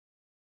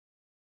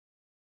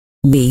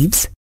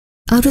Waves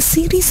are a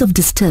series of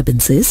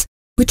disturbances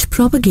which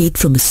propagate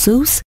from a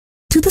source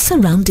to the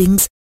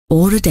surroundings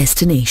or a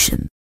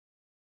destination.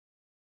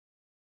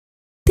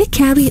 They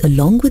carry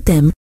along with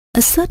them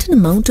a certain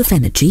amount of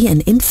energy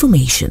and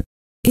information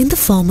in the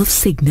form of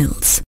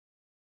signals.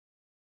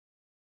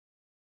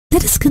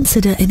 Let us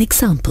consider an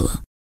example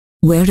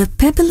where a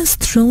pebble is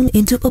thrown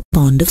into a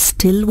pond of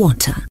still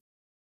water.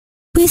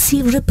 We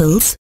see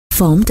ripples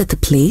formed at the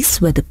place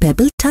where the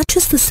pebble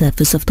touches the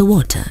surface of the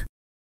water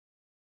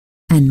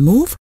and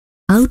move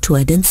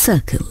outward in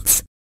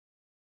circles.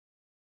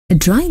 A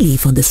dry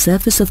leaf on the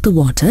surface of the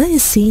water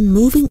is seen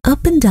moving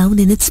up and down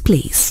in its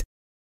place.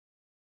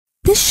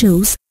 This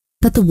shows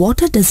that the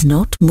water does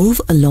not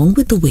move along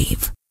with the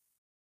wave.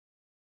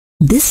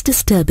 This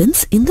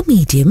disturbance in the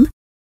medium,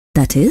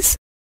 that is,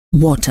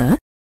 water,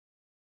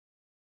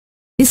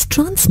 is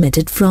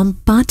transmitted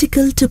from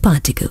particle to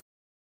particle.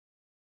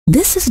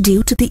 This is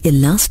due to the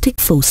elastic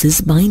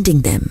forces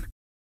binding them.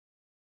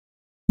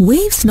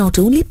 Waves not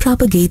only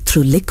propagate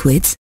through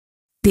liquids,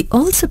 they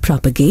also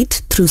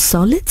propagate through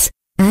solids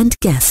and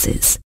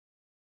gases.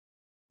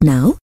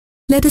 Now,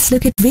 let us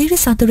look at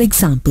various other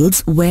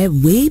examples where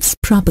waves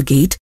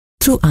propagate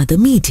through other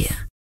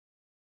media.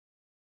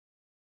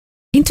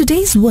 In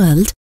today's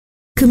world,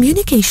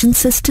 communication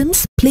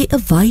systems play a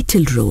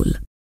vital role.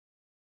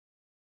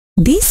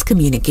 These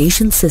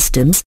communication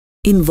systems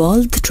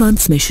involve the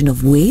transmission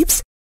of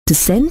waves to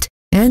send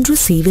and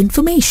receive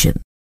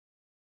information.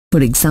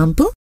 For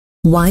example,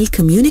 while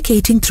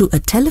communicating through a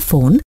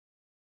telephone,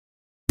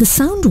 the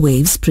sound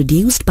waves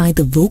produced by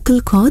the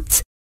vocal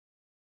cords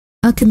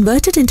are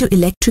converted into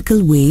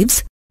electrical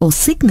waves or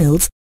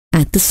signals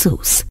at the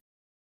source.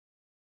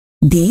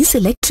 These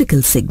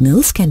electrical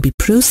signals can be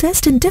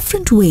processed in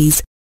different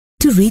ways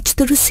to reach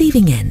the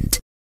receiving end.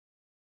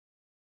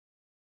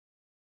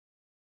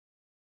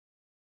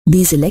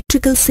 These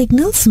electrical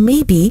signals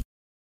may be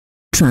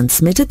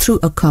transmitted through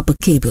a copper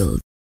cable,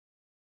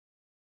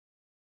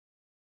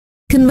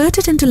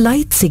 converted into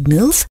light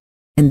signals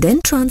and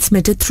then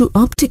transmitted through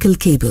optical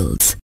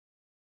cables,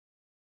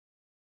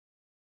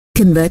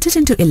 converted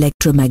into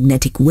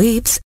electromagnetic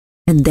waves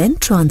and then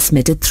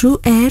transmitted through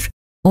air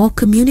or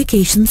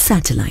communication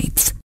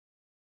satellites.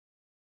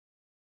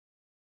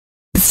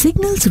 The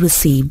signals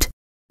received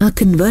are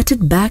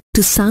converted back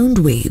to sound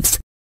waves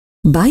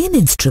by an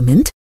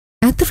instrument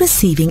at the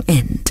receiving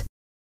end.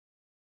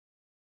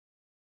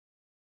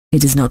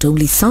 It is not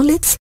only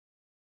solids,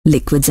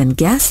 liquids and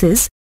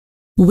gases.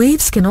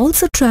 Waves can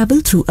also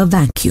travel through a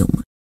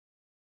vacuum.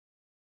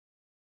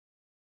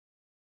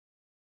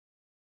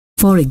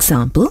 For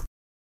example,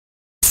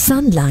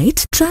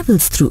 sunlight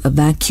travels through a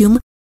vacuum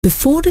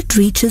before it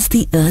reaches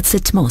the Earth's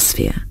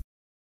atmosphere.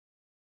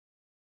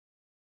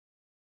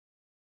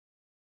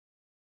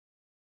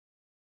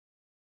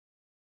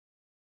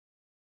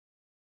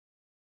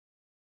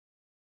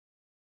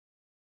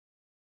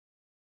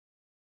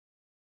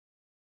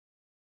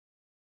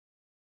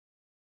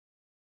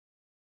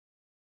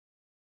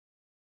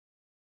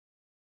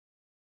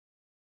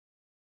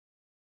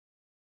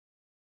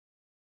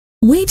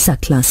 Waves are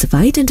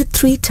classified into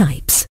three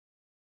types: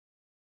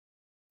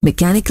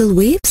 mechanical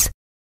waves,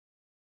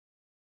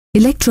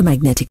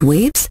 electromagnetic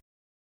waves,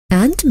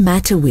 and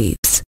matter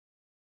waves.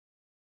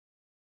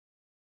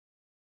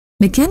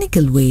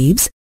 Mechanical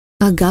waves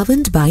are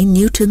governed by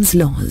Newton's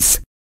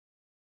laws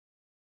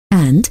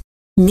and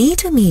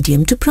need a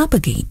medium to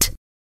propagate,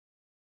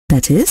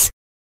 that is,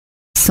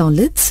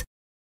 solids,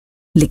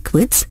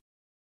 liquids,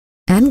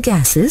 and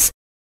gases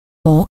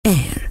or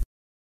air.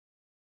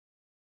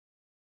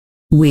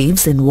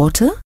 Waves in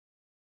water,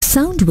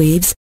 sound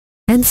waves,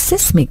 and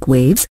seismic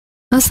waves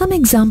are some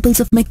examples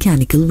of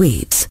mechanical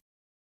waves.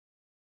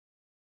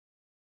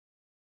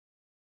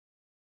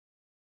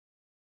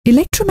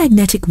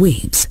 Electromagnetic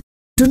waves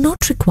do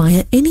not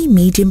require any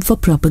medium for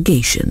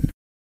propagation.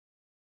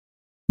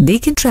 They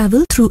can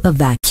travel through a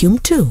vacuum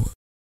too.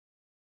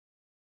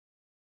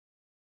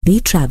 They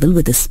travel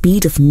with a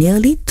speed of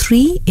nearly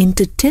 3 ×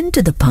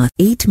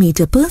 10⁸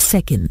 meters per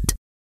second.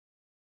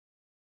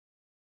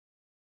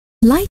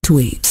 Light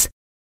waves,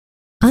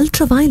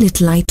 ultraviolet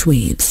light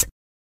waves,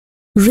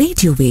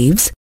 radio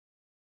waves,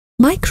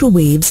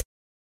 microwaves,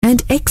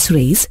 and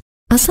X-rays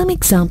are some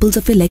examples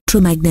of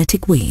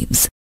electromagnetic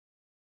waves.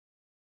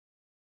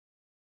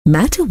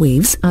 Matter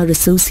waves are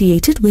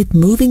associated with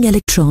moving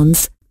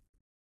electrons,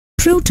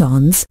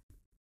 protons,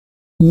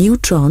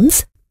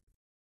 neutrons,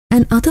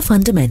 and other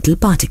fundamental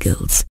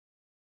particles.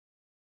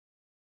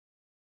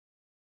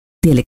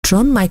 The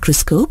electron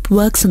microscope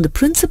works on the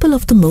principle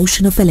of the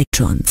motion of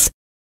electrons,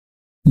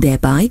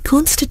 thereby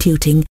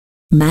constituting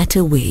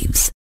matter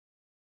waves.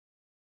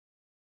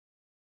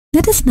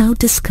 Let us now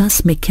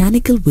discuss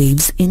mechanical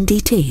waves in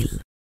detail.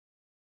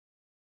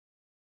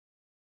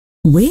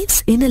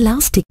 Waves in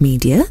elastic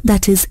media,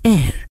 that is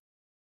air,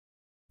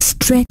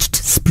 stretched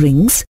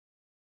springs,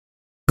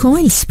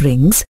 coil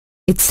springs,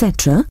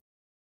 etc.,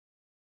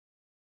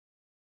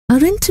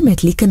 are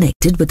intimately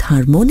connected with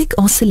harmonic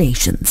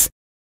oscillations,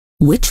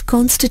 which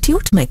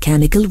constitute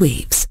mechanical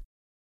waves.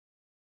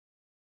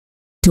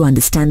 To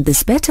understand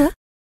this better,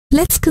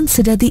 let's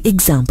consider the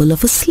example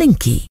of a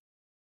slinky.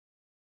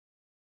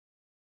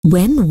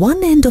 When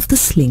one end of the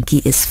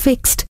slinky is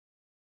fixed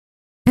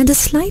and a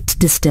slight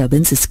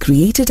disturbance is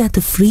created at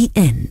the free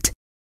end,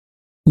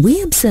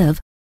 we observe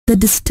the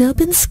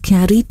disturbance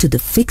carried to the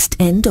fixed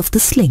end of the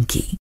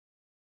slinky.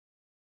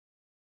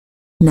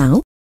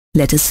 Now,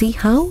 let us see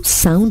how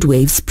sound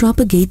waves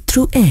propagate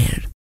through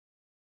air.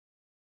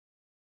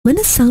 When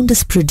a sound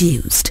is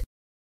produced,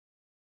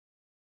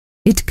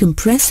 it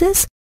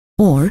compresses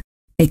or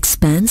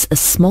expands a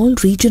small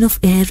region of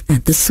air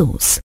at the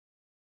source,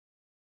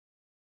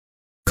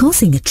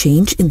 causing a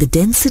change in the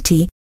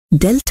density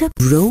delta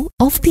rho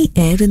of the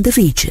air in the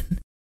region.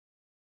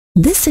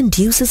 This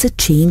induces a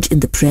change in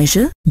the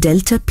pressure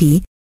delta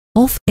P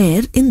of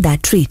air in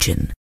that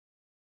region.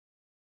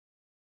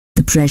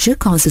 The pressure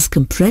causes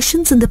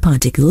compressions in the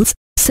particles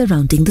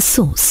surrounding the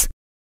source.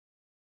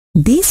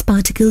 These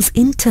particles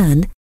in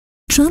turn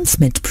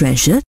transmit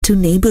pressure to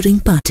neighboring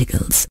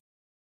particles,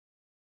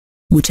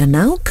 which are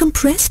now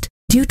compressed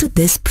due to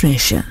this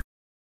pressure.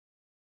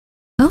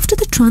 After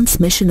the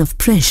transmission of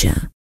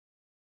pressure,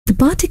 the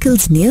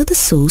particles near the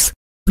source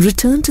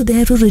return to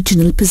their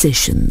original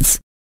positions.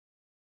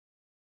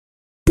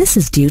 This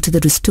is due to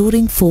the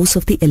restoring force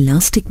of the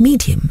elastic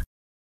medium,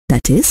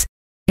 that is,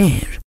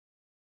 air.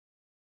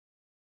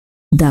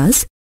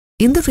 Thus,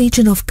 in the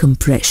region of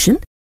compression,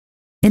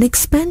 an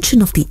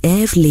expansion of the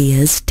air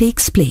layers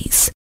takes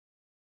place.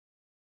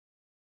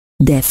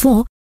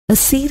 Therefore, a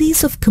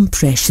series of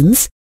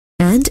compressions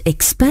and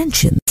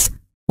expansions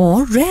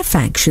or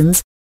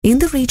rarefactions in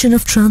the region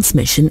of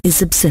transmission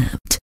is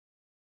observed.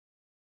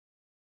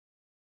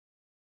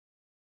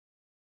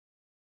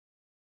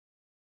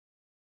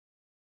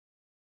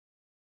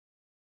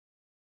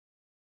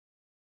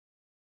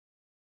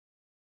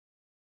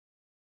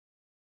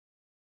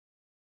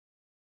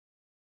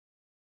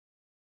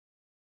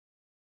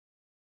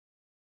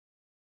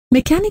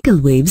 Mechanical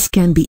waves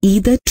can be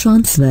either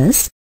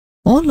transverse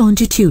or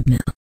longitudinal.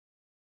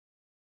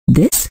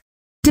 This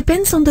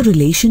depends on the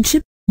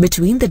relationship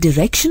between the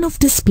direction of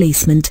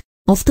displacement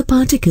of the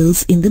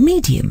particles in the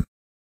medium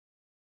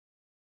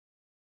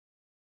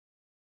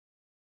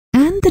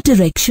and the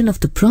direction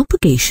of the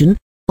propagation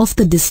of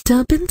the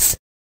disturbance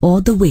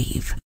or the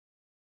wave.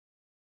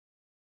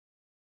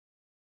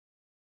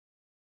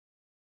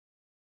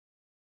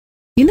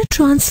 In a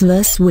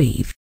transverse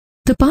wave,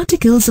 the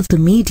particles of the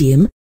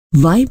medium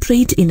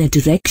vibrate in a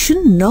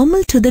direction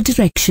normal to the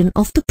direction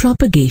of the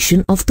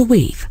propagation of the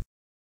wave.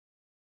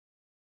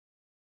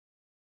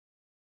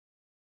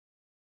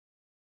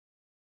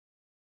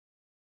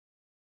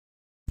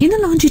 In a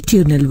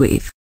longitudinal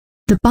wave,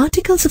 the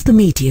particles of the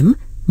medium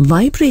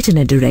vibrate in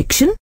a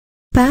direction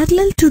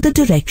parallel to the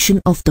direction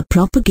of the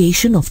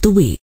propagation of the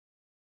wave.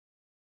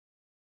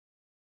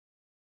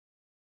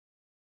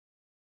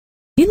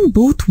 In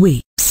both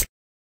waves,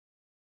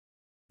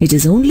 it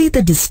is only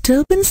the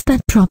disturbance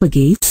that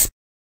propagates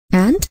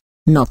and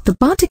not the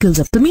particles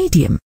of the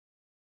medium.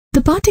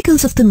 The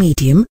particles of the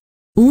medium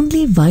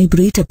only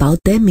vibrate about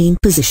their main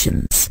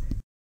positions.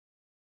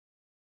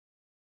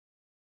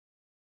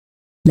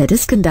 Let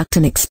us conduct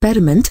an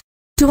experiment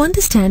to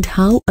understand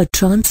how a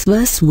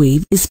transverse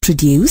wave is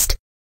produced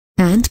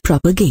and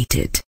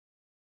propagated.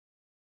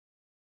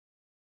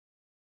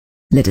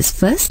 Let us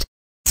first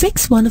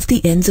fix one of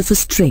the ends of a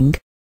string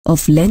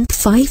of length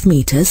 5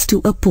 meters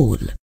to a pole.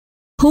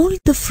 Hold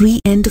the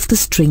free end of the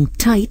string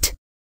tight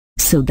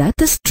so that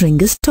the string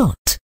is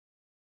taut.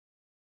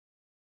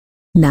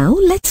 Now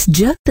let's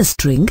jerk the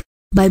string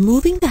by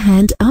moving the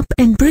hand up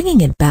and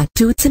bringing it back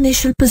to its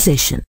initial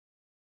position.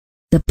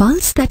 The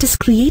pulse that is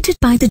created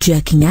by the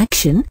jerking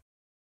action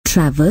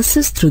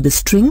traverses through the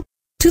string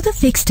to the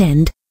fixed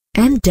end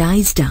and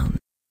dies down.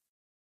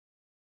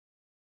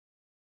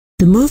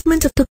 The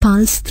movement of the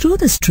pulse through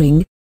the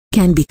string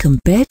can be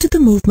compared to the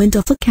movement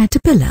of a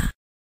caterpillar.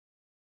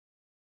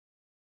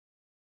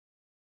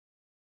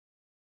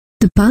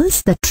 The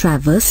pulse that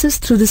traverses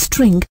through the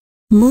string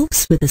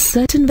moves with a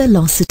certain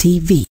velocity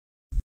v.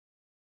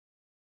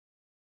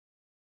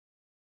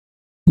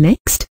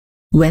 Next,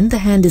 when the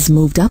hand is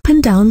moved up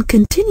and down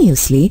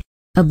continuously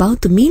about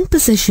the mean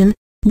position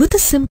with a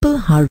simple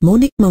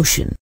harmonic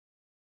motion,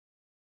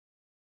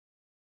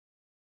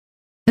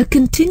 a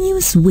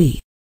continuous wave,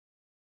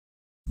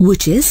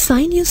 which is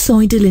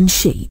sinusoidal in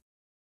shape,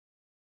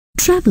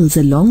 travels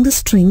along the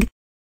string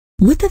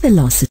with a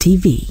velocity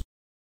v.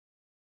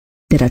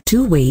 There are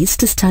two ways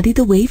to study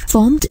the wave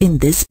formed in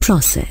this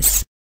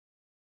process.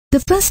 The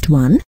first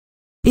one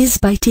is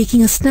by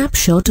taking a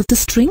snapshot of the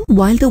string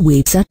while the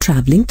waves are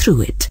traveling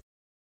through it.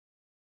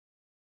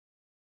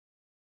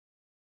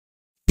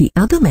 The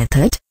other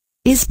method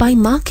is by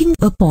marking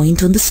a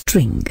point on the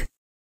string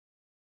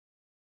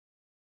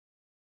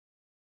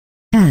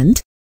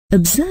and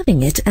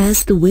observing it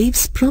as the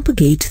waves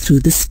propagate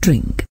through the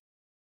string.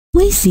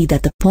 We see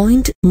that the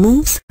point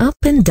moves up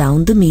and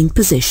down the mean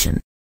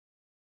position.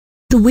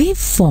 The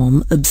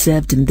waveform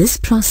observed in this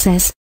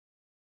process,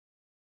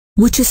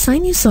 which is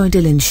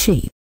sinusoidal in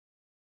shape,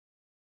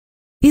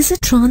 is a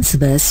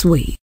transverse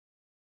wave.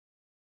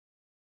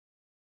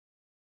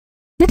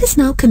 Let us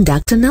now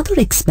conduct another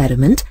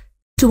experiment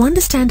to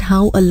understand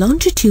how a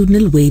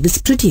longitudinal wave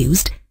is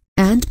produced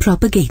and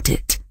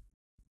propagated.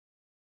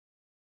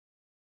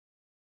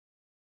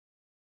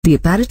 The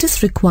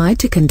apparatus required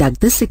to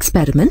conduct this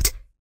experiment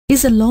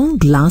is a long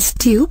glass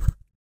tube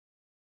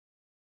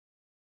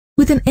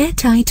with an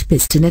airtight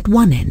piston at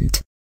one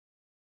end.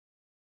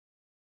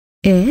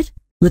 Air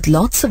with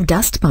lots of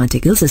dust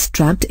particles is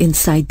trapped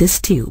inside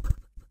this tube.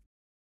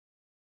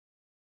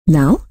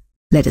 Now,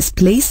 let us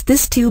place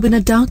this tube in a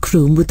dark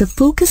room with a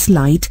focus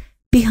light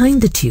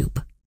behind the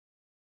tube.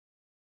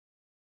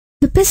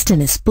 The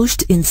piston is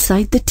pushed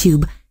inside the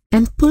tube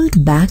and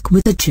pulled back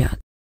with a jerk.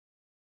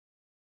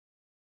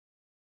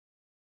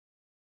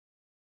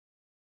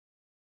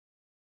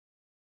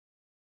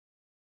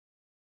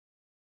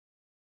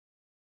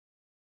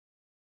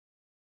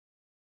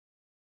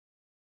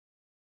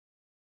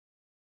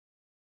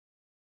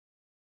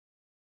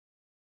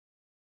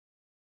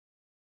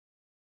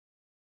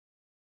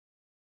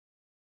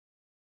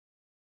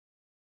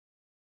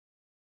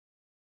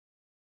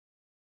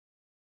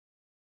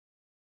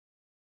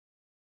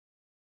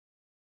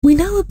 We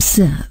now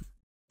observe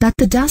that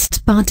the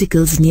dust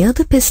particles near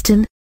the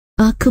piston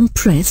are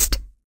compressed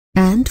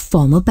and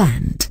form a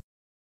band.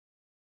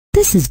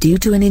 This is due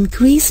to an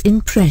increase in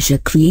pressure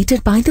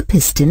created by the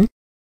piston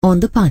on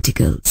the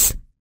particles.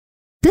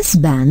 This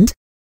band,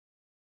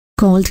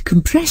 called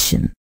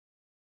compression,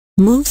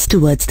 moves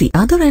towards the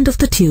other end of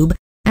the tube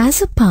as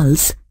a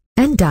pulse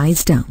and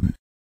dies down.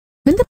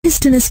 When the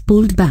piston is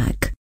pulled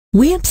back,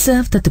 we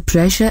observe that the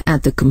pressure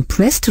at the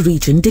compressed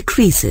region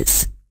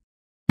decreases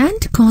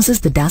and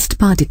causes the dust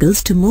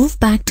particles to move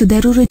back to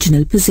their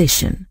original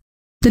position.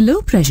 The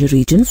low pressure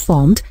region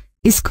formed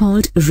is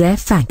called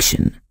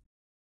rarefaction.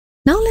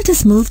 Now let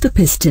us move the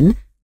piston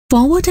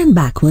forward and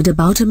backward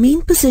about a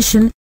mean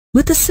position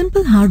with a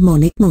simple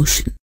harmonic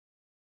motion.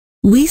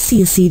 We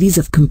see a series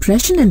of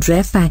compression and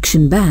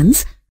rarefaction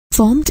bands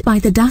formed by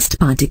the dust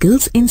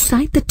particles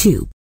inside the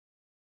tube,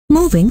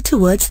 moving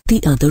towards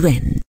the other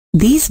end.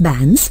 These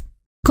bands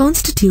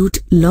constitute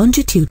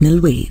longitudinal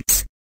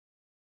waves.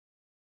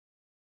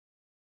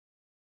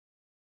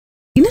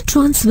 In a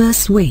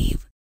transverse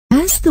wave,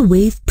 as the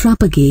wave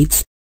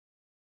propagates,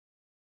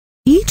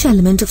 each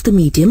element of the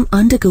medium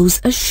undergoes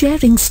a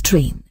shearing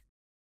strain.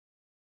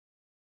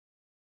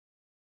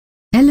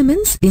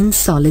 Elements in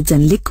solids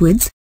and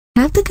liquids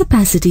have the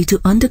capacity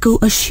to undergo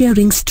a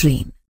shearing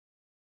strain.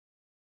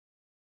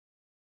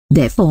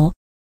 Therefore,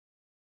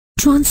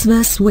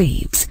 transverse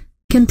waves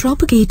can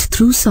propagate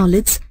through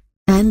solids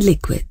and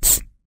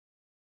liquids.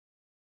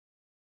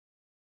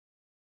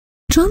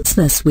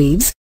 Transverse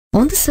waves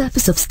on the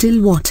surface of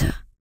still water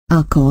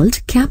are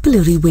called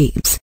capillary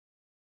waves,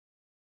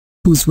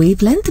 whose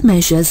wavelength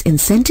measures in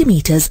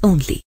centimeters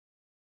only.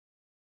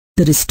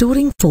 The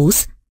restoring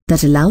force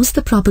that allows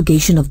the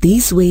propagation of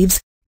these waves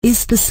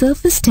is the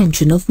surface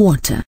tension of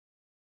water.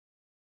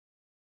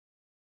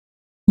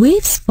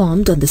 Waves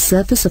formed on the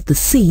surface of the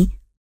sea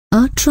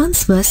are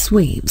transverse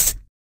waves,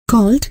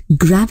 called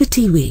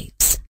gravity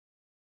waves,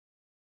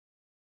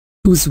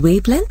 whose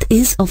wavelength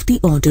is of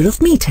the order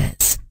of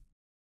meters.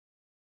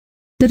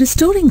 The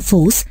restoring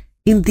force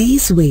in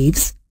these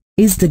waves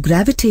is the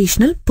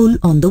gravitational pull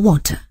on the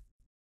water.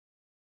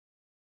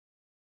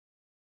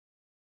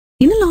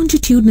 In a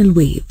longitudinal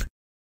wave,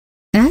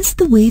 as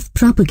the wave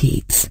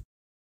propagates,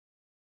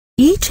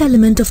 each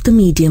element of the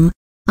medium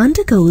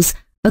undergoes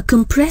a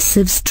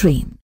compressive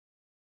strain.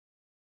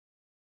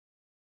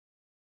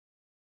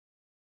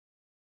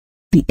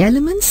 The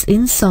elements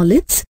in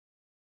solids,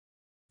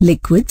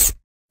 liquids,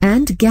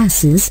 and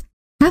gases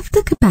have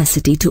the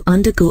capacity to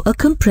undergo a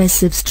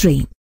compressive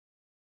strain.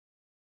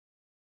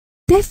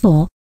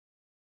 Therefore,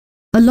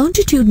 a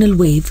longitudinal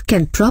wave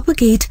can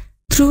propagate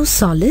through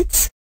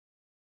solids,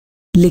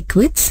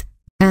 liquids,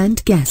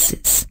 and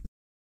gases.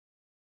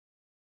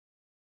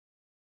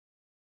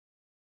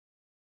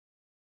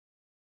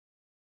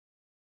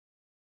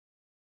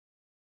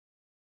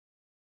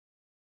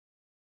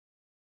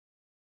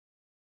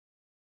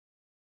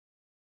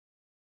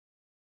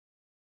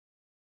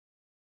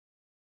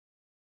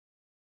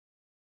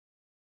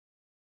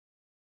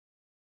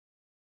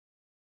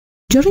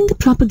 During the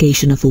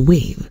propagation of a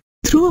wave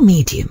through a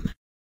medium,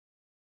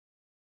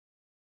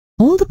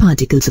 all the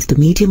particles of the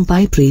medium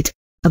vibrate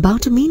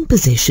about a mean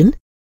position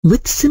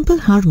with simple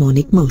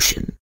harmonic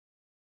motion.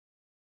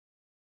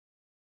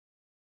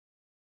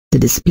 The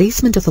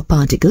displacement of a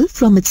particle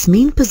from its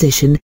mean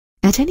position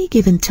at any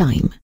given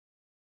time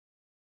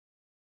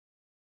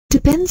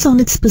depends on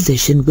its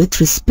position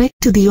with respect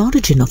to the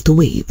origin of the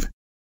wave.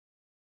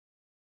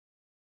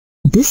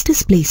 This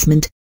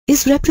displacement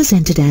is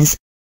represented as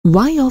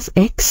y of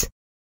x,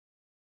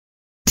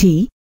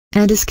 t,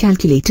 and is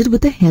calculated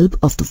with the help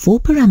of the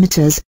four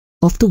parameters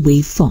of the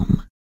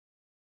waveform: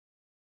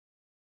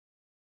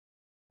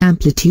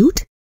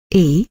 amplitude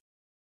A,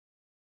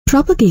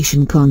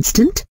 propagation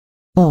constant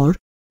or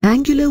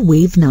angular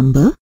wave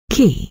number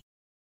k,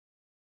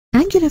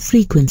 angular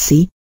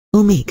frequency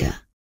omega,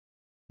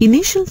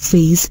 initial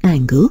phase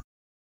angle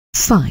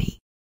phi.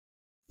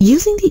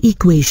 Using the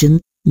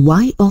equation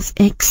y of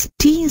x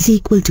t is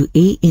equal to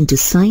a into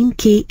sine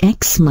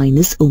kx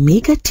minus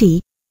omega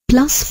t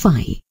plus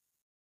phi,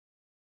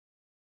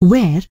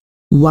 where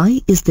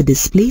y is the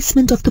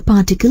displacement of the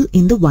particle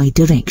in the y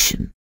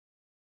direction,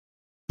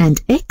 and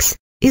x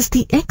is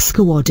the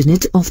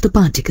x-coordinate of the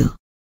particle,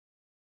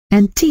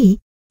 and t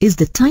is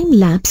the time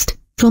lapsed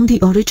from the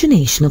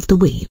origination of the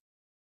wave.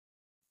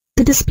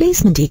 The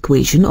displacement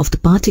equation of the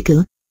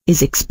particle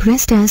is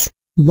expressed as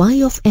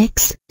y of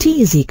x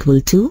t is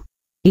equal to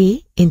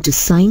a into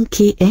sine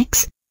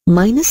kx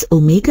minus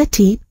omega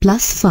t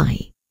plus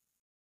phi.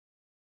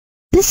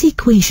 This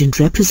equation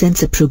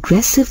represents a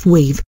progressive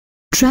wave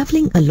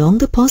traveling along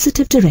the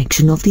positive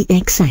direction of the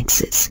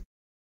x-axis.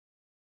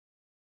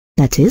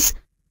 That is,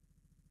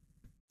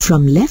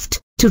 from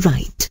left to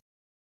right.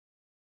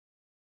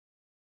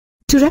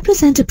 To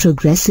represent a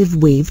progressive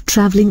wave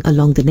traveling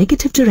along the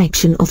negative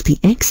direction of the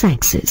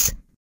x-axis,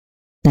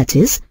 that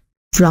is,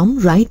 from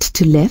right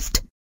to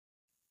left,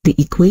 the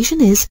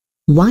equation is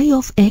y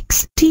of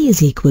x t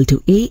is equal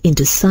to a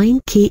into sine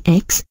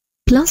kx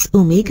plus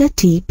omega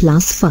t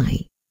plus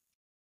phi.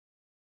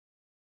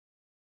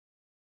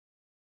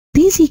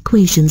 These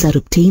equations are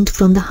obtained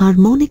from the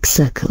harmonic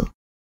circle.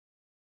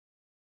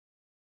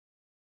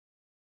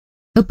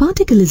 A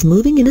particle is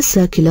moving in a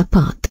circular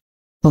path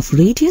of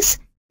radius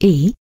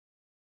a,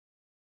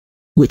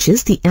 which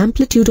is the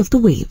amplitude of the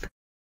wave,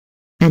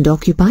 and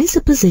occupies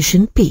a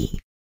position P.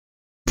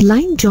 The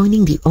line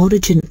joining the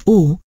origin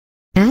O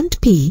and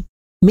P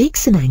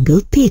makes an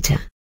angle theta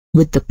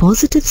with the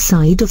positive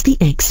side of the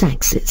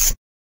x-axis.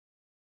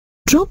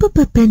 Drop a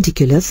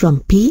perpendicular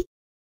from P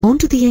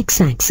onto the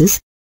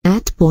x-axis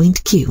at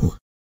point Q.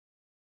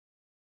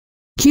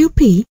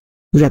 QP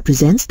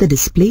represents the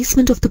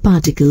displacement of the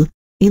particle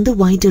in the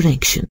y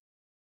direction.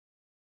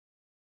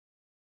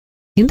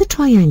 In the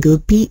triangle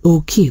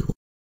POQ,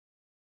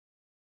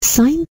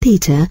 sin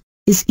theta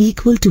is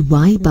equal to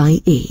y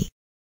by a.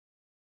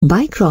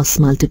 By cross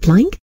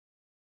multiplying,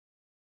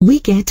 we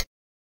get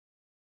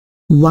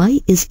y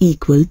is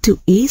equal to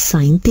a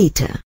sin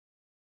theta.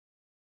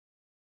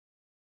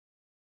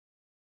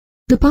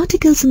 The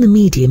particles in the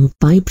medium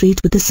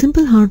vibrate with a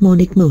simple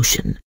harmonic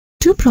motion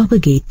to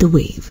propagate the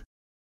wave.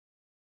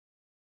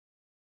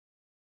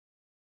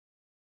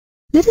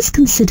 Let us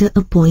consider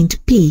a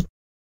point P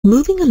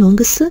moving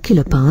along a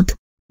circular path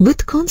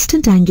with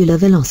constant angular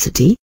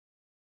velocity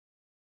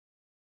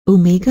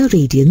omega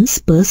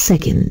radians per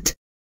second.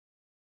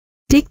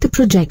 Take the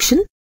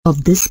projection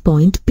of this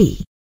point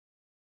P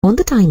on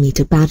the time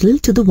meter parallel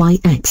to the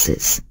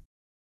y-axis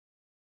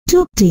to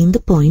obtain the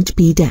point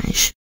P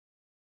dash.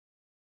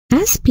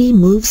 As P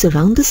moves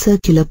around the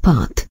circular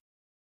path,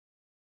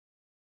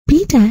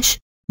 P dash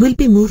will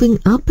be moving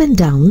up and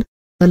down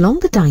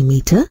along the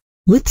diameter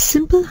with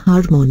simple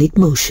harmonic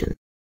motion.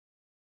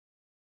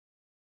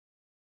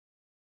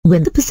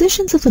 When the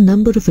positions of a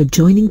number of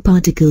adjoining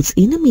particles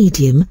in a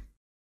medium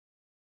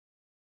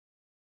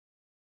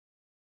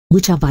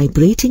which are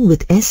vibrating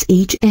with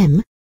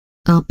SHM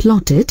are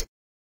plotted,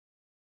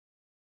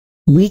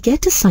 we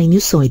get a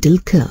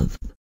sinusoidal curve.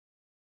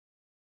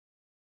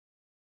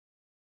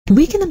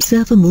 We can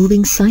observe a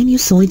moving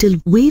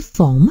sinusoidal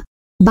waveform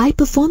by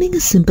performing a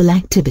simple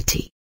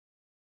activity.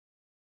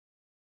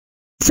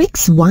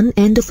 Fix one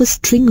end of a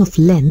string of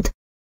length,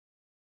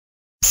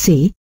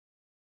 say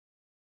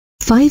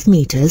 5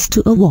 meters,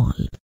 to a wall.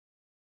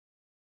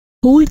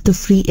 Hold the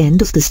free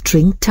end of the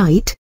string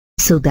tight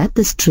so that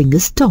the string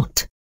is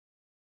taut.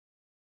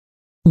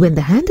 When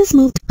the hand is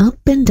moved up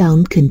and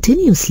down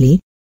continuously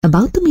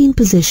about the mean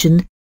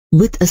position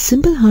with a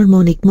simple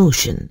harmonic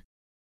motion,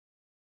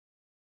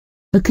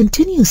 a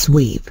continuous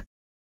wave,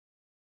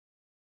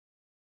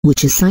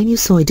 which is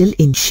sinusoidal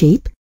in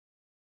shape,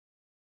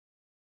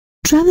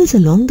 travels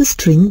along the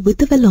string with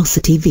the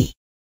velocity v.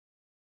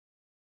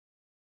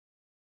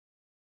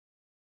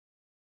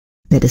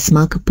 Let us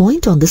mark a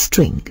point on the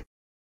string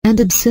and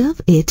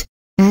observe it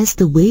as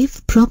the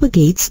wave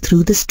propagates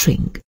through the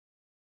string.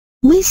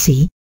 We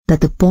see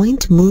that the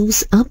point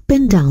moves up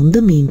and down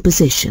the mean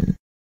position.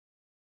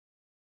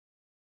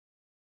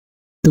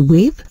 The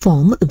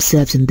waveform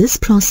observed in this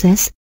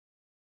process,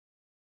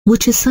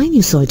 which is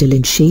sinusoidal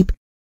in shape,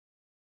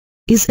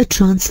 is a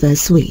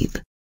transverse wave.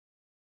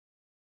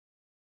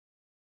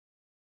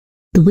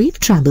 The wave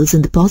travels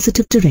in the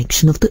positive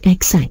direction of the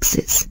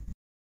x-axis.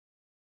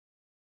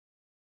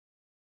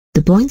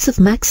 The points of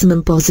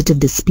maximum positive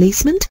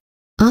displacement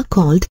are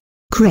called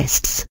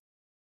crests,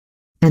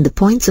 and the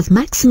points of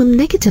maximum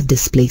negative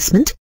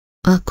displacement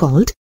are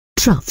called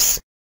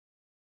troughs.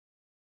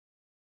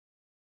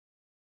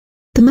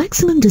 The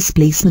maximum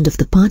displacement of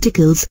the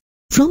particles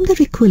from their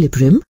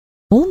equilibrium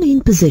or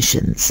mean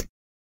positions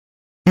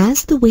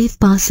as the wave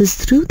passes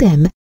through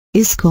them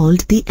is called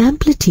the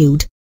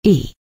amplitude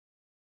A.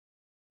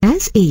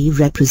 As A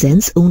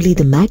represents only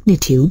the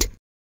magnitude,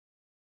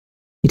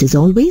 it is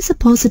always a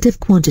positive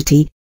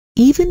quantity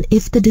even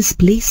if the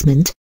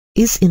displacement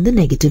is in the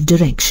negative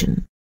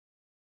direction.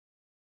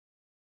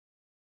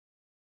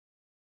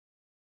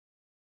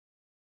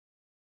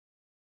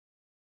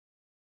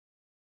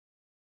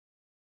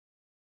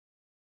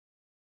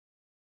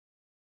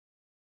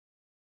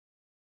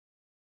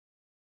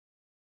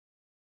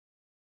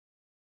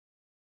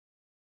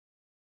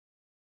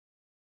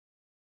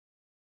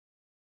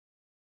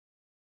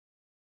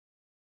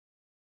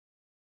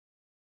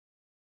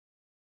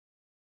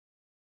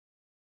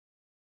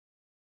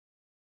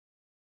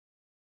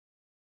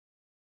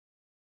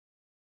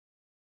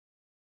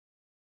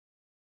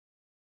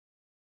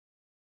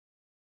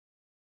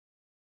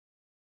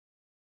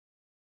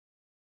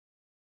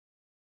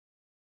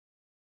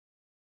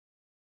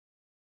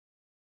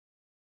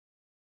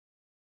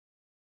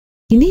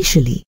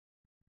 initially.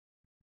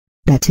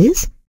 That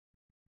is,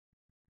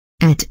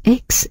 at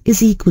x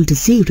is equal to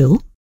 0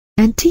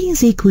 and t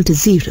is equal to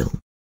 0.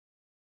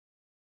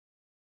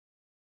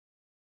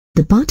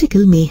 The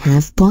particle may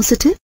have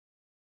positive,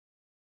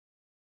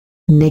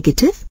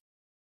 negative,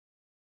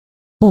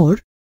 or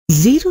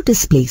zero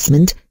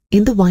displacement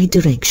in the y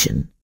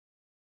direction.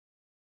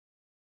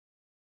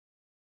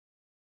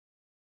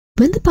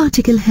 When the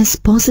particle has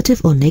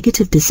positive or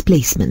negative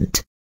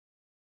displacement,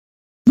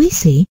 we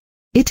say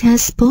it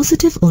has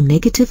positive or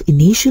negative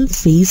initial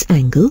phase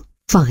angle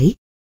phi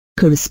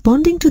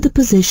corresponding to the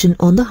position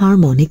on the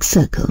harmonic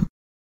circle.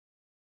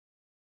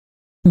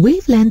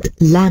 Wavelength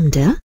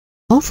lambda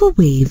of a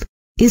wave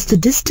is the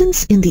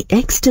distance in the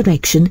x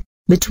direction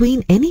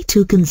between any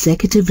two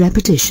consecutive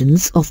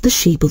repetitions of the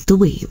shape of the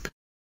wave.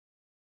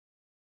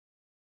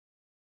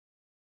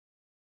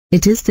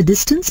 It is the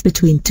distance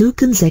between two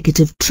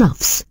consecutive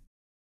troughs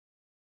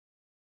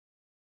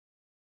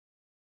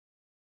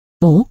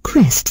or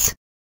crests,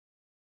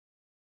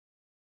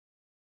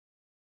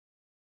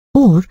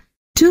 or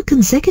two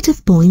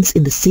consecutive points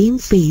in the same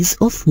phase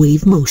of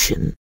wave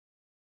motion.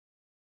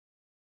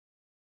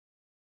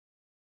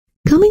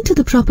 Coming to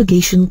the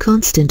propagation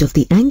constant of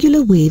the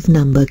angular wave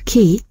number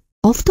k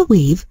of the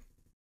wave,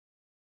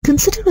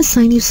 consider a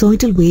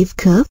sinusoidal wave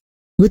curve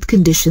with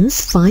conditions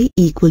phi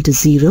equal to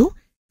 0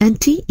 and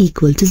t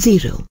equal to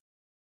 0.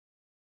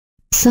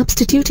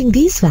 Substituting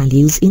these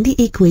values in the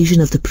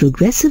equation of the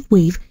progressive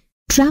wave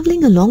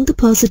traveling along the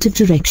positive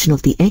direction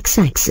of the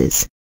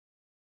x-axis,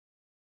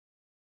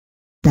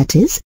 that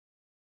is,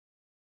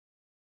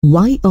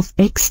 y of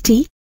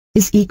xt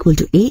is equal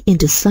to a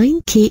into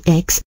sine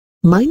kx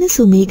minus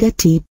omega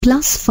t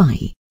plus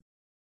phi.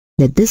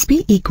 Let this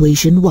be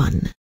equation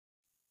 1.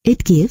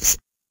 It gives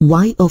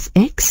y of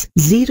x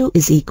 0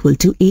 is equal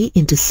to a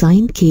into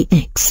sine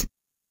kx.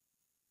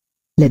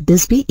 Let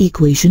this be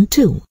equation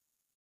 2.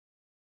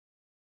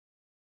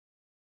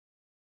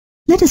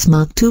 Let us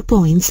mark 2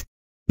 points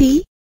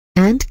P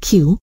and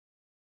Q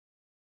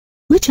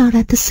which are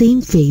at the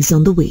same phase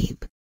on the wave.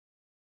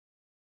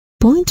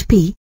 Point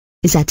P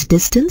is at a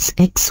distance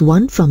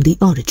x1 from the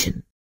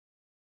origin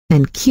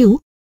and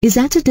Q is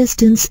at a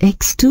distance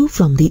x2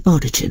 from the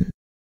origin.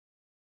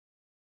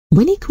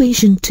 When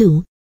equation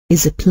 2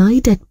 is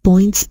applied at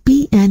points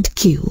P and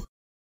Q,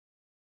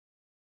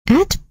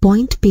 at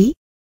point P,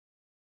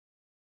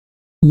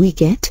 we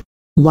get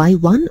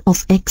y1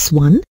 of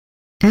x1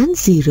 and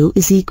 0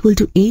 is equal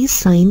to a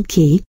sine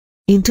k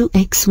into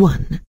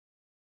x1.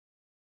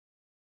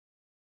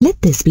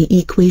 Let this be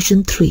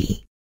equation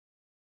 3.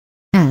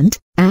 And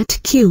at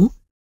Q,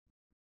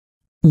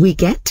 we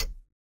get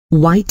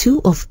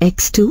y2 of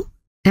x2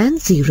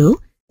 and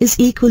 0 is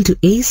equal to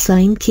a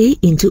sine k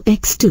into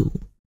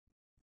x2.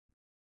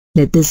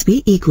 Let this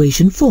be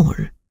equation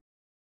 4,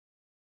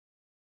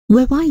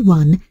 where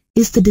y1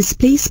 is the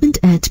displacement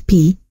at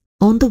P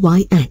on the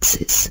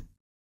y-axis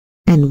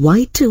and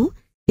y2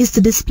 is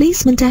the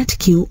displacement at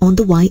Q on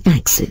the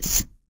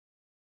y-axis.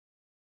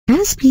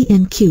 As P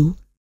and Q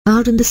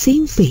are in the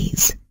same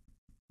phase,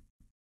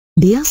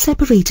 they are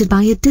separated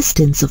by a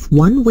distance of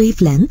one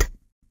wavelength,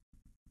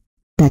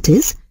 that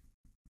is,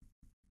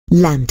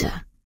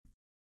 lambda.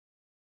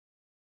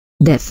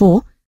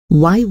 Therefore,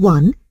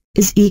 y1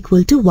 is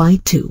equal to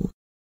y2.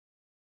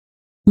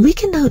 We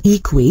can now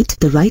equate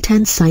the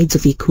right-hand sides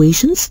of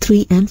equations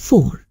 3 and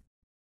 4.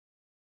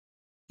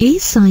 A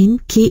sine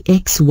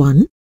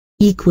kx1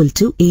 equal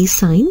to a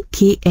sine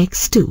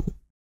kx2.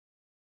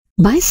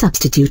 By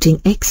substituting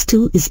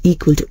x2 is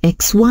equal to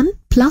x1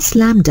 plus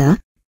lambda,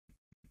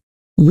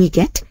 we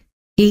get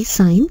a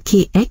sine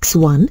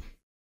kx1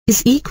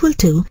 is equal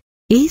to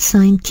a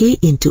sine k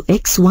into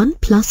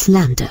x1 plus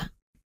lambda.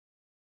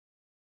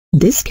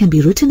 This can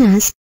be written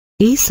as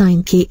a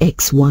sine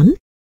kx1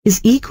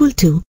 is equal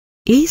to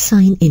a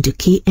sine into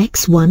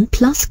kx1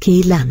 plus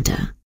k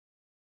lambda.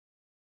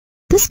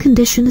 This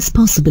condition is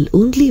possible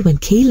only when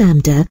k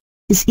lambda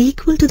is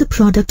equal to the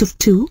product of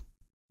 2,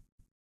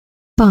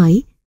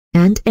 pi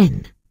and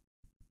n,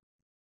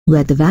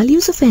 where the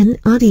values of n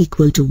are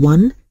equal to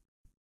 1,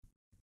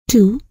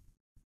 2,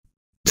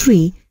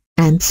 3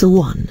 and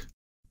so on.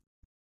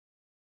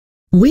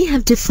 We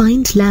have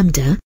defined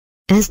lambda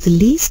as the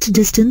least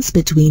distance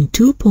between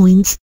 2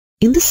 points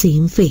in the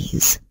same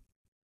phase.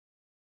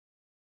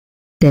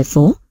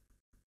 Therefore,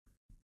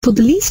 for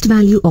the least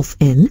value of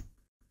n,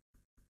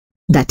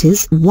 that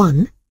is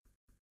 1,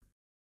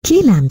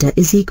 k lambda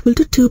is equal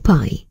to 2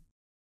 pi.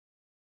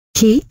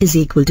 K is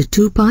equal to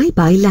 2 pi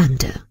by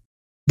lambda.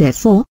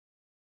 Therefore,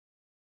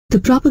 the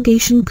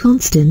propagation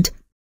constant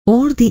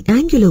or the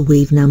angular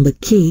wave number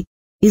k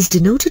is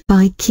denoted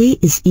by k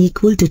is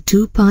equal to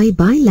 2 pi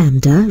by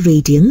lambda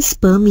radians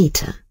per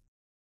meter.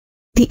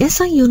 The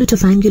SI unit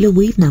of angular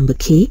wave number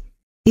k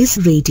is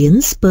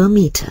radians per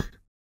meter.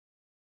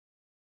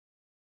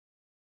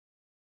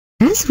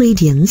 As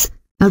radians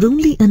are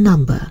only a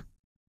number,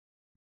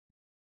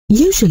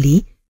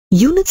 usually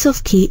units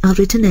of k are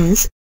written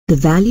as the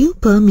value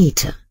per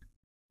meter.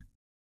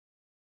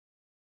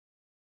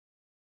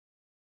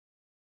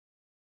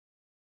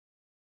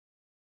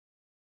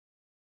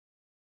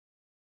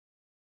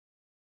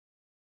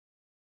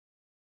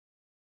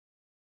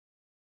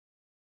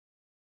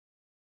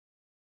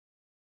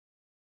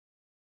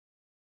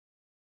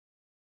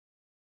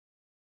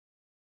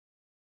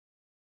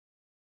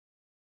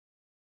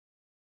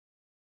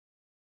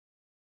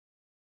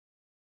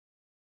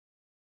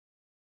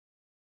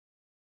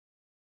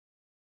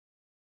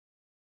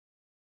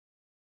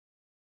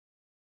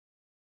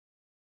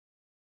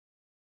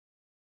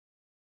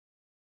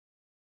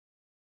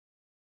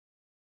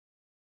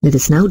 Let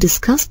us now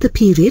discuss the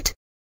period,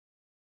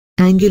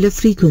 angular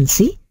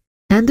frequency,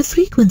 and the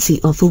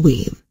frequency of a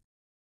wave.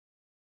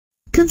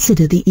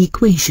 Consider the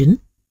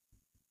equation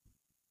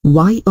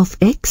y of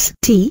x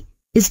t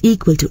is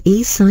equal to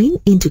a sine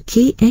into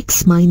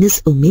kx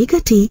minus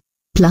omega t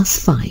plus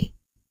phi.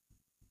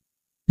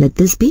 Let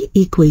this be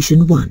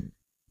equation 1.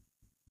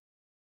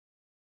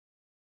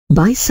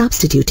 By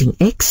substituting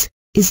x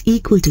is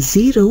equal to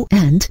 0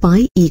 and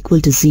phi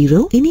equal to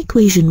 0 in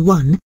equation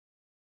 1,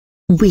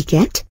 we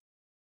get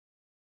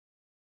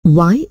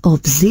y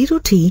of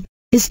 0t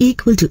is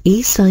equal to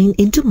a sine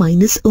into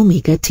minus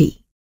omega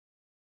t.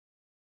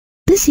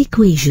 This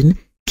equation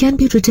can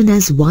be written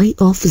as y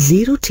of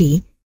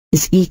 0t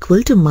is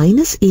equal to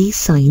minus a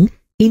sine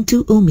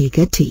into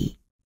omega t.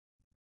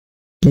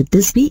 Let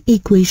this be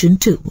equation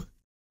 2.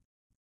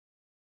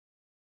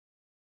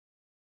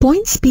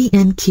 Points P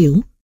and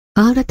Q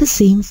are at the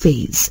same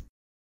phase.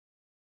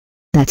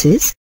 That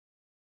is,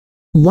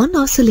 one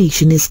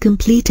oscillation is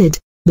completed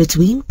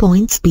between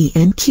points P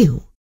and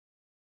Q,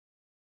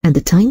 and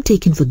the time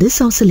taken for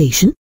this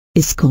oscillation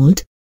is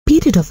called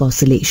period of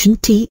oscillation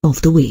t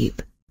of the wave.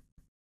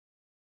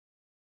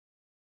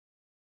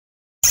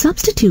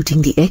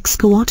 Substituting the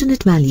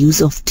x-coordinate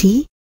values of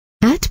t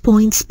at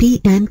points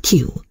P and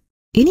Q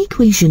in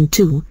equation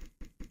 2,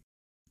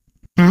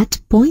 at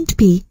point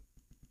P,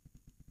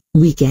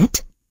 we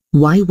get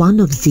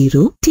y1 of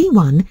 0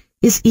 t1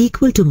 is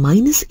equal to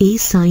minus a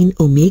sine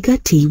omega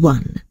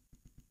t1.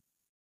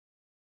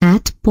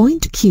 At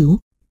point Q,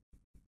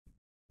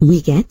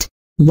 we get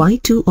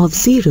y2 of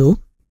 0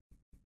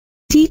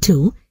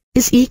 t2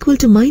 is equal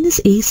to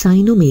minus a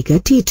sine omega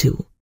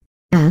t2,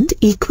 and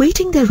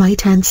equating their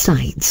right-hand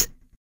sides,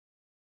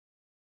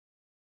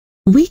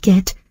 we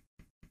get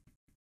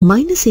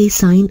minus a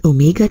sine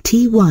omega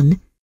t1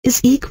 is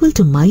equal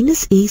to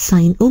minus a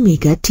sine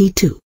omega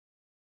t2.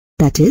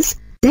 That is,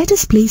 their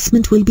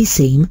displacement will be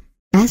same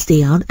as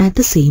they are at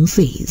the same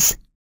phase.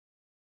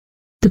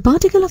 The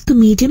particle of the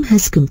medium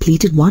has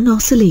completed one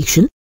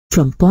oscillation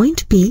from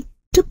point P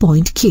to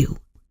point Q,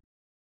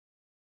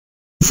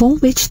 for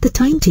which the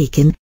time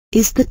taken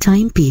is the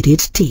time period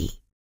t.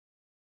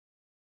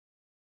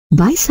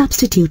 By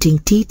substituting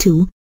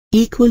t2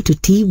 equal to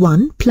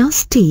t1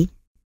 plus t,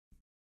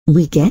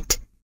 we get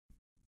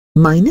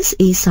minus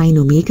a sine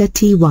omega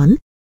t1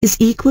 is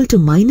equal to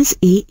minus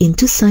a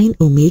into sine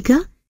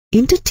omega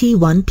into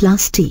t1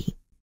 plus t.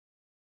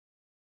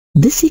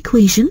 This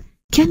equation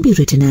can be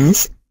written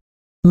as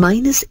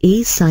minus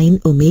a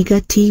sine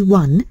omega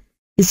t1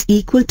 is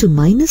equal to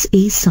minus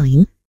a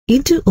sine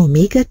into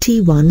omega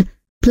t1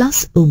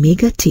 plus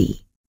omega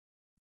t.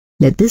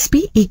 Let this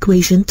be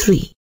equation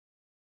 3.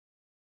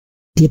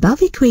 The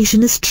above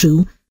equation is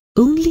true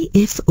only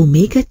if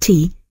omega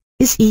t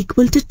is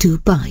equal to 2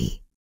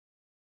 pi.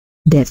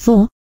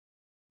 Therefore,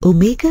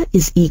 omega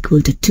is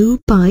equal to 2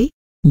 pi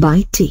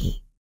by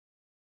t.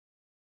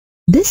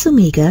 This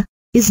omega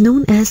is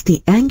known as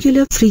the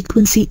angular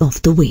frequency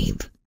of the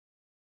wave.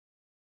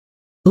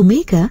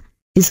 Omega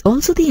is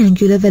also the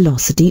angular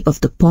velocity of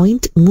the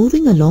point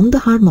moving along the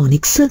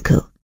harmonic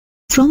circle,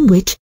 from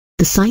which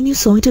the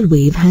sinusoidal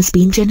wave has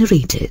been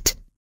generated.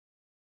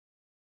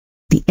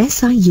 The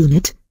SI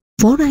unit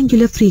for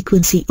angular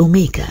frequency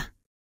omega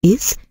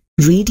is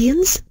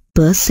radians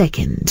per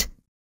second.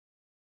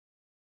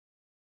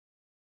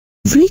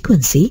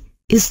 Frequency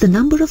is the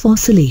number of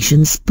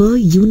oscillations per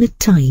unit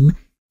time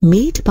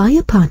made by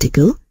a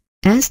particle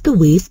as the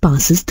wave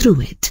passes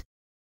through it.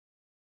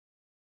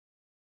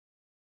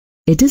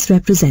 It is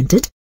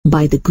represented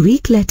by the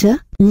Greek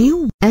letter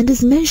nu and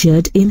is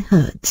measured in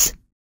hertz.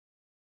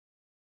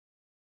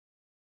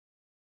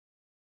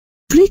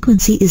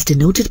 Frequency is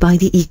denoted by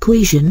the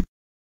equation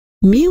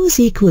mu is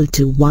equal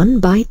to 1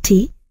 by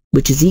t,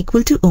 which is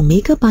equal to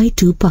omega by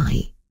 2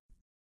 pi.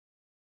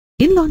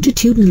 In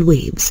longitudinal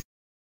waves,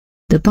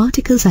 the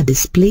particles are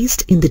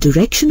displaced in the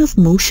direction of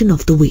motion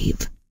of the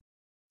wave.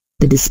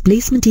 The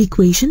displacement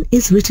equation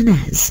is written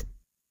as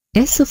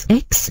S of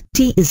x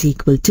t is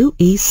equal to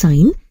a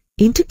sine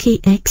into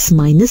kx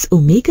minus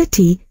omega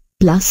t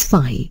plus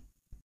phi,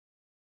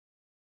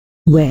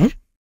 where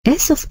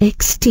S of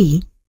x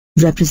t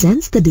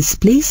represents the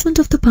displacement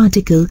of the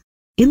particle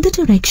in the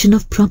direction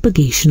of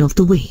propagation of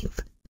the wave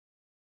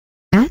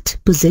at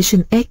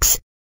position x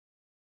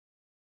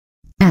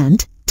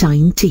and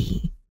time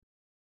t.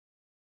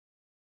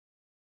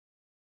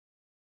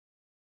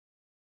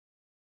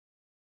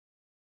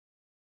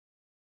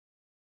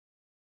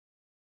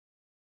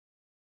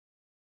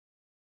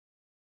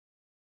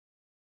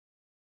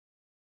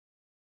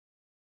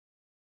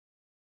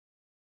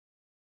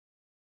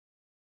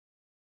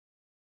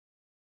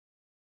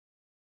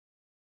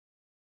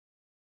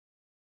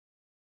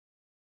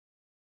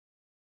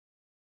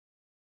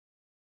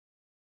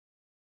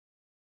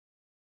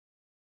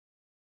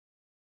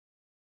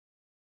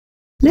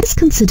 Let's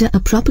consider a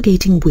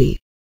propagating wave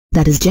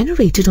that is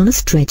generated on a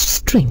stretched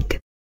string.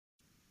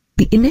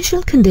 The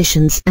initial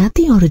conditions at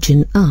the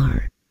origin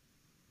are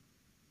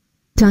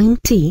time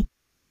t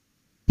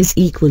is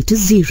equal to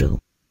 0,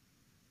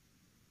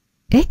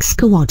 x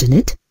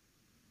coordinate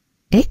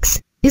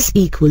x is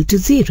equal to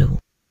 0.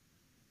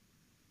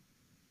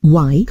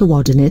 Y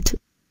coordinate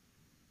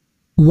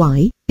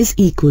y is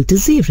equal to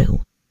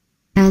 0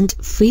 and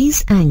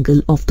phase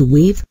angle of the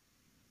wave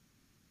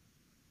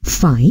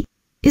phi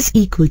is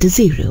equal to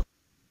 0.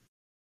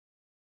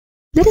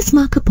 Let us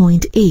mark a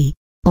point A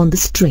on the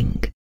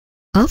string.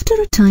 After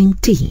a time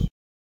t,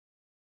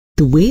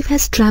 the wave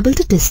has travelled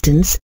a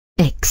distance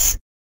x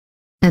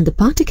and the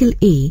particle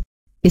A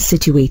is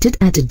situated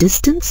at a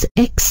distance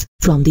x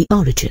from the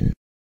origin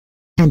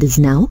and is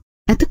now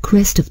at the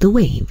crest of the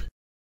wave.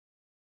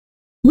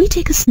 We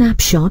take a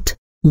snapshot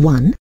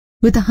 1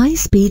 with a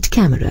high-speed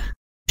camera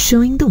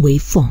showing the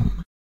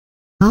waveform.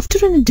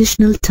 After an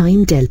additional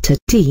time delta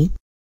t,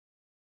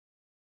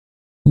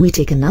 we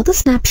take another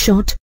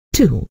snapshot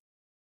 2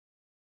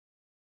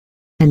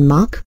 and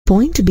mark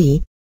point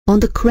B on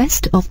the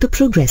crest of the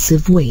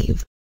progressive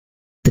wave.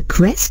 The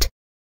crest,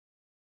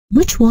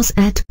 which was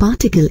at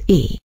particle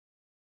A,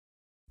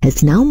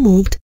 has now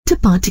moved to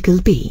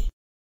particle B.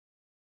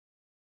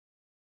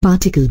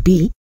 Particle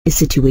B is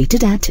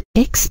situated at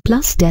x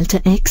plus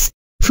delta x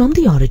from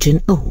the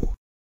origin O.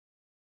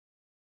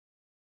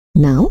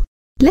 Now,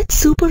 let's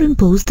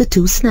superimpose the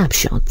two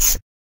snapshots.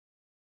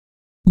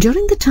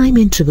 During the time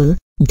interval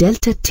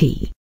delta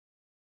t,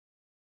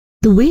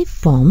 the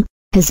waveform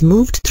has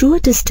moved through a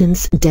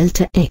distance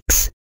delta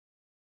x.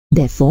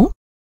 Therefore,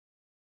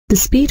 the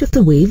speed of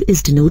the wave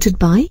is denoted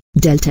by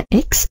delta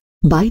x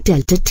by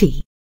delta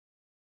t.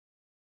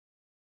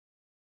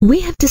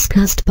 We have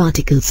discussed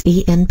particles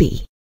A and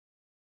B,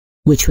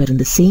 which were in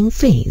the same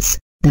phase,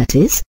 that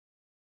is,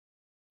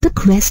 the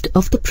crest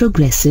of the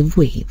progressive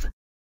wave.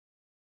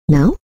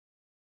 Now,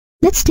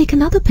 let's take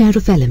another pair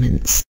of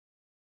elements,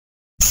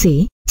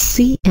 say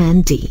C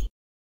and D,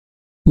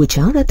 which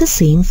are at the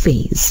same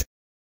phase.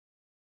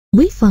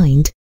 We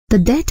find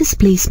that their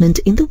displacement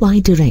in the y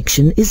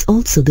direction is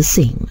also the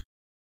same.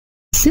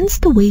 Since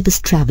the wave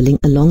is travelling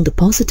along the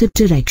positive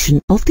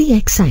direction of the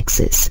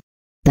x-axis,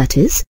 that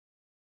is,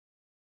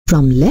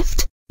 from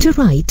left to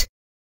right,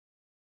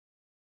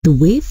 the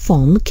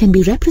waveform can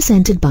be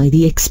represented by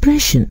the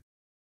expression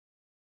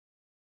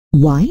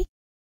y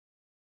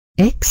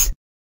x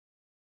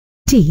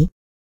t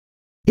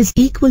is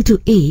equal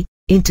to a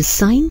into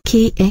sine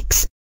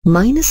kx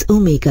minus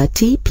omega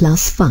t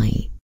plus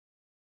phi,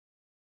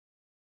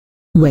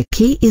 where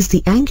k is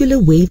the angular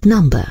wave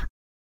number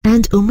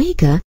and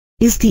omega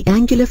is the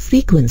angular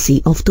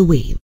frequency of the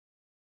wave.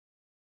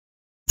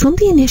 From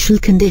the initial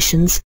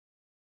conditions,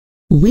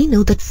 we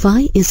know that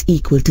phi is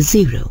equal to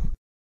 0.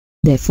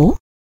 Therefore,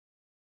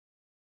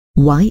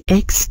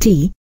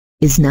 yxt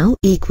is now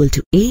equal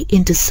to a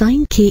into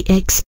sine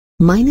kx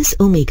minus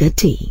omega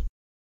t.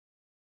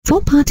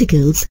 For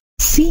particles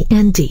C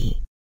and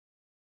D,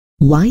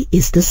 y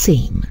is the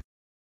same.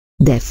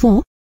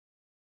 Therefore,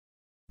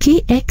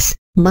 kx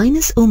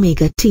minus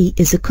omega t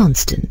is a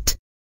constant.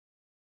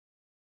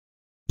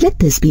 Let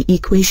this be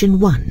equation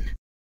 1.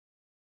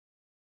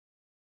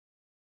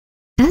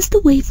 As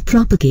the wave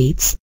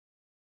propagates,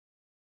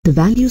 the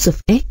values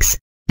of x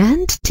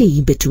and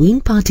t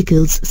between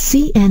particles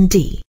C and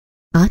D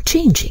are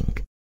changing.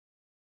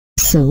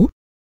 So,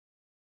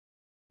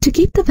 to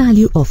keep the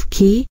value of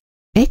k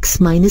x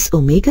minus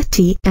omega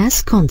t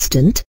as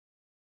constant,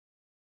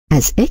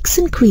 as x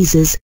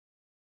increases,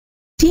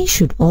 t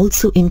should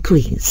also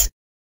increase.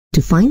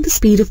 To find the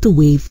speed of the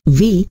wave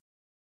v,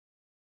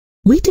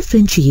 we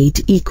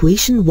differentiate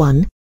equation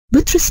 1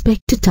 with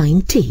respect to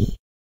time t.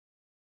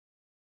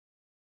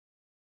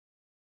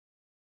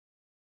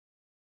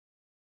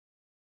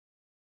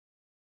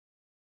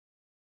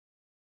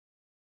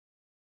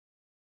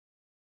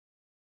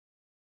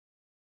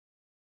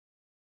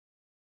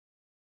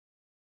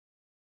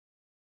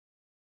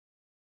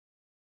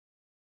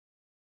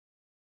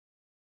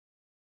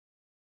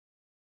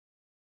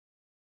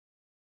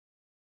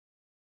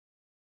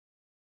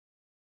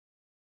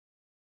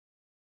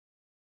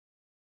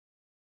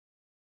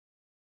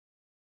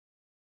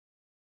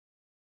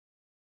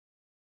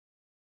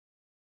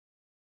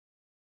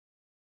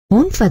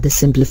 On further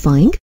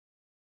simplifying,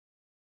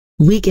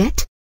 we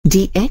get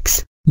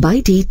dx by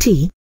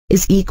dt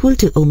is equal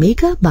to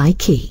omega by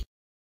k,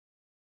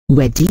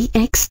 where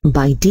dx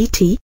by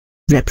dt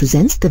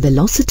represents the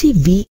velocity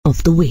v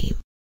of the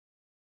wave.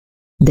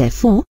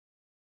 Therefore,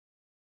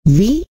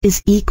 v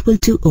is equal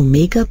to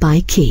omega by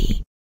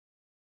k.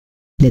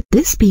 Let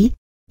this be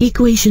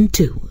equation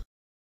 2.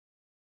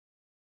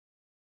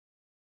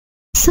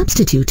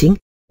 Substituting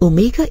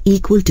omega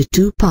equal to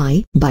 2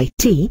 pi by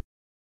t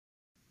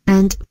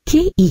and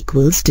k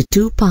equals to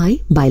 2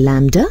 pi by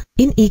lambda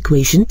in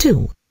equation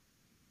 2,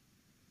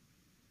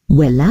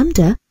 where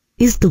lambda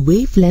is the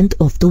wavelength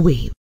of the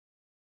wave,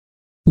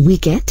 we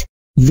get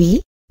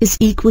v is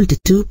equal to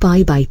 2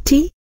 pi by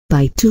t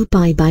by 2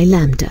 pi by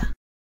lambda.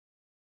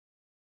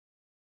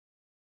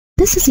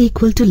 This is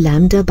equal to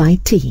lambda by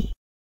t.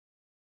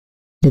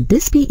 Let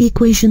this be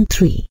equation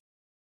 3.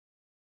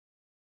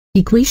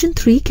 Equation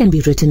 3 can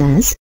be written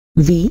as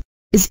v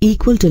is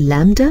equal to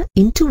lambda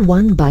into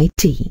 1 by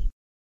t.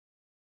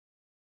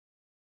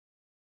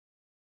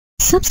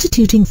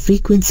 substituting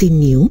frequency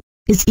nu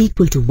is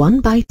equal to 1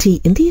 by t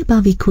in the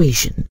above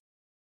equation,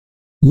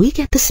 we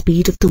get the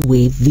speed of the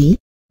wave v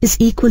is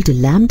equal to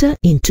lambda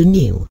into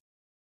nu.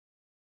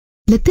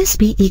 Let this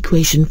be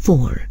equation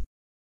 4.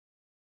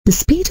 The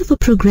speed of a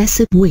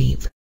progressive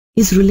wave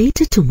is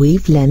related to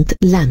wavelength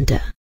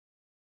lambda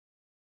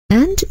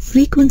and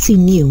frequency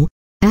nu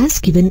as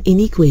given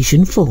in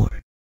equation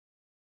 4.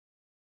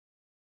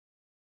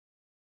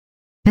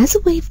 As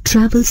a wave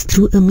travels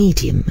through a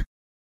medium,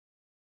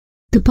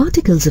 the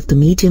particles of the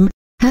medium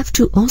have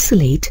to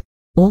oscillate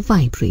or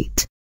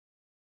vibrate.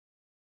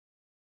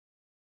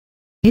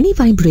 Any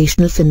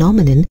vibrational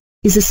phenomenon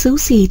is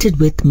associated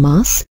with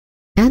mass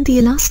and the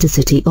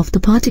elasticity of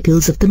the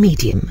particles of the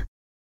medium.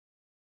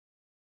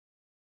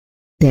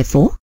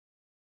 Therefore,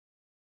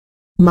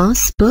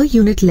 mass per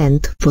unit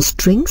length for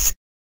strings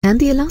and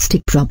the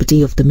elastic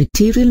property of the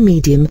material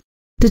medium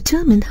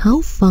determine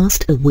how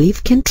fast a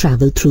wave can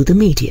travel through the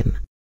medium.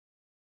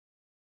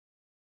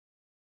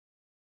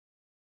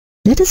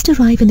 Let us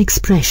derive an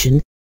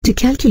expression to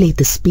calculate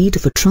the speed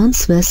of a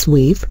transverse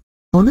wave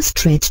on a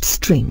stretched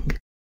string.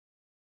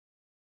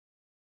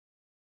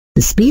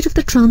 The speed of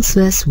the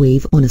transverse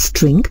wave on a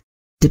string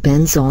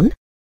depends on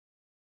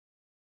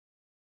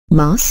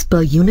mass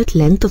per unit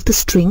length of the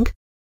string,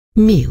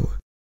 mu,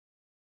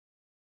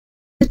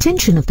 the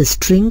tension of the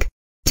string,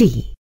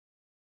 T,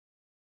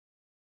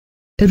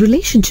 a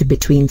relationship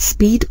between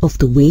speed of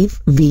the wave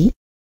v,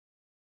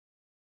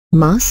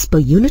 mass per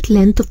unit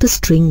length of the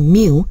string,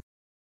 mu,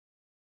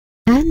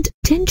 and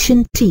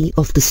tension T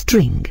of the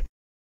string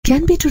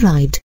can be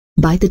derived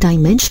by the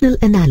dimensional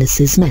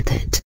analysis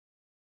method.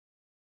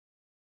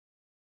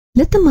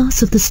 Let the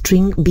mass of the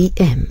string be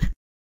m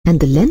and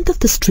the length of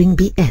the string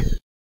be L.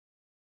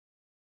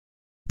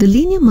 The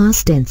linear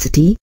mass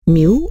density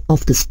mu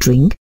of the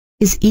string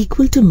is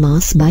equal to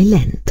mass by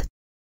length.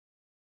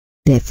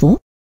 Therefore,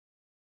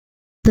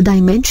 the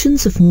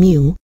dimensions of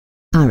mu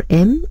are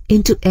m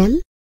into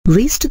L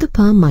raised to the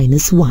power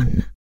minus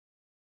 1.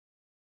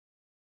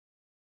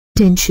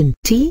 Tension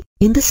T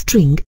in the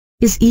string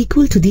is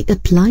equal to the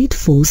applied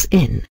force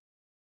N.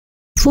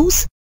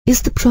 Force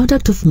is the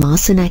product of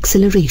mass and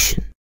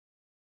acceleration.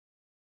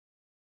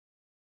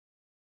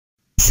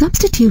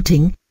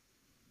 Substituting,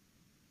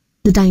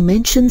 the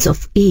dimensions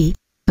of A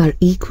are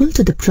equal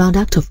to the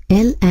product of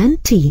L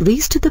and T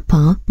raised to the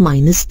power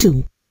minus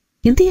 2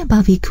 in the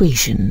above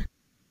equation.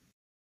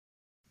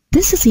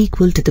 This is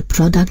equal to the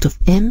product of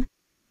M,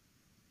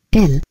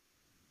 L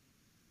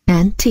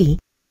and T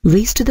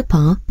raised to the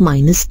power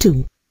minus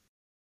 2.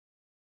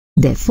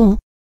 Therefore,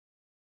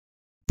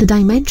 the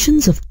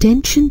dimensions of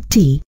tension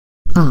T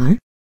are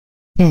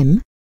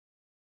M,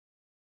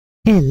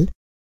 L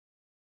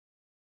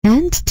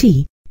and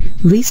T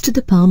raised to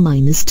the power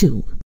minus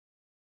 2.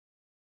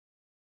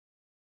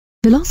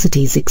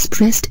 Velocity is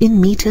expressed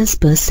in meters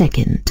per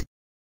second.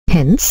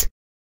 Hence,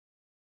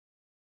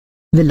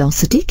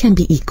 velocity can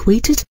be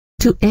equated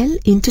to L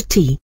into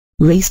T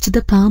raised to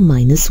the power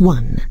minus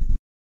 1.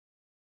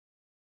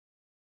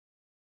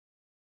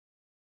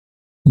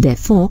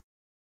 Therefore,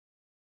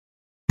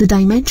 the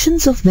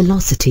dimensions of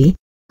velocity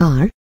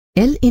are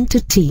L into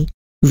T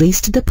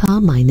raised to the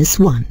power minus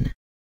 1.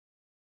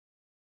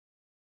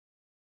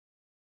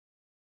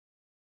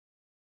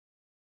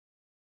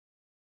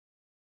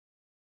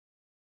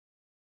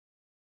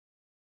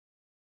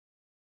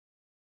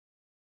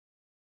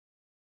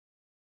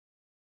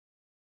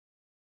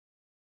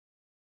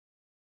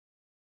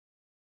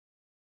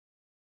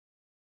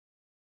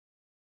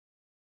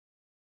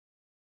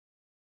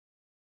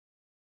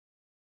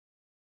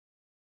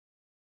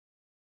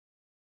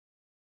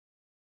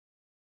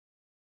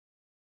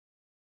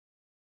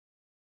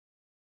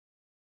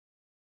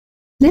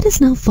 Let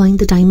us now find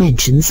the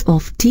dimensions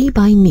of T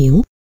by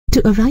mu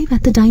to arrive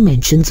at the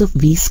dimensions of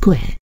V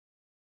square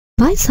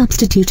by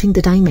substituting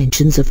the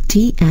dimensions of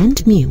T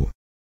and mu.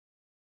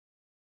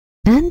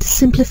 And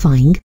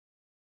simplifying,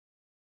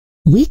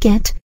 we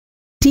get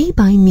T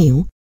by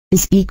mu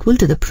is equal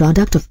to the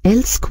product of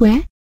L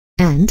square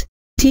and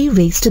T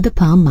raised to the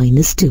power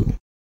minus 2.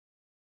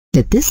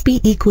 Let this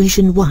be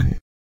equation 1.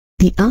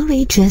 The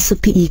RHS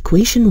of the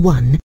equation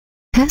 1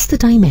 has the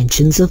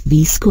dimensions of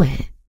V square.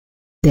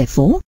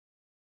 Therefore,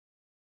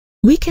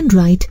 we can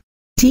write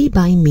T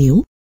by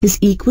mu is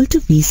equal to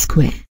V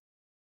square.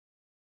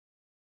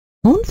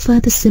 On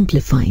further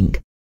simplifying,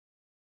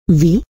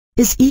 V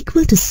is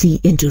equal to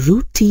C into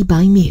root T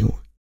by mu,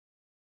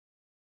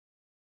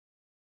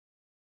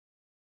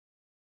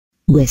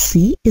 where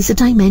C is a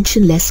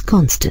dimensionless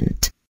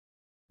constant.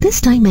 This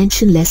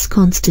dimensionless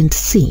constant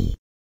C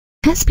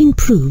has been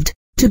proved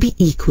to be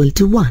equal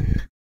to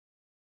 1.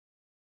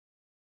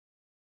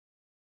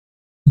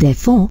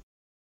 Therefore,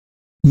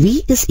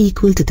 V is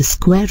equal to the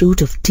square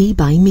root of T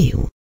by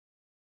mu.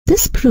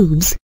 This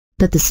proves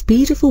that the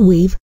speed of a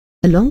wave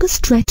along a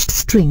stretched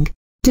string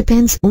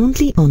depends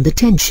only on the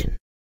tension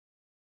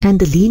and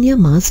the linear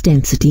mass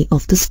density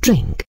of the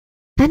string,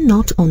 and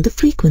not on the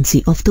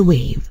frequency of the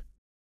wave.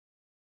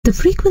 The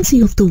frequency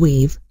of the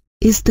wave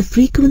is the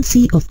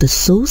frequency of the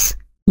source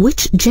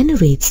which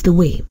generates the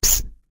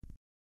waves.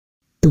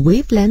 The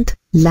wavelength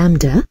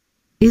lambda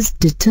is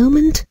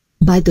determined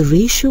by the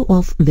ratio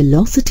of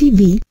velocity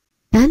v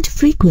and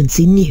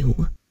frequency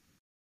nu.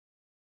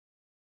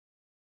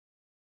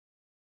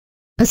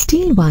 A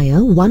steel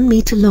wire 1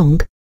 meter long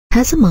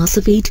has a mass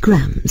of 8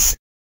 grams.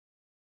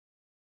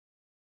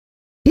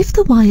 If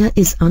the wire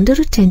is under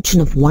a tension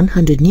of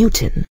 100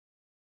 Newton,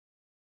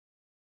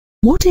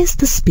 what is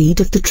the speed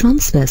of the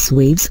transverse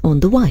waves on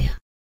the wire?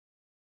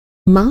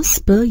 Mass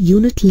per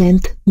unit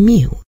length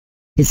mu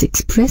is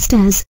expressed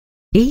as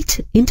 8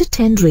 into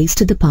 10 raised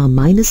to the power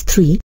minus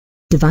 3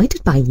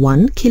 divided by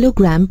 1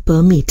 kilogram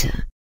per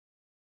meter.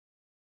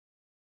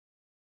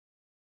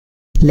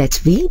 Let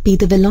v be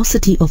the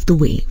velocity of the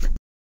wave.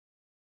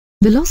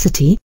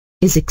 Velocity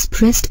is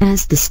expressed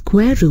as the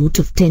square root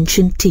of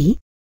tension T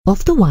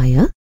of the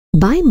wire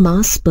by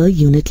mass per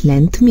unit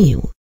length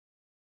mu.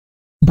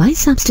 By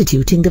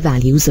substituting the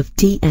values of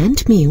T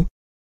and mu,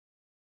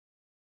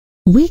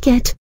 we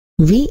get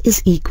V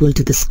is equal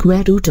to the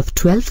square root of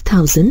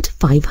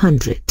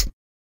 12,500,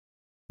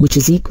 which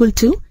is equal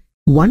to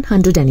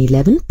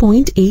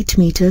 111.8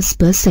 meters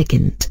per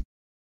second.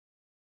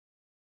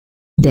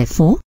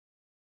 Therefore,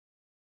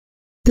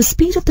 the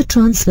speed of the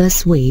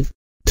transverse wave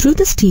through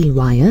the steel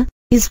wire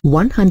is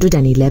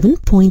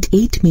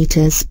 111.8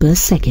 meters per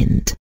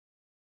second.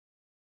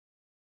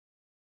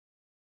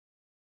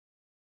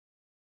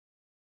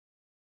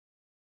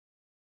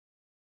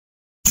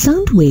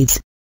 Sound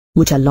waves,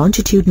 which are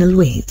longitudinal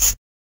waves,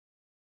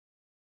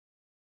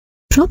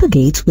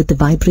 propagate with the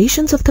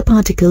vibrations of the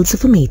particles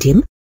of a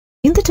medium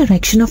in the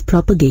direction of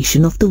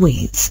propagation of the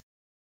waves.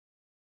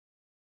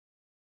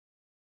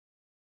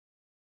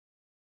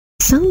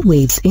 Sound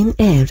waves in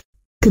air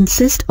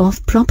consist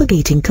of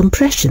propagating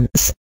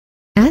compressions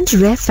and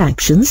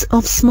rarefactions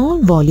of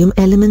small volume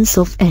elements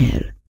of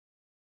air.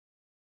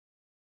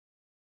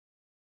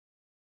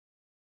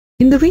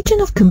 In the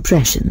region of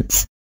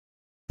compressions,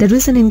 there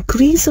is an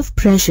increase of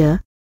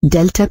pressure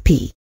delta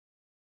P,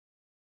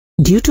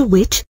 due to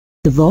which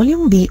the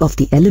volume V of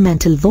the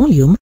elemental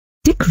volume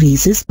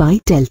decreases by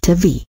delta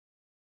V.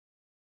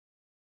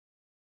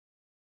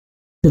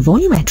 The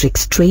volumetric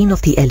strain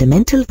of the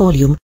elemental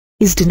volume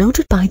is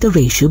denoted by the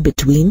ratio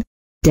between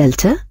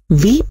delta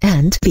V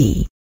and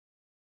B.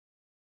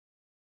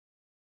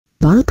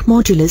 Bulk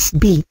modulus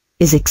B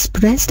is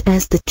expressed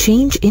as the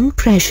change in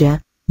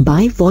pressure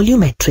by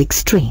volumetric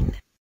strain,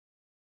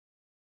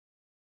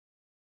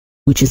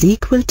 which is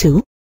equal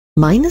to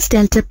minus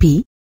delta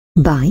P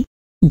by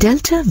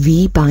delta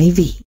V by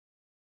V.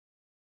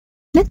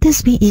 Let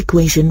this be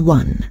equation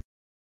 1.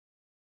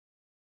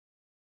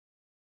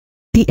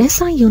 The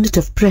SI unit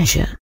of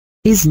pressure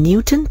is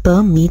Newton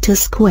per meter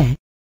square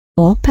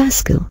or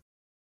Pascal.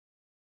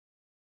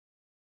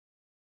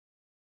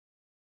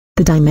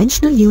 The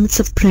dimensional units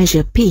of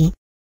pressure P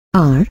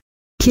are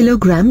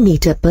kilogram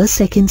meter per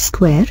second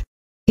square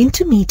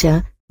into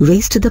meter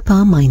raised to the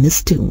power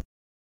minus 2.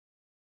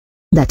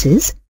 That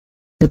is,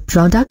 the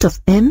product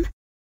of m,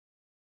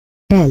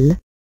 L,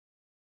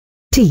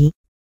 T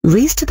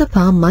raised to the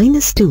power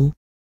minus 2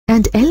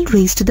 and L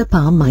raised to the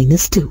power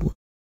minus 2.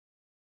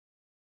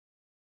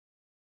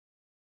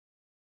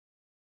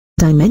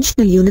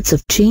 Dimensional units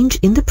of change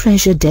in the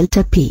pressure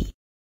delta P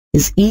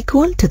is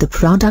equal to the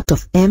product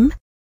of m,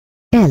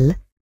 L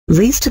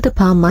raised to the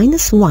power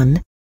minus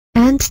 1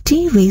 and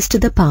T raised to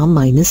the power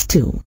minus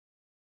 2.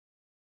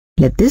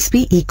 Let this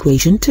be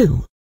equation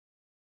 2.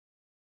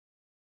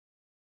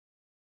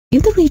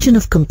 In the region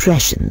of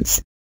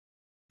compressions,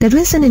 there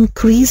is an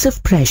increase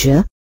of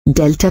pressure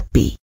delta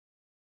P.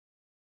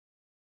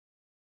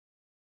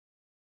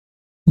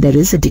 There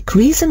is a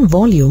decrease in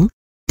volume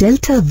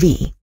delta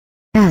V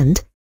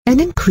and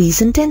an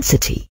increase in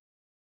density.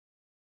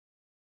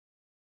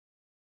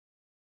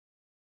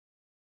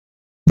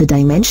 The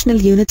dimensional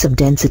units of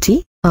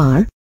density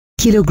are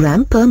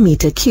kilogram per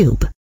meter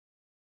cube.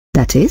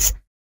 That is,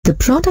 the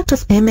product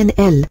of m and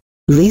L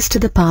raised to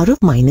the power of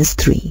minus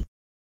 3.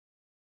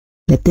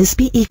 Let this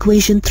be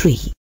equation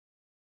 3.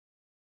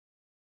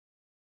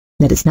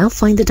 Let us now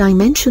find the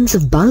dimensions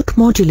of bulk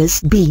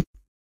modulus B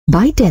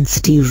by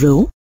density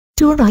ρ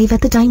to arrive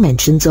at the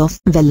dimensions of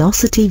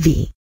velocity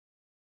V.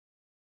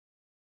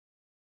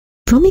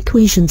 From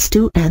equations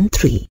 2 and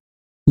 3,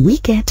 we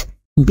get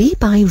B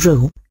by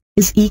ρ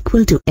is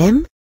equal to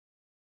m,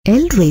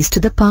 L raised to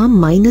the power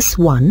minus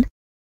 1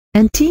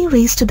 and T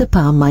raised to the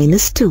power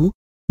minus 2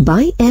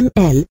 by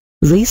mL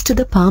raised to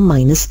the power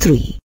minus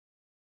 3.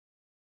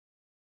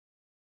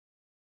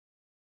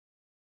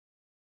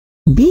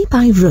 B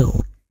by ρ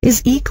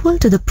is equal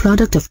to the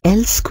product of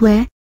L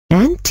square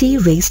and T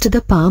raised to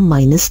the power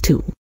minus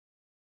 2.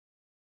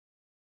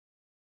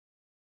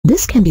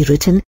 This can be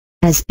written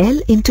as L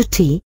into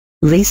T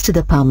raised to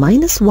the power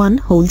minus 1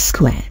 whole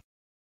square,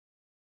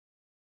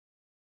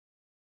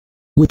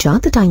 which are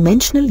the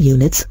dimensional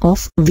units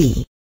of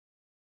V.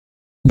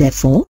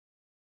 Therefore,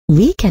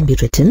 V can be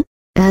written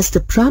as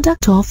the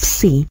product of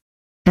C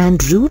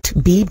and root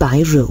B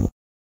by ρ,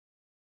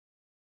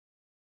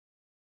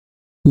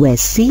 where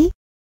C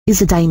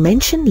is a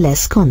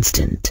dimensionless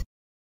constant,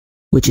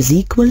 which is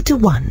equal to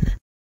 1.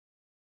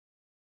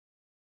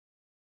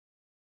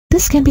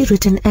 This can be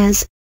written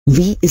as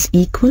V is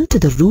equal to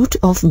the root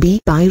of B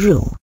by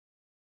rho.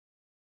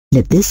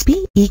 Let this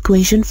be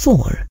equation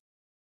 4.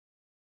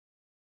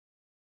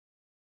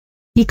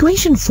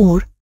 Equation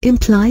 4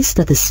 implies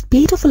that the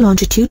speed of a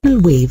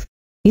longitudinal wave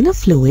in a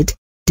fluid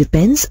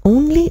depends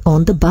only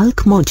on the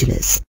bulk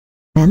modulus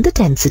and the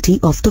density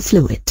of the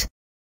fluid.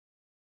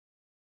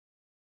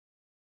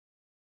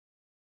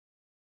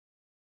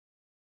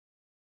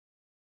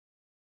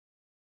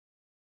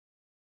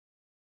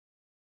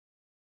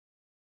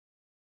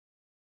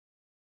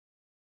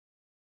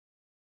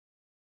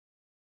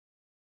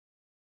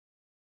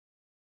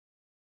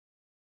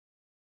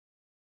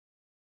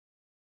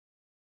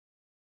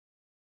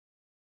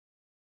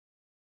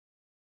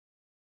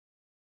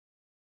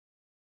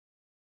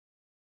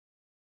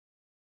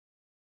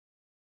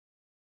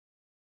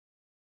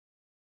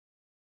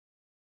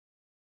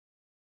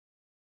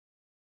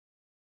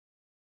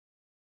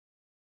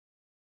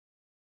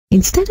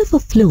 Instead of a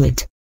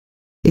fluid,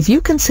 if you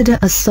consider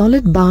a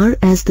solid bar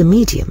as the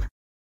medium,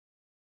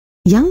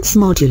 Young's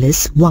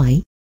modulus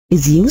Y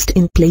is used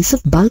in place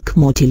of bulk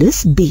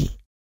modulus B,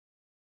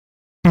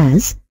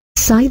 as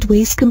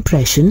sideways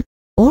compression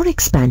or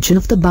expansion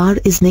of the bar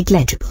is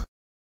negligible.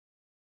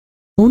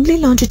 Only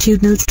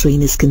longitudinal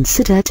strain is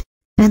considered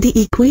and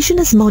the equation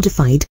is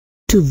modified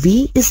to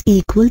V is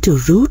equal to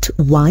root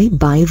Y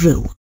by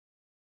rho.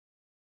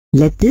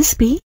 Let this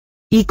be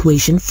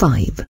equation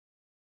 5.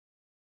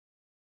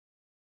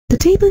 The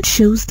table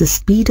shows the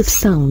speed of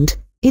sound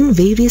in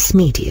various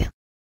media.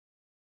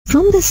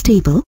 From this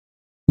table,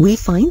 we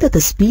find that the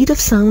speed of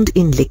sound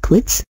in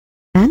liquids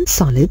and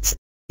solids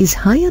is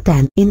higher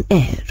than in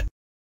air.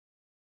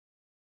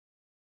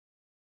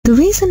 The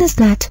reason is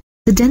that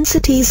the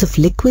densities of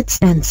liquids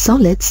and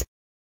solids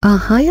are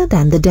higher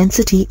than the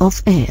density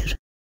of air.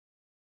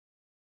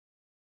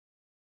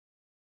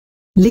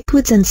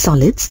 Liquids and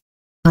solids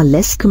are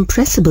less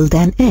compressible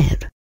than air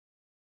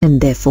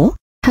and therefore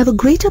have a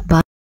greater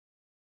bulk.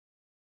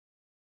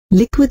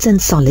 Liquids and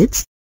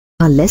solids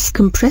are less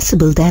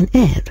compressible than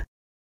air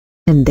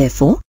and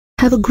therefore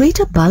have a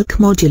greater bulk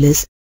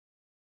modulus,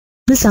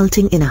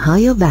 resulting in a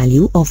higher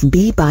value of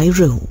B by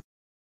rho.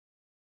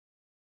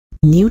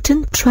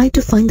 Newton tried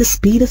to find the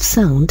speed of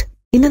sound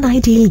in an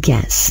ideal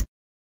gas.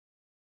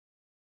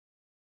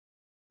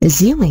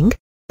 Assuming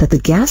that the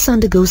gas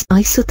undergoes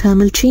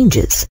isothermal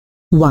changes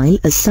while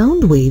a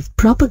sound wave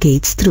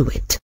propagates through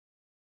it.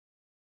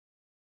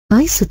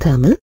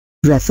 Isothermal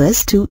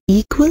refers to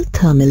equal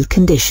thermal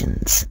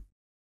conditions,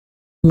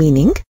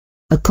 meaning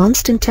a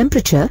constant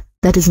temperature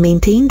that is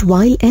maintained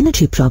while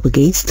energy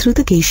propagates through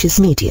the gaseous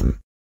medium.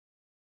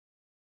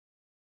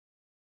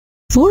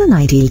 For an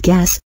ideal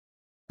gas,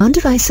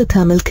 under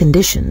isothermal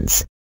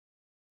conditions,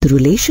 the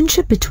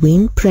relationship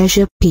between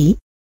pressure P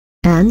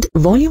and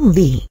volume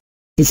V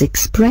is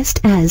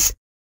expressed as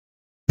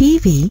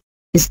PV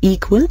is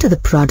equal to the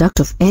product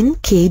of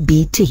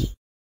NKBT,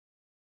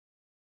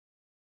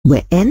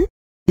 where N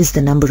is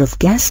the number of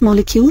gas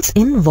molecules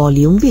in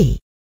volume V.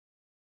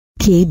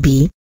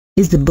 Kb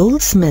is the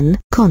Boltzmann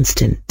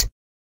constant,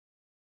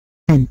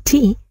 and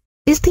T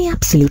is the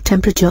absolute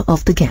temperature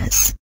of the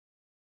gas.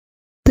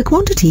 The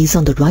quantities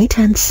on the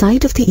right-hand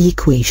side of the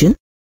equation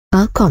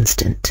are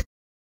constant.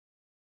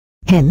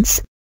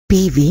 Hence,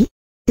 PV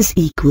is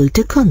equal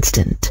to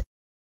constant.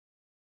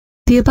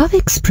 The above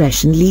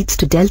expression leads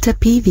to delta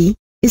PV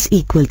is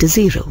equal to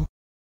 0.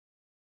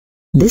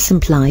 This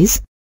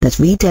implies that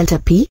V delta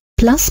P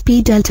plus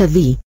P delta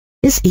V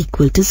is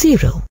equal to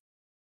 0.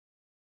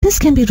 This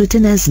can be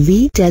written as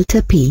V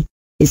delta P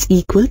is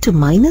equal to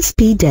minus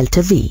P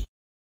delta V.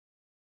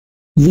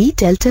 V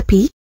delta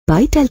P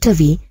by delta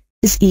V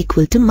is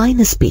equal to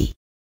minus P.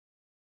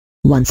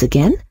 Once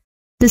again,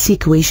 this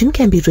equation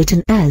can be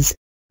written as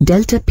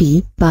delta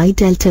P by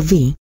delta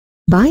V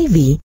by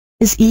V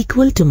is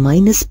equal to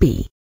minus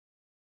P.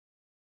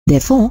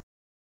 Therefore,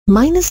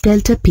 minus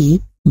delta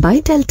P by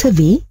delta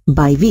V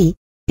by V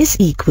is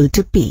equal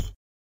to P.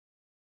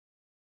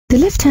 The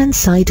left-hand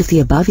side of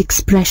the above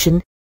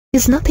expression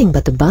is nothing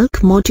but the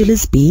bulk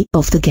modulus B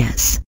of the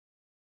gas.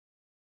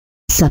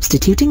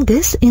 Substituting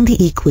this in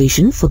the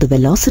equation for the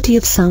velocity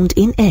of sound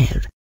in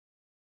air,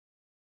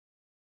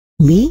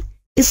 V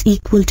is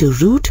equal to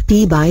root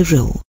P by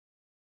rho.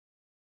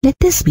 Let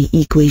this be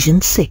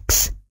equation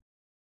 6.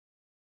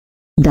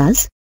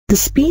 Thus, the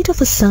speed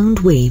of a sound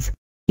wave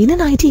in an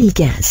ideal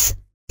gas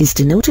is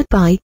denoted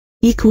by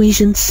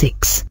equation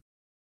 6.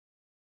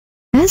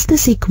 As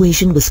this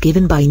equation was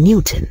given by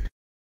Newton,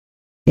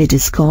 it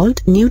is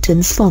called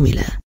Newton's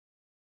formula.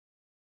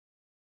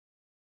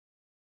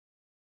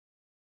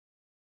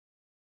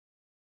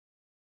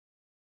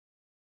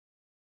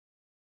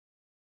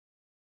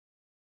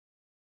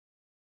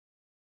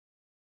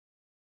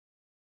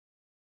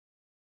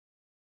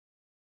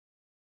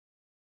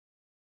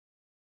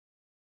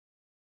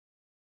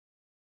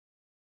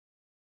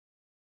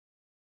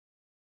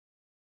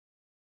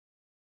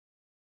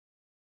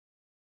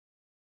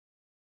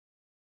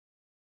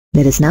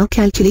 Let us now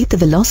calculate the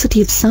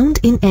velocity of sound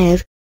in air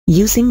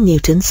using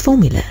Newton's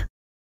formula.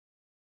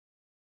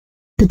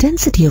 The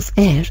density of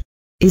air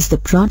is the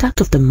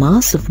product of the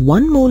mass of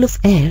 1 mole of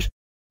air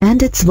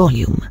and its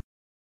volume.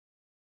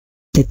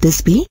 Let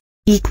this be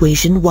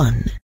equation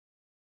 1.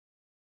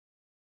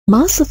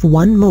 Mass of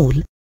 1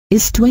 mole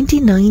is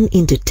 29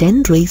 into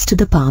 10 raised to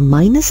the power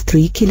minus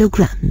 3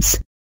 kilograms.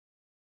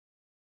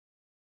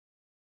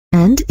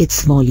 And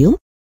its volume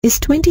is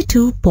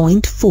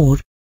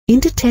 22.4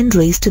 into 10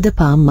 raised to the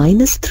power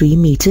minus 3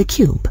 meter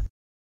cube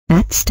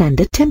at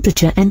standard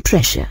temperature and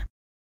pressure.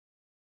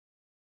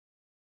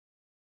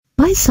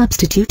 By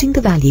substituting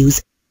the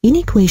values in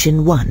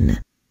equation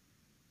 1,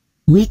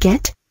 we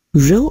get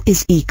rho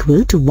is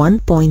equal to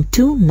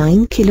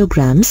 1.29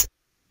 kilograms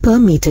per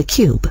meter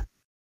cube.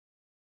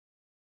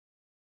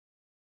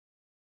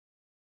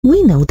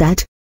 We know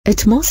that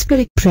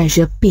atmospheric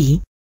pressure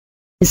P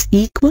is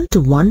equal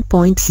to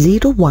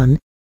 1.01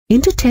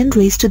 into 10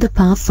 raised to the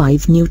power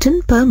 5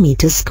 Newton per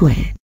meter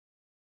square.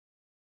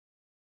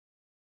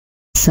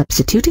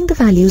 Substituting the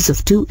values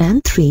of 2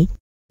 and 3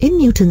 in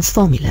Newton's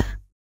formula,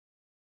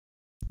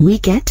 we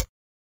get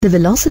the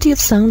velocity of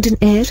sound in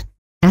air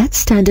at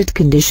standard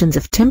conditions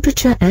of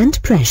temperature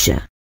and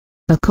pressure,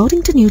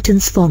 according to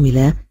Newton's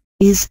formula,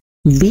 is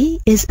V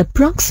is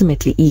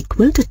approximately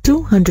equal to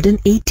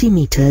 280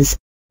 meters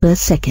per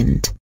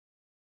second.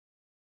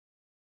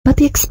 But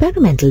the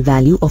experimental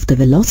value of the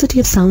velocity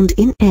of sound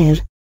in air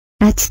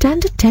at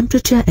standard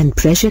temperature and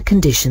pressure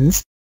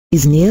conditions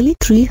is nearly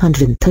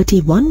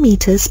 331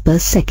 meters per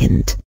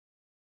second.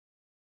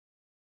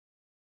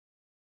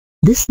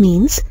 This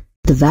means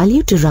the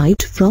value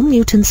derived from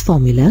Newton's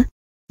formula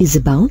is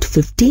about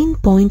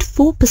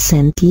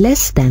 15.4%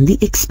 less than the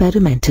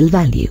experimental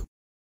value.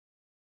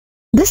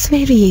 This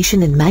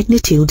variation in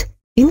magnitude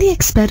in the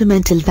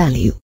experimental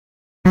value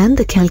and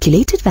the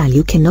calculated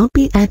value cannot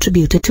be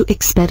attributed to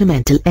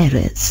experimental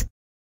errors.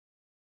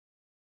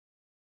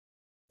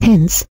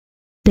 Hence,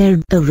 there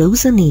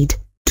arose a need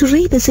to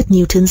revisit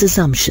Newton's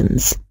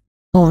assumptions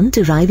on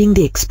deriving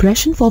the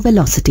expression for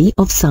velocity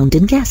of sound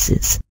in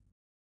gases.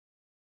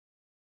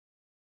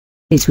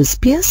 It was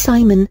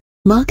Pierre-Simon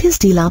Marquis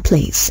de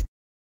Laplace,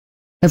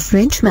 a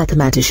French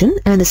mathematician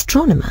and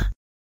astronomer,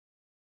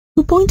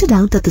 who pointed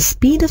out that the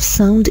speed of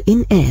sound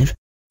in air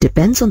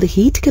depends on the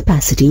heat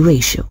capacity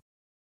ratio.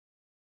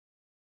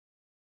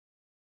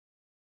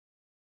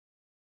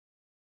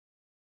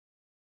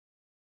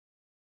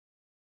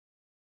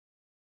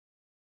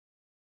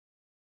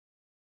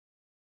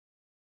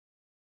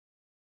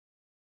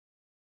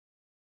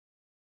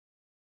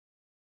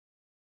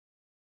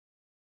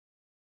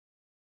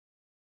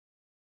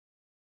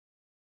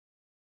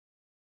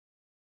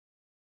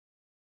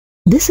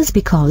 This is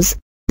because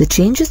the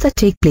changes that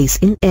take place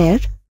in air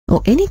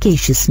or any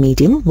gaseous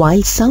medium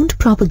while sound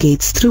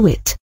propagates through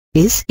it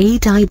is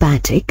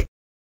adiabatic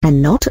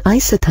and not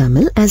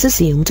isothermal as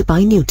assumed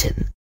by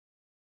Newton.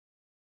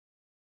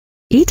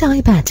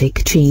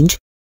 Adiabatic change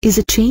is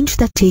a change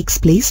that takes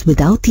place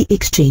without the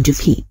exchange of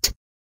heat.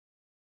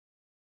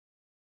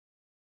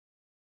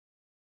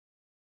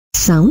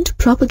 Sound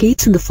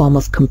propagates in the form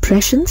of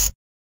compressions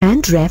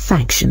and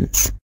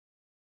rarefactions.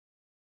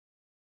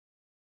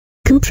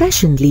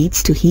 Compression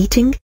leads to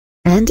heating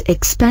and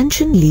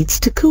expansion leads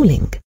to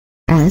cooling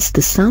as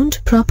the sound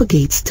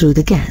propagates through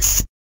the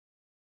gas.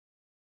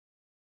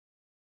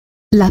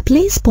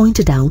 Laplace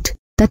pointed out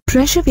that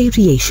pressure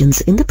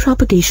variations in the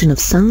propagation of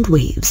sound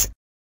waves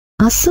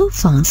are so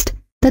fast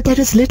that there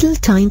is little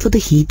time for the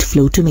heat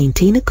flow to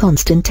maintain a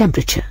constant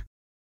temperature.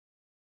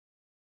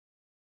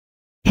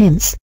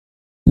 Hence,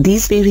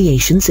 these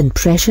variations in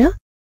pressure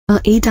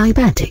are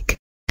adiabatic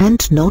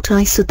and not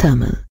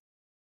isothermal.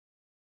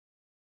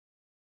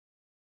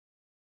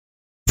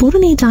 For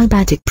an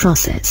adiabatic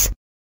process,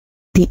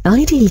 the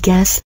ideal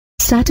gas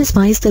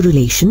satisfies the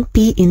relation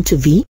P into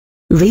V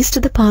raised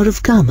to the power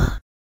of gamma,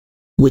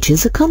 which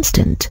is a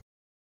constant,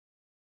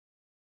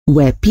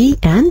 where P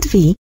and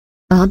V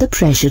are the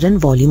pressure and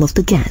volume of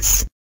the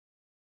gas.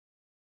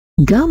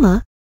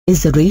 Gamma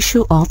is the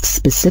ratio of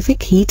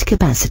specific heat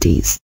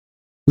capacities,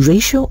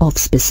 ratio of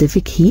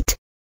specific heat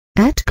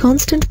at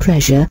constant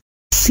pressure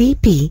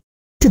Cp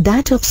to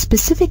that of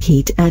specific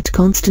heat at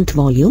constant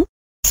volume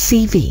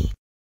Cv.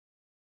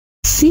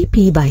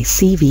 Cp by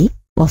Cv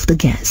of the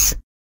gas.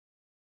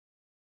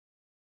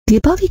 The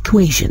above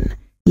equation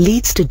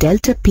leads to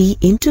delta P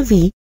into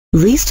V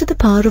raised to the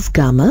power of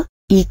gamma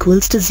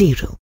equals to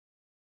 0.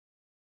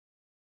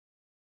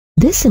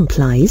 This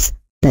implies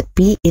that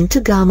P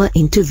into gamma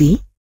into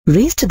V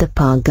raised to the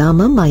power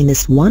gamma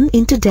minus 1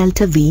 into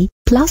delta V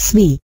plus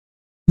V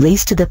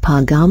raised to the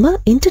power gamma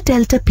into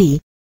delta P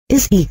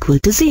is equal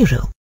to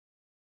 0.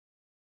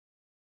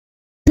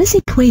 This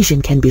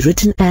equation can be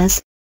written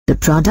as the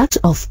product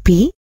of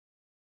P,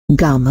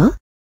 gamma,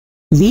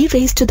 V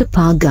raised to the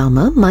power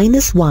gamma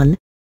minus 1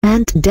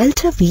 and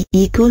delta V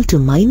equal to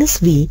minus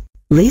V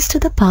raised to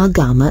the power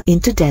gamma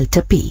into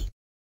delta P.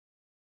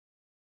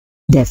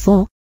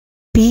 Therefore,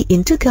 P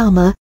into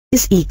gamma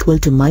is equal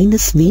to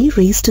minus V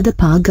raised to the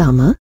power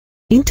gamma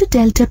into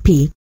delta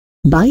P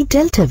by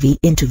delta V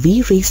into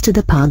V raised to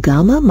the power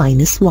gamma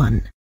minus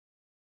 1.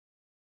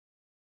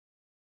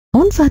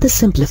 On further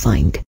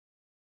simplifying,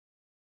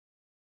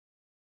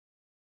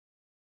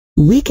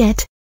 we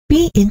get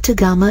P into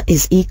gamma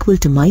is equal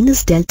to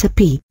minus delta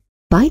P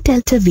by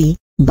delta V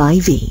by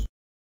V.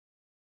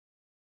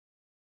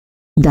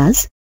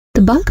 Thus,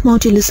 the bulk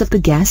modulus of the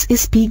gas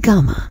is P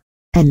gamma,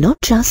 and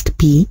not just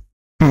P,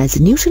 as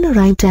Newton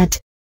arrived at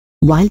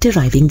while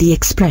deriving the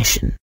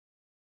expression.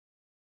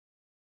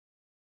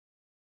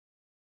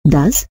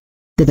 Thus,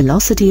 the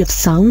velocity of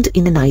sound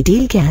in an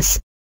ideal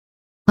gas,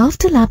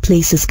 after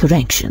Laplace's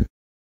correction,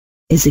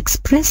 is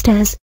expressed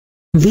as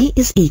V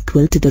is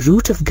equal to the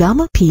root of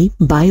gamma P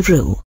by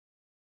rho.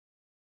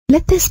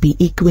 Let this be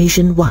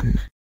equation 1.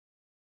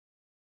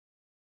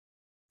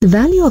 The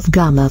value of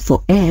gamma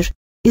for air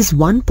is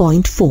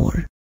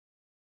 1.4.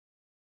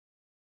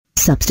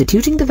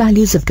 Substituting the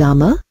values of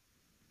gamma,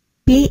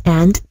 P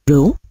and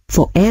rho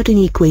for air in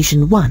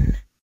equation 1,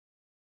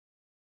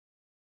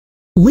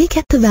 we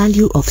get the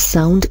value of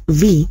sound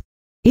V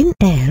in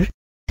air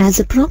as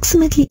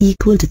approximately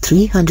equal to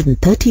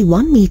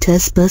 331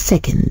 meters per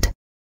second.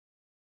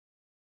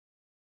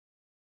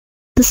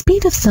 The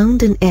speed of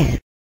sound in air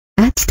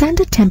at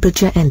standard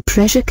temperature and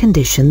pressure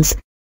conditions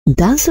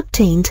thus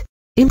obtained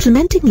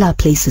implementing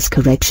Laplace's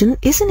correction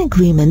is in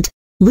agreement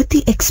with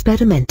the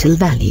experimental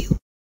value.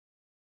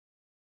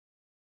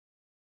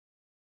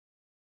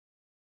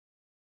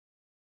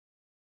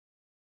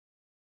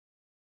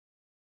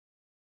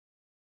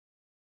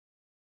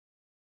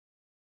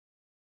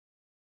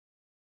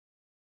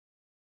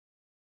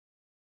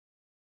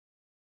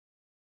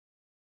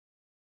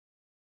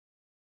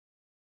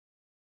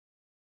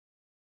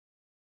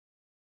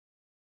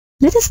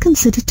 Let us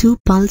consider two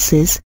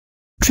pulses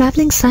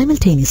traveling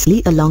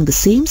simultaneously along the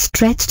same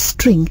stretched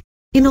string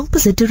in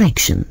opposite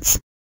directions.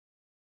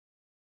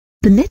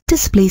 The net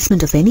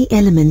displacement of any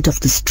element of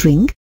the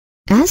string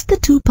as the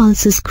two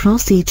pulses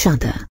cross each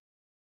other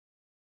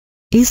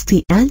is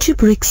the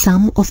algebraic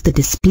sum of the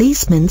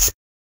displacements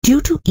due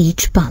to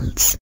each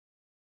pulse.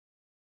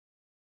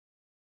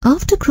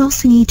 After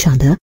crossing each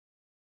other,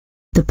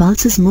 the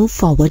pulses move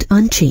forward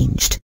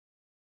unchanged.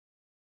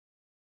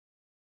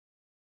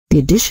 The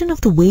addition of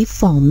the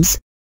waveforms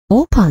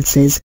or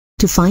pulses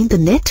to find the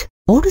net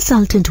or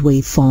resultant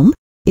waveform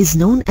is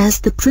known as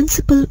the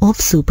principle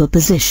of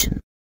superposition.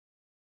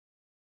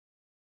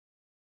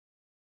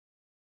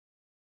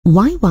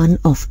 Y1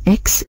 of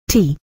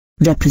xt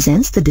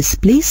represents the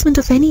displacement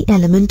of any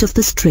element of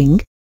the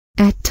string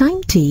at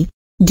time t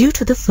due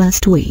to the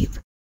first wave.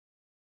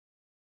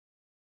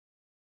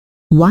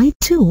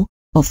 Y2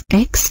 of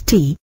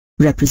xt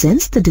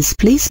represents the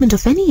displacement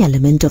of any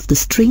element of the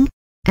string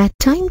at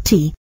time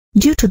t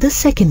due to the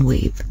second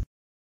wave.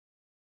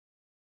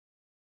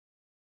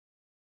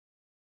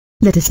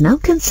 Let us now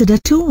consider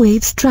two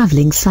waves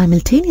traveling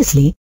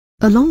simultaneously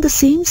along the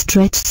same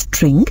stretched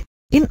string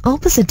in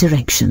opposite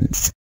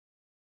directions.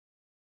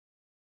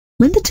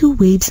 When the two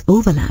waves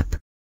overlap,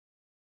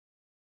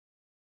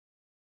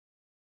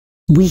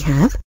 we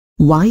have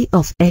y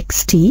of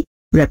xt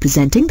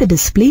representing the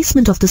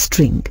displacement of the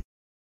string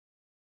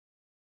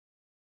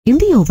in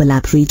the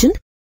overlap region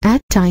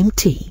at time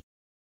t.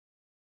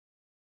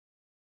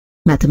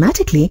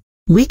 Mathematically,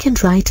 we can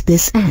write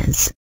this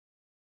as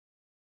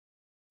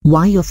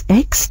y of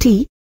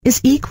xt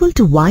is equal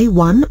to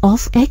y1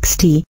 of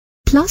xt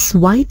plus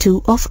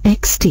y2 of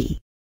xt.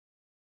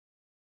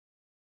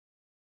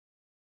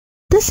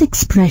 This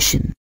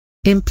expression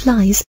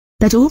implies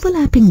that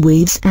overlapping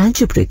waves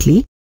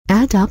algebraically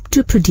add up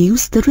to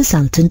produce the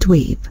resultant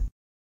wave.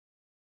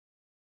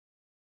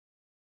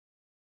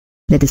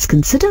 Let us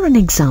consider an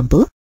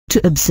example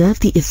to observe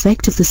the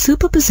effect of the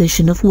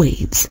superposition of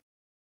waves.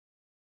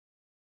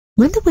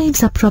 When the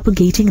waves are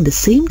propagating in the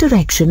same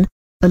direction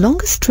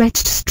along a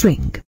stretched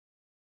string,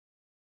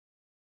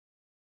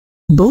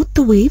 both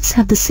the waves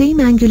have the same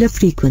angular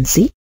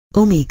frequency,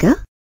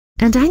 omega,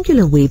 and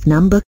angular wave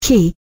number,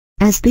 k,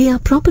 as they are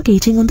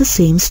propagating on the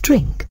same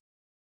string.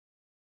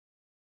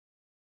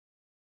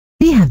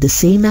 They have the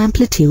same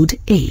amplitude,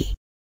 a.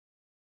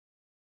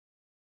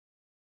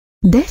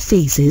 Their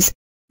phases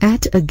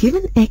at a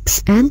given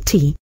x and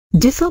t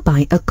differ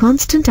by a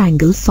constant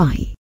angle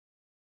phi.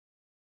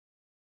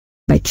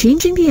 By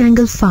changing the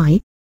angle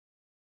phi,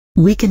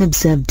 we can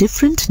observe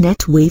different net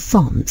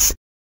waveforms.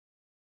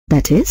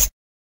 That is,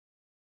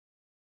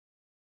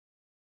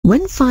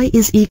 when phi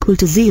is equal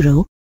to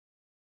 0,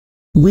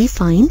 we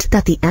find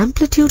that the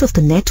amplitude of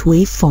the net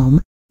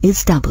waveform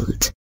is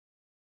doubled.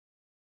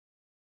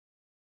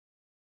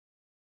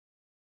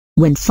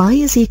 When phi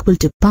is equal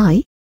to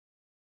pi,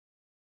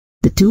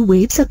 the two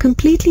waves are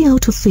completely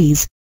out of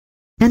phase,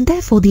 and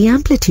therefore the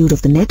amplitude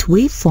of the net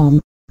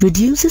waveform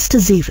reduces to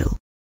 0,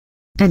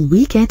 and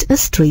we get a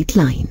straight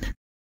line.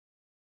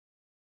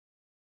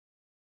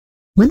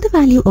 When the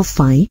value of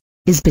phi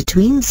is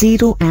between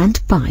 0 and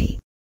pi,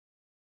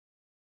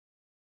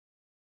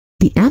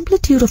 the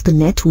amplitude of the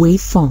net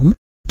waveform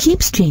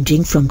keeps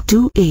changing from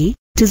 2a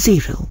to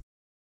 0,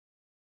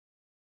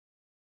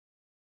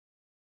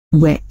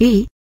 where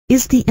a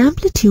is the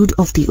amplitude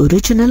of the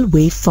original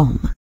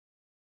waveform.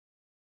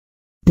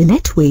 The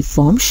net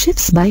waveform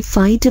shifts by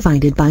phi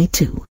divided by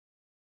 2.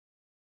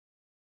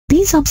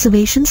 These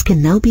observations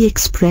can now be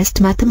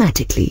expressed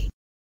mathematically.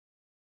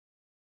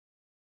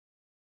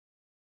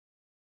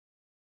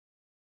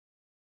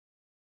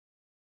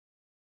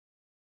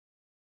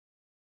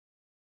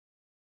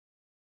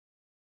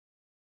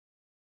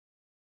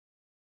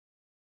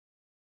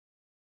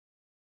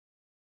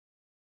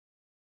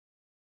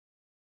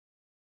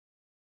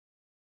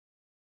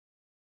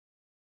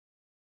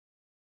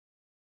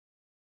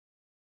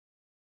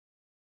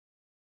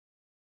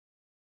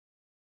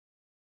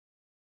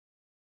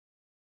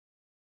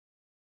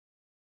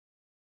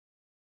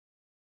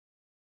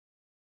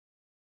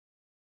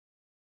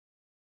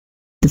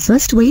 The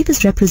first wave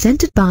is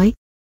represented by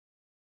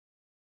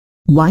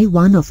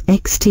y1 of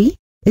xt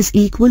is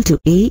equal to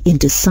a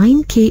into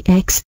sine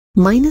kx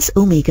minus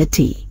omega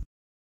t.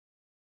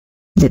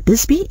 Let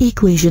this be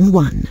equation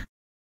 1.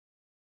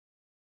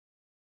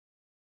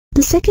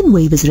 The second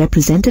wave is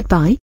represented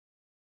by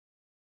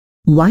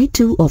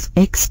y2 of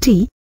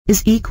xt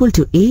is equal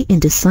to a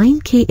into sine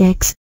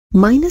kx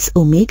minus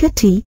omega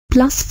t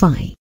plus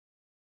phi.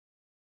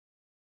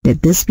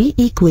 Let this be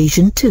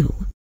equation 2.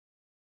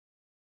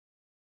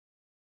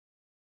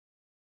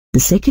 The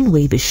second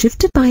wave is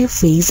shifted by a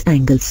phase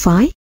angle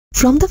phi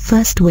from the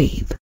first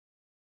wave.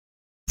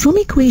 From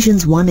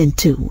equations 1 and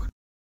 2,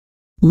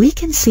 we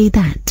can say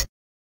that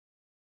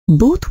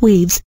both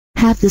waves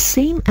have the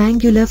same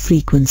angular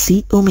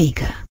frequency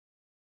omega,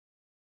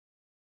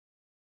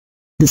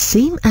 the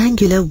same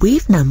angular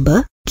wave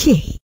number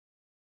k,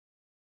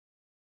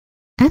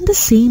 and the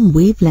same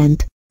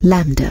wavelength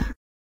lambda.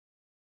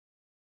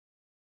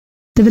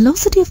 The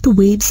velocity of the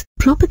waves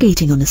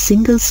propagating on a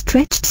single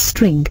stretched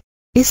string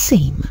is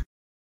same.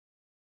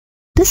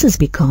 This is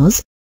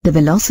because the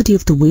velocity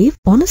of the wave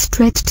on a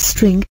stretched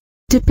string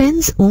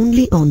depends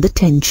only on the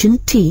tension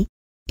T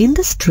in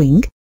the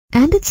string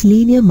and its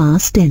linear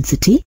mass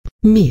density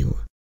mu.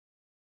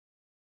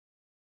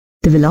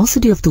 The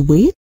velocity of the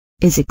wave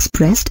is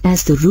expressed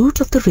as the root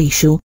of the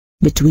ratio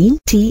between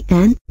T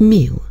and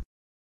mu.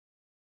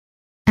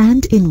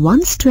 And in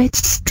one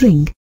stretched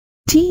string,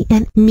 T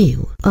and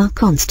mu are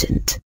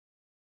constant.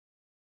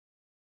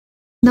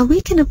 Now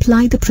we can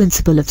apply the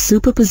principle of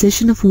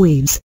superposition of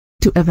waves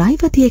to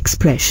arrive at the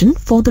expression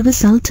for the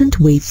resultant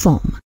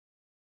waveform.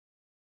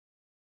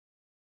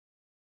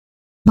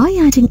 By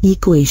adding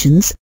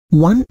equations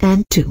 1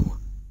 and 2,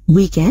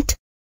 we get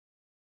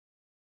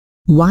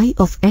y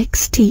of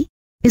xt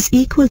is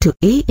equal to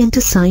a into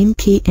sine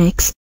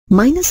kx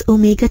minus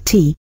omega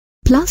t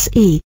plus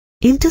a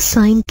into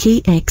sine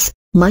kx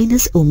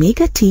minus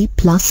omega t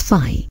plus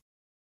phi.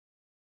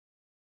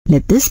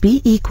 Let this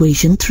be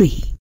equation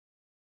 3.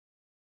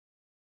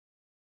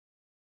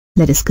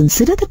 Let us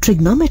consider the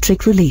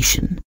trigonometric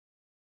relation,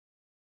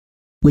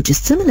 which is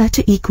similar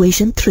to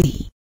equation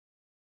 3.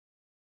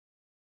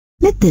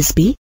 Let this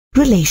be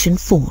relation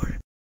 4.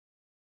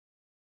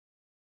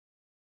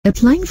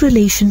 Applying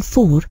relation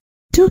 4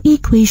 to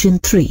equation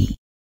 3,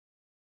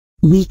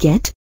 we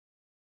get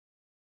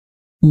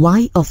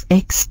y of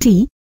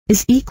xt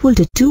is equal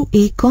to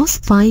 2a cos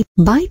phi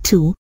by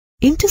 2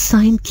 into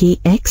sine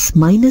kx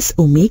minus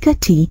omega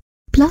t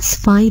plus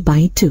phi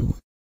by 2.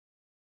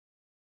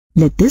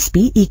 Let this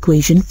be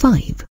equation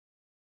 5.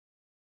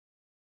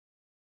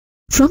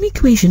 From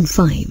equation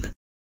 5,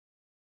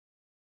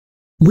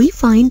 we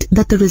find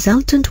that the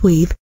resultant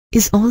wave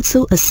is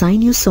also a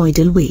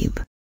sinusoidal wave,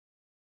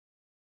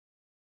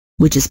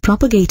 which is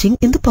propagating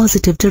in the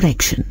positive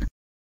direction.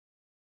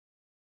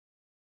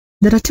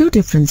 There are two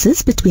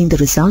differences between the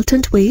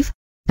resultant wave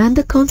and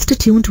the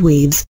constituent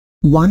waves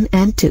 1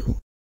 and 2.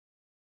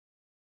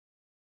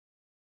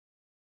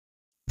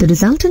 The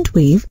resultant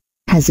wave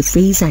has a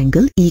phase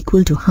angle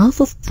equal to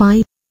half of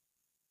phi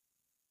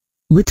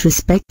with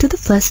respect to the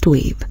first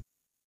wave.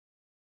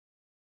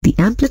 The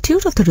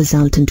amplitude of the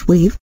resultant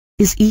wave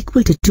is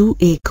equal to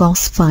 2a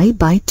cos phi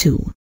by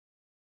 2.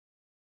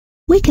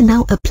 We can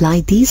now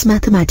apply these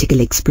mathematical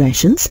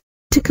expressions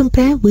to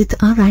compare with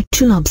our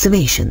actual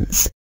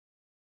observations.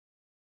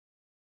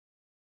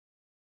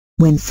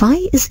 When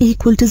phi is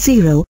equal to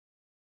 0,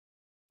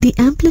 the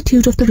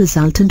amplitude of the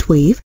resultant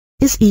wave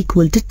is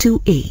equal to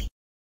 2a.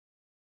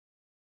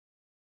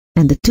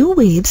 And the two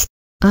waves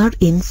are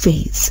in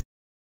phase.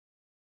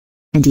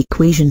 And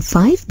equation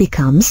 5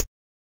 becomes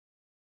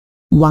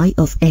y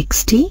of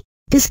xt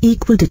is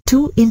equal to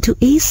 2 into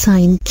a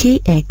sine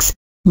kx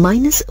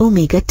minus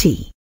omega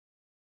t.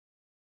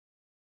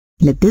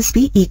 Let this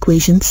be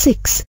equation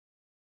 6.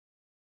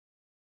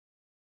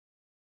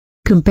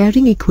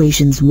 Comparing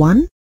equations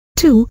 1,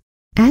 2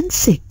 and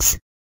 6,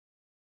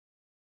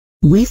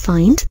 we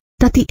find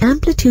that the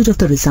amplitude of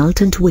the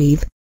resultant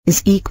wave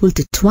is equal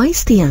to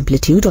twice the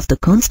amplitude of the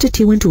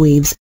constituent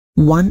waves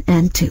 1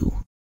 and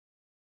 2.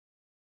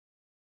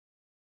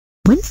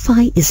 When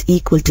phi is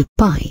equal to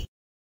pi,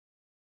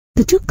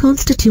 the two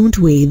constituent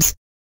waves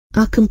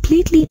are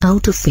completely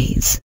out of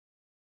phase,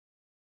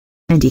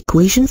 and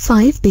equation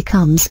 5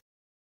 becomes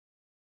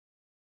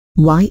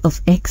y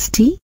of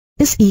xt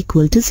is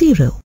equal to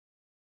 0.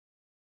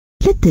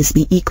 Let this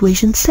be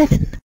equation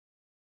 7.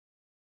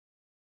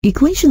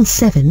 Equation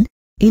 7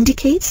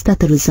 indicates that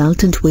the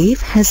resultant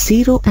wave has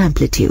 0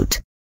 amplitude.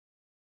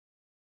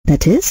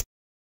 That is,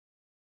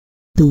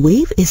 the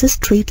wave is a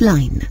straight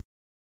line.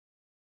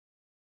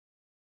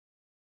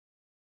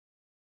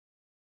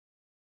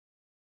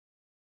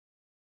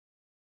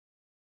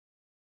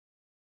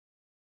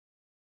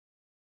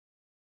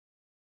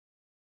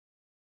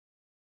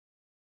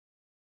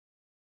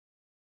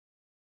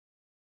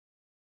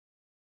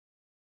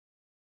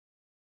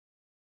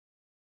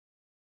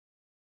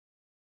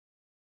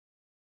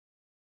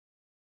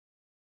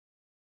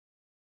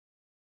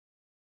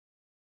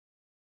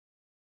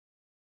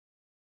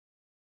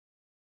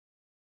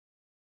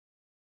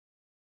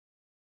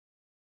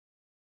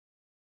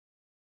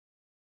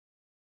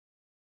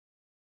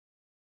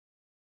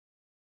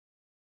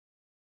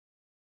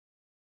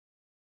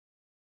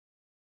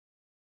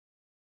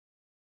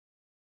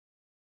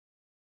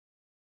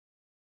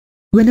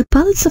 When a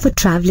pulse of a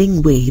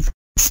traveling wave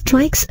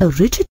strikes a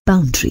rigid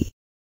boundary,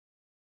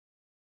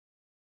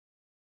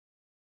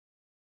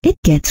 it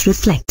gets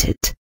reflected.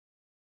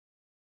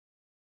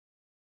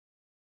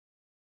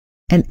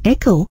 An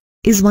echo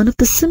is one of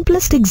the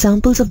simplest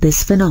examples of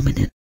this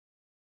phenomenon.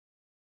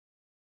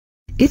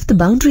 If the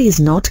boundary is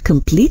not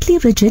completely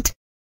rigid,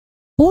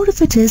 or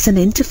if it is an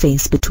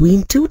interface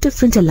between two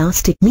different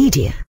elastic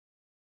media,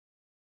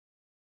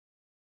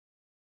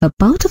 a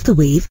part of the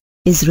wave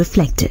is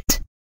reflected,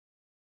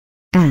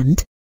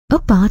 and a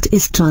part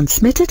is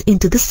transmitted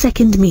into the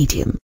second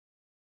medium.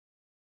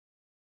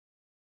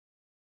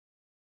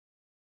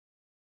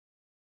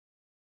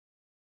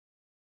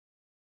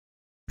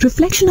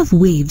 Reflection of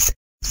waves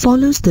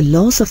follows the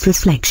laws of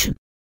reflection,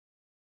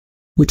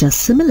 which are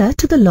similar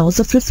to the laws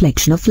of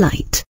reflection of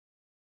light.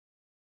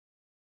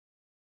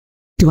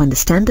 To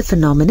understand the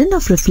phenomenon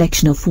of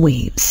reflection of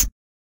waves,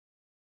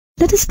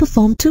 let us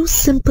perform two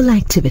simple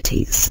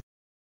activities.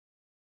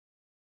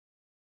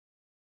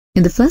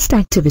 In the first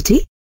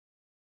activity,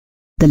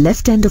 the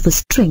left end of a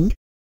string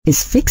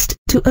is fixed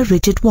to a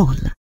rigid wall.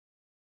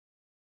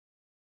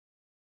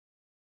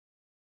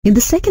 In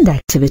the second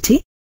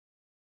activity,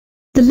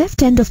 the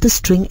left end of the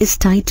string is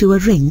tied to a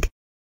ring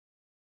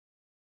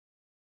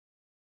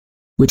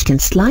which can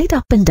slide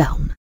up and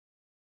down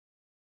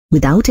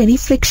without any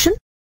friction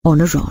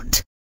on a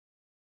rod.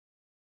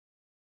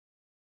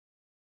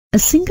 A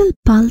single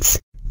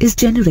pulse is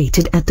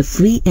generated at the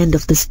free end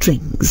of the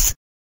strings.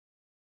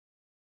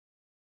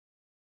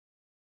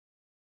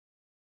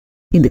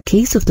 In the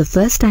case of the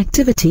first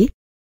activity,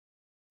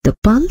 the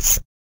pulse,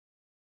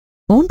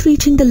 on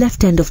reaching the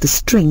left end of the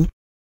string,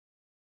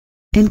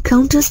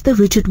 encounters the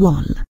rigid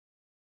wall.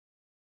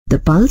 The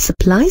pulse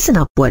applies an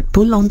upward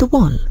pull on the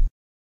wall,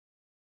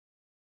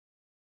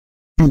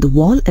 and the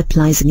wall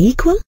applies an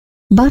equal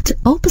but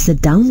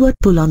opposite downward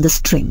pull on the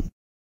string,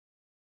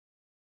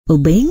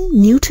 obeying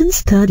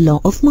Newton's third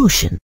law of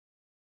motion.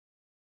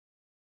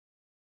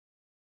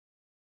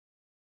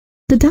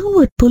 The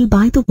downward pull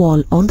by the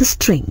wall on the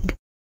string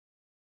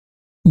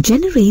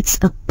generates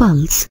a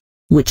pulse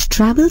which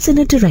travels in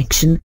a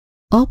direction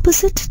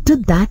opposite to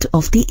that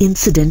of the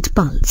incident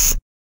pulse.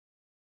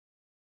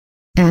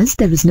 As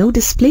there is no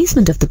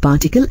displacement of the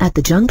particle at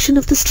the junction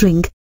of the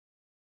string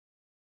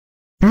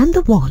and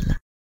the wall,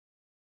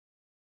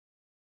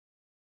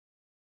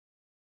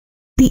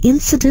 the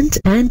incident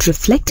and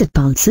reflected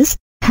pulses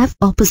have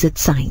opposite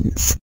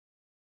signs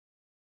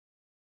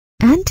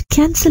and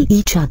cancel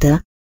each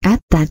other at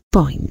that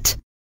point.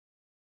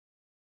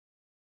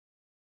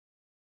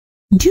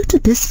 Due to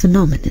this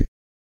phenomenon,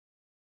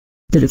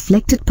 the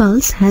reflected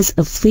pulse has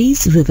a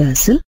phase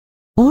reversal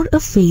or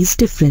a phase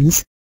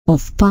difference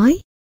of pi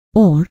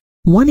or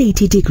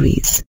 180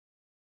 degrees.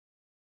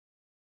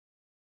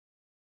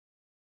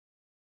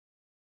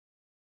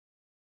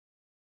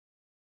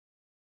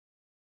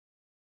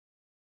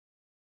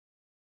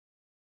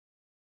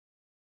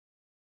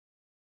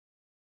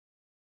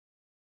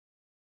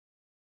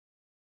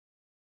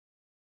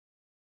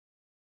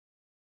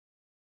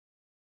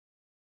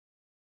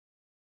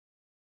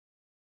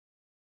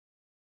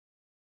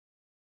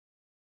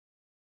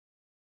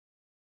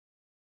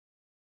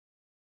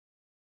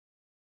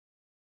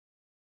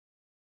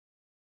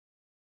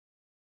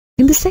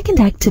 In the second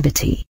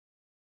activity,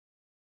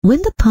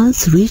 when the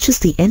pulse reaches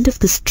the end of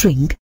the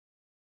string,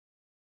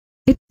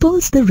 it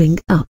pulls the ring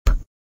up.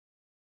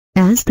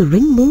 As the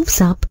ring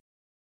moves up,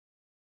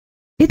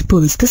 it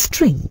pulls the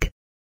string,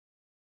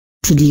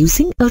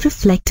 producing a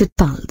reflected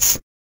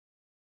pulse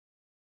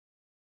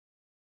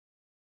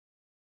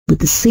with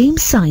the same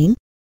sign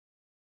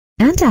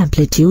and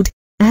amplitude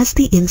as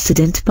the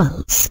incident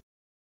pulse.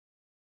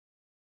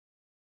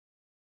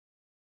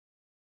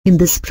 In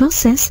this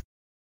process,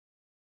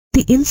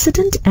 the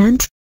incident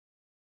and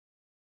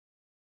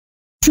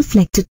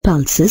reflected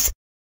pulses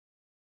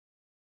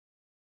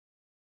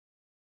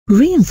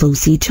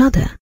reinforce each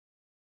other,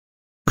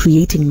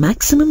 creating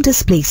maximum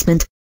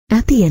displacement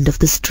at the end of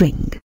the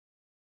string.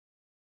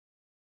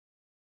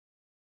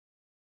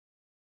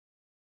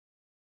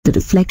 The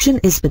reflection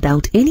is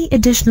without any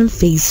additional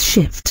phase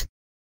shift.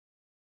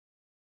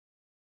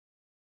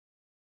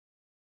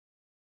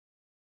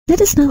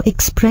 Let us now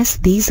express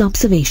these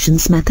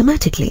observations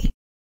mathematically.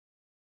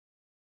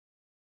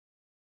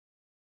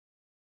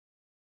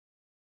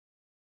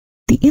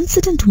 The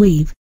incident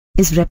wave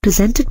is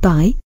represented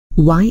by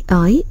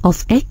yi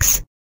of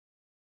x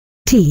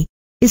t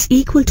is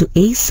equal to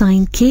a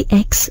sine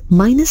kx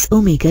minus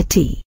omega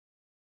t,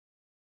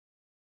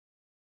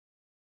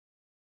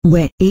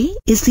 where a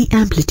is the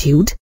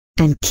amplitude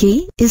and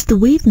k is the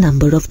wave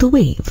number of the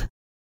wave.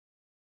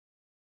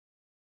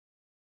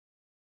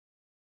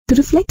 The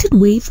reflected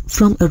wave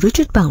from a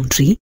rigid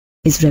boundary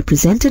is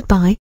represented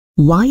by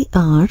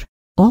yr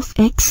of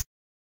x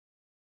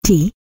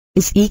t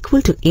is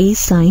equal to a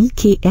sine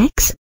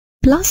kx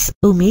plus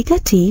omega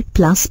t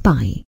plus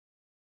pi,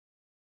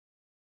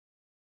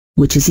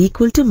 which is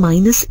equal to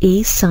minus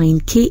a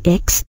sine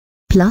kx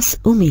plus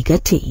omega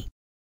t.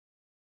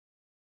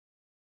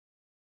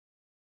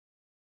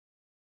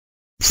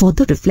 For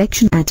the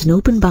reflection at an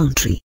open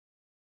boundary,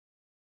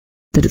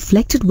 the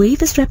reflected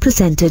wave is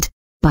represented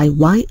by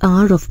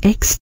yr of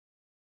x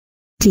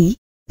t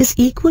is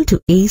equal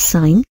to a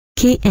sine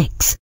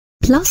kx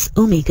plus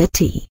omega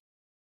t.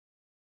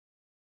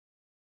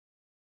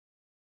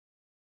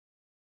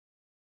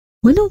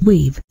 When a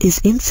wave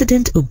is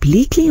incident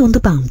obliquely on the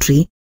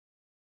boundary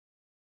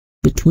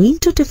between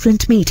two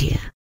different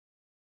media,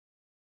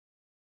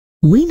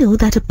 we know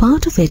that a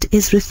part of it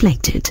is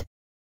reflected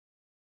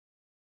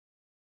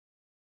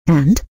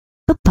and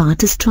a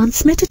part is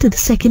transmitted to the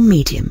second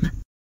medium.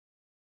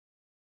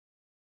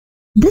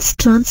 This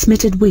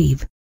transmitted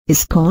wave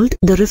is called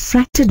the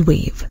refracted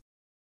wave.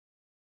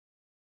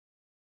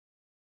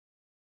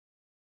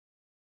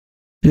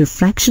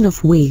 Refraction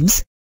of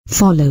waves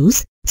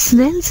follows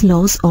Snell's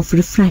laws of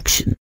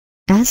refraction,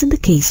 as in the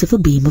case of a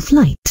beam of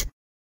light.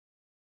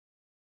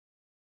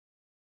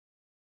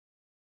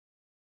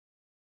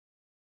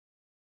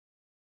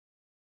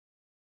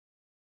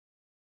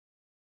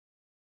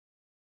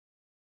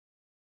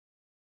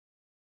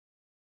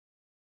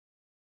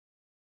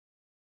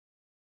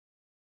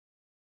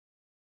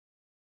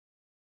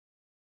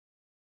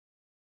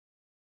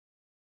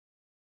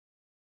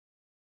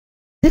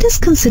 Let us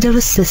consider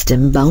a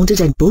system bounded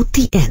at both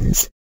the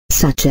ends,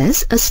 such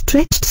as a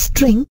stretched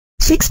string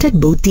fixed at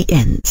both the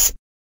ends.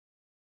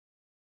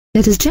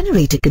 Let us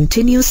generate a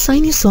continuous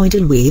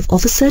sinusoidal wave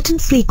of a certain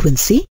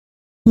frequency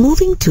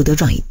moving to the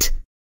right.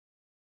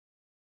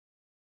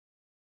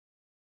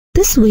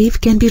 This wave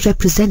can be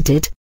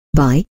represented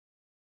by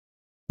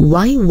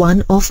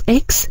y1 of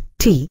x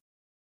t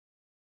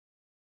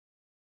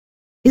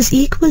is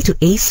equal to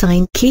a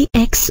sine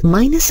kx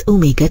minus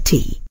omega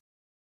t.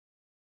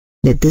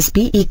 Let this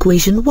be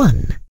equation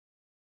 1.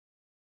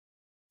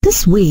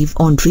 This wave,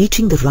 on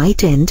reaching the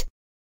right end,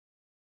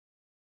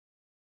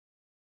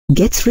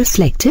 gets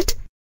reflected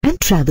and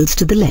travels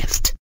to the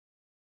left.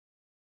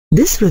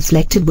 This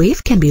reflected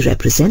wave can be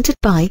represented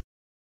by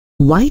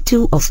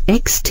y2 of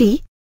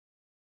xt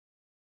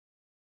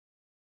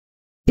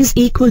is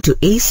equal to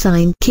a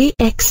sine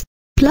kx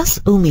plus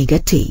omega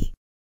t.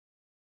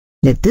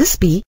 Let this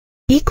be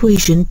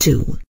equation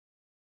 2.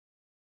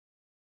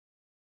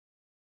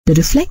 The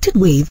reflected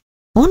wave,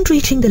 on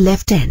reaching the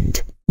left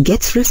end,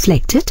 gets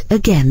reflected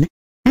again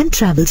and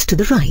travels to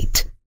the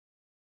right.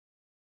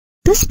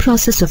 This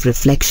process of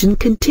reflection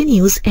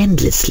continues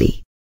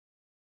endlessly.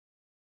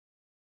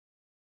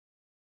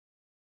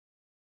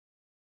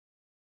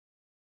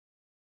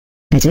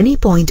 At any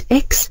point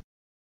x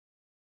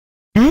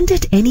and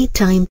at any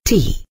time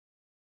t,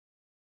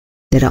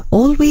 there are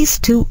always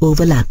two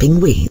overlapping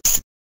waves,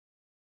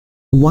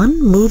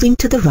 one moving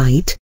to the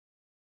right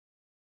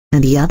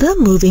and the other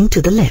moving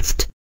to the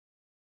left.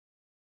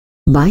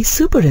 By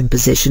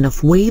superimposition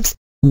of waves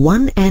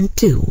 1 and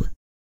 2,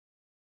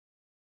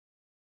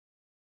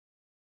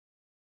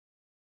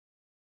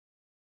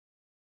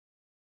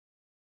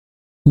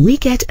 we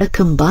get a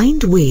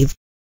combined wave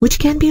which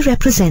can be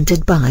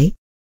represented by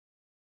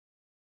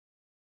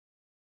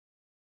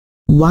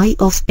y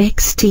of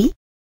xt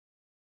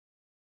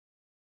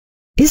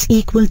is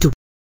equal to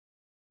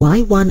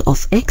y1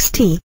 of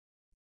xt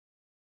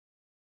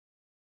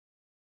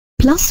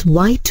plus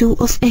y2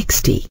 of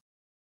xt.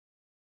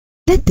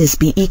 Let this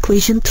be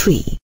equation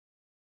 3.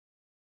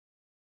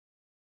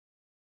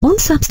 On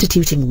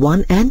substituting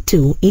 1 and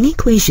 2 in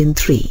equation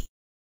 3,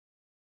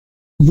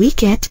 we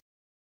get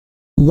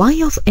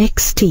y of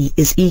xt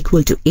is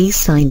equal to a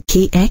sine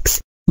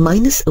kx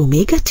minus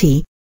omega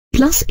t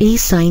plus a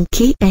sine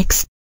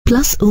kx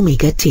plus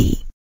omega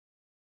t.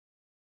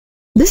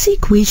 This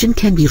equation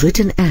can be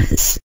written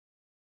as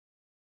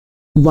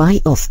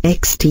y of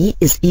xt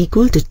is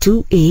equal to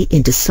 2a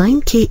into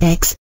sine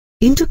kx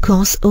into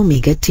cos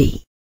omega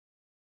t.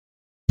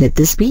 Let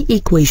this be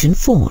equation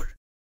 4.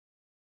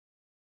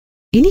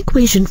 In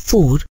equation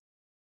 4,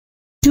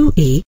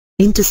 2a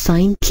into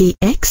sine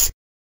kx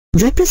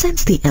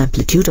represents the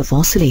amplitude of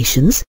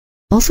oscillations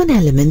of an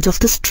element of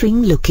the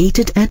string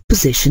located at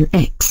position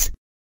x.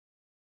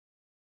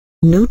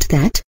 Note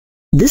that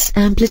this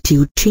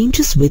amplitude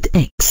changes with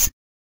x.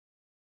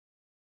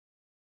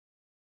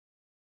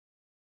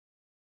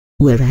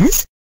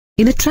 Whereas,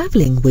 in a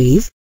traveling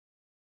wave,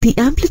 the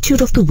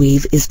amplitude of the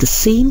wave is the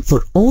same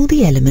for all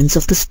the elements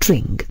of the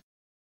string.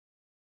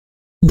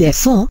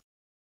 Therefore,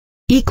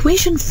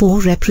 equation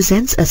 4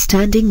 represents a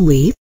standing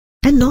wave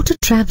and not a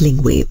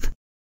traveling wave.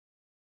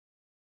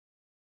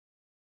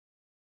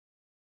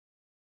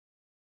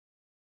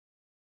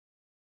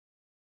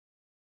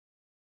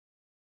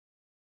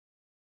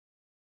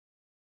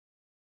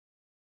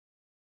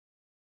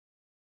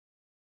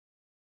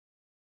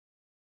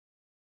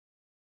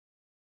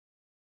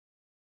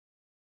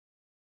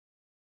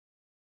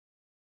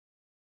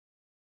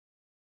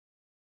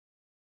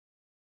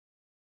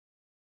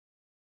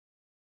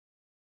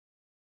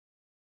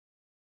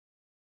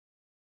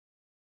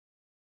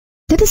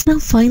 Let us now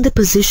find the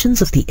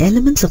positions of the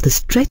elements of the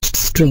stretched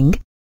string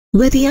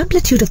where the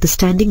amplitude of the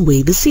standing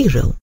wave is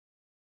 0.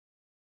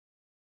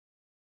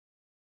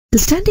 The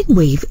standing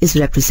wave is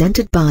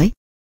represented by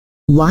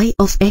y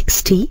of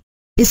xt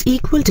is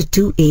equal to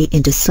 2a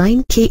into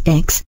sine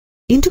kx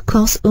into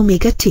cos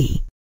omega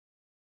t.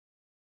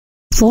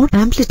 For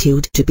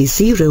amplitude to be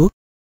 0,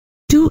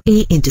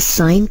 2a into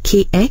sine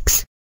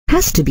kx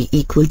has to be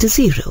equal to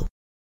 0.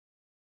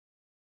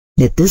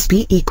 Let this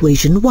be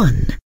equation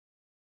 1.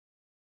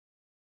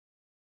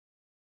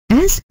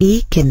 As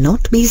a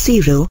cannot be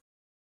 0,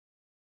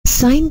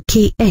 sin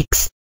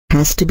kx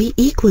has to be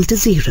equal to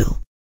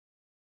 0.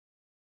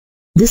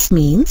 This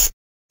means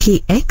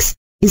kx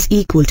is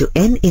equal to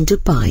n into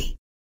pi.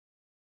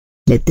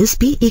 Let this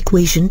be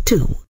equation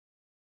 2.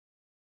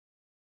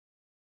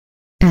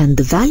 And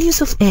the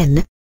values of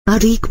n are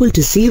equal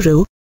to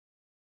 0,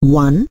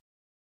 1,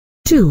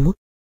 2,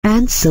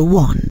 and so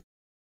on.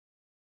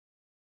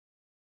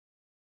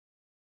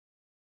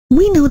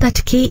 We know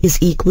that k is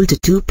equal to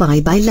 2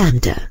 pi by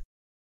lambda.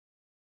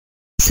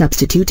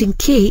 Substituting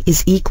k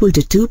is equal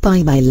to 2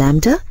 pi by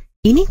lambda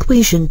in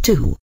equation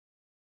 2.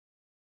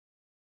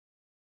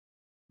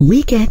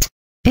 We get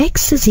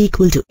x is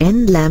equal to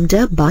n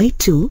lambda by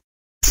 2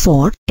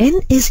 for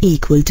n is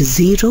equal to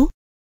 0,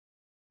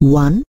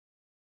 1,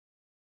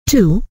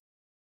 2,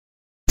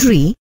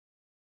 3,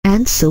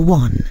 and so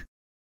on.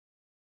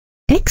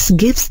 X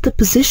gives the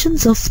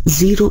positions of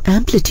 0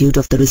 amplitude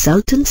of the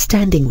resultant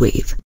standing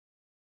wave.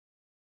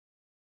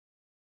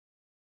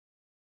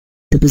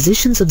 The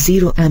positions of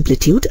 0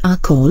 amplitude are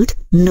called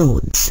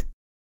nodes.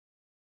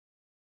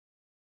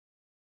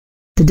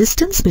 The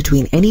distance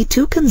between any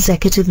two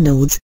consecutive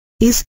nodes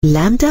is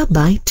lambda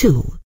by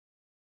 2.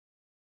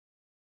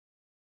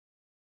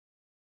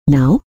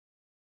 Now,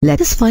 let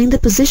us find the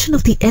position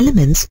of the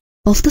elements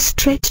of the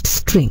stretched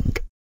string,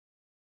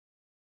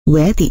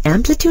 where the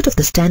amplitude of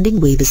the standing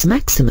wave is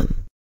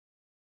maximum.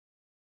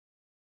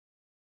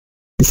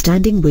 The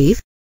standing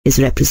wave is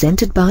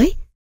represented by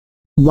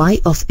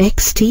y of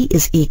xt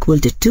is equal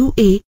to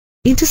 2a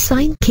into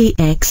sine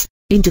kx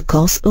into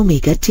cos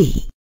omega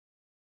t.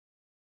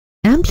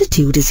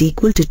 Amplitude is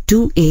equal to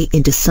 2a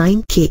into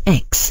sine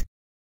kx.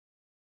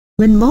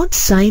 When mod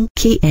sine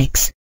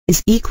kx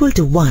is equal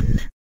to 1,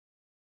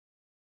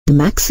 the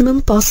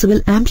maximum possible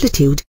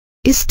amplitude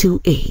is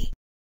 2a.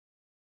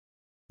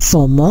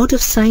 For mod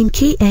of sine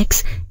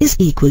kx is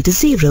equal to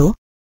 0,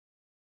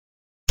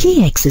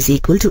 kx is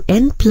equal to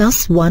n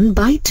plus 1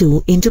 by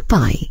 2 into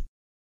pi.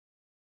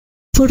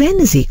 For n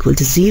is equal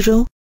to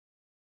 0,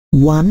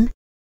 1,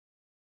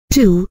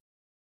 2,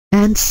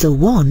 and so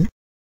on,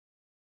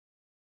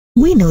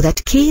 we know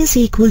that k is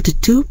equal to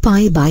 2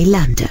 pi by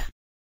lambda.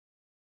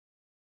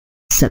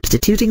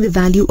 Substituting the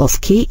value of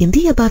k in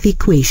the above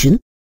equation,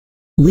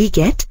 we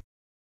get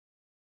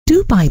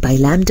 2 pi by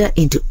lambda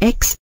into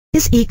x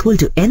is equal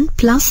to n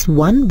plus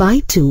 1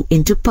 by 2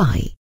 into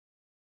pi.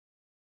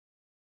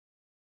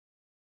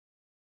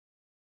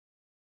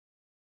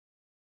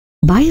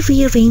 By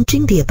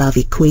rearranging the above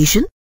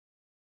equation,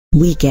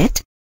 we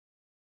get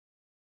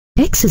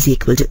x is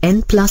equal to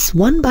n plus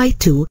 1 by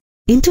 2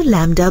 into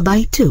lambda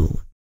by 2.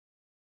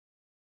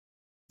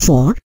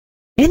 For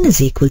n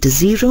is equal to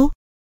 0,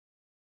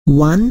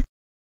 1,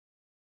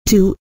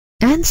 2,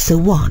 and so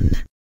on.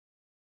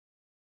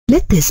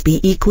 Let this be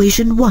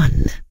equation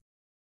 1.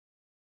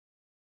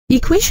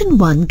 Equation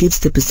 1 gives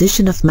the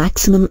position of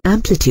maximum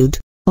amplitude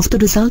of the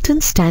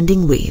resultant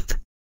standing wave.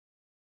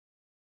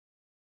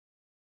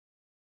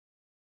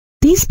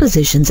 These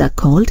positions are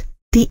called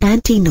the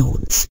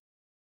antinodes.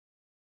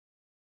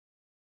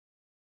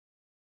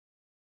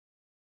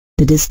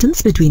 The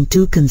distance between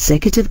two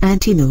consecutive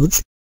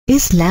antinodes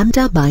is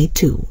lambda by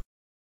 2.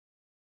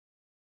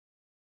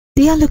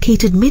 They are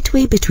located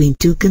midway between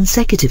two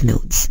consecutive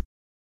nodes.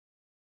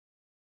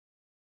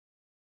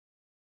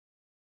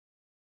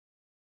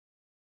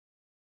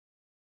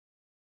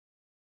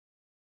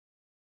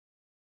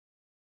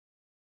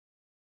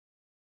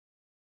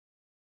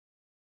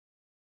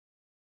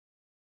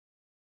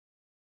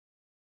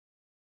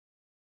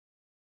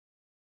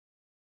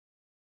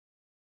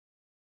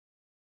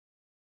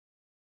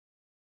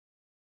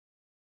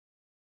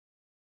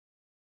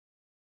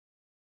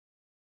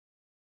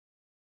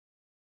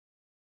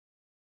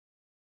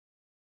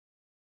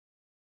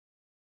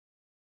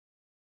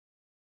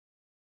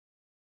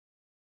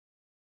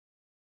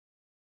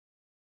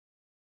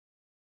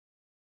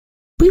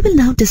 We will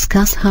now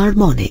discuss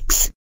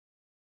harmonics.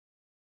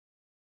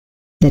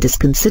 Let us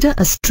consider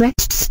a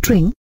stretched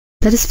string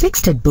that is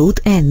fixed at both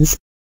ends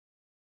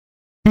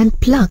and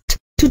plucked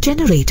to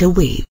generate a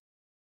wave.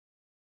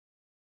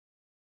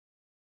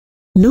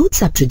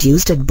 Notes are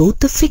produced at both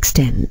the fixed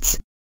ends.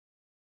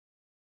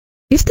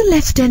 If the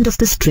left end of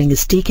the string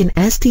is taken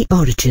as the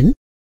origin,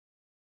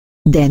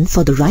 then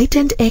for the right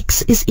end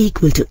x is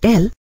equal to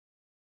L,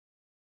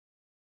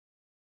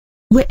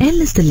 where L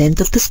is the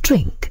length of the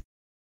string.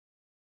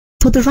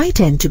 For the right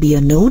end to be a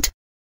node,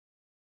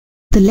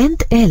 the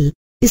length L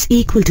is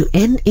equal to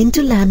n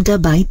into lambda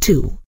by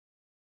 2.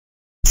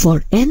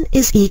 For n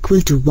is equal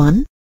to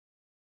 1,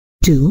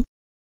 2,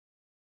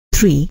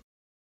 3,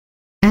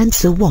 and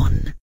so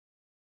on.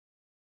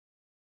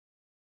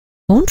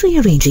 On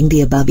rearranging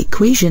the above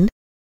equation,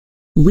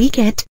 we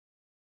get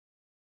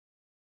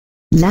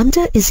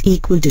lambda is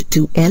equal to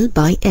 2L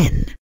by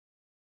n.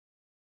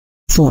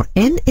 For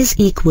n is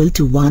equal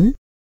to 1,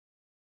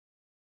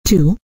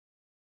 2,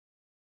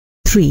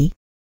 3,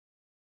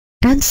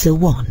 and so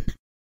on.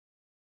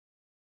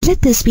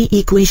 Let this be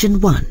equation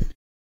 1.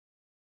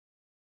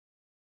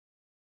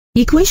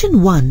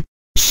 Equation 1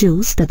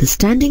 shows that the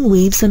standing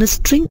waves on a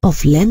string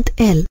of length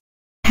L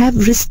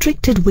have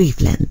restricted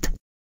wavelength.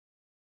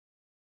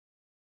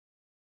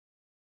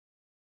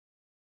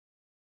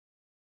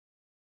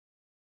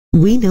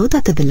 We know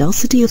that the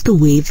velocity of the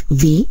wave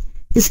v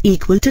is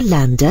equal to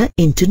lambda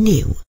into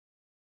nu.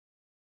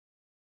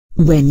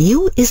 Where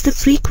nu is the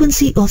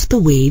frequency of the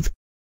wave,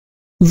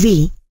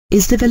 v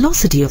is the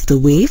velocity of the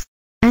wave,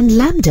 and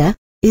lambda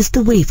is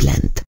the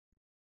wavelength.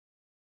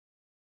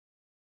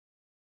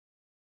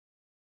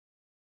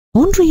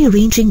 On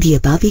rearranging the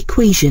above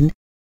equation,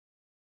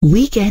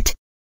 we get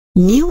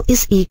nu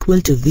is equal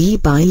to v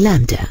by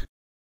lambda.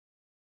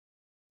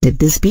 Let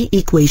this be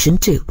equation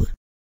 2.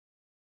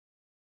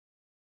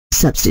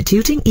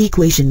 Substituting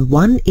equation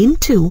 1 in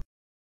 2,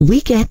 we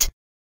get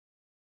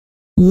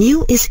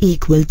nu is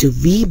equal to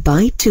v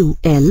by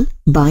 2L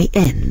by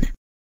n.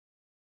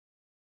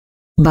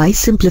 By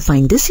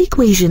simplifying this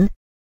equation,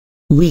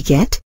 we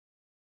get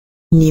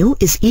nu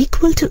is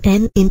equal to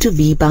n into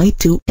v by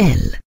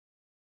 2L.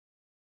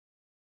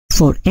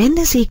 For n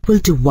is equal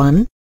to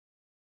 1,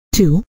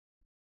 2,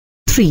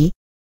 3,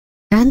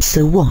 and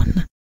so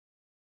on.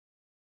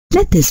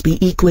 Let this be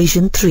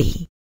equation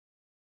 3.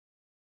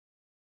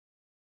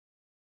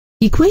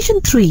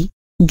 Equation 3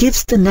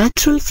 gives the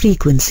natural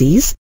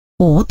frequencies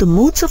or the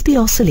modes of the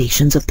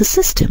oscillations of the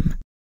system.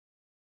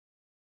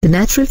 The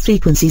natural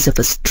frequencies of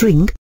a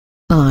string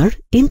are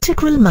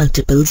integral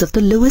multiples of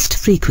the lowest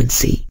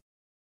frequency.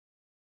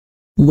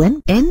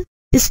 When n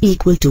is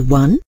equal to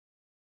 1,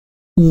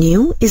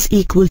 nu is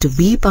equal to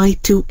v by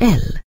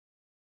 2L,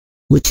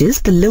 which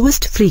is the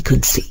lowest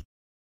frequency.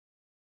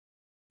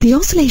 The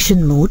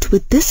oscillation mode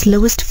with this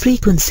lowest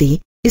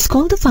frequency is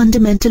called the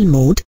fundamental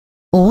mode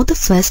or the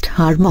first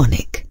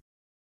harmonic.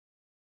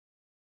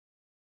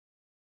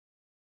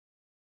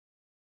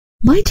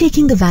 By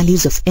taking the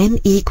values of n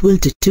equal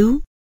to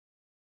 2,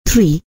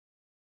 3,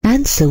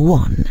 and so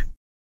on,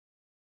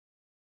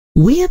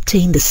 we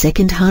obtain the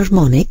second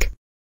harmonic,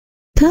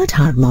 third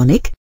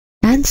harmonic,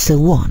 and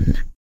so on.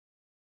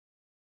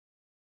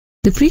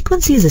 The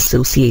frequencies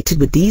associated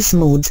with these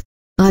modes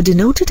are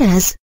denoted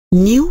as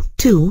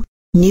nu2,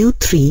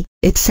 nu3,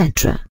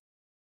 etc.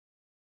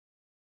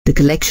 The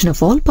collection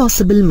of all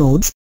possible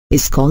modes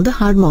is called the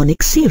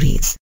harmonic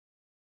series,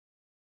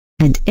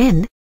 and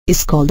n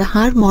is called the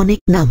harmonic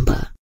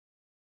number.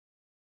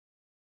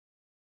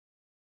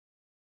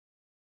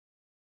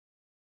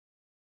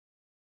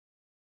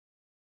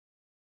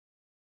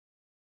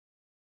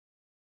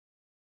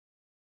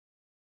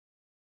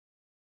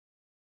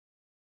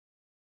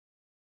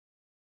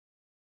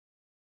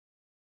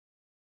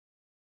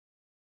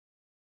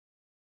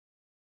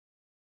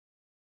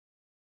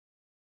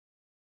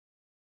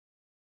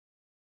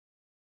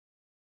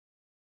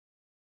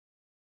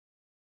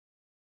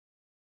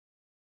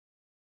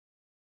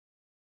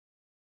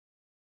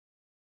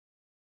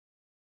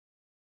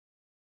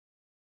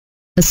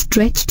 A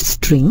stretched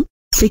string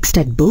fixed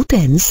at both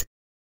ends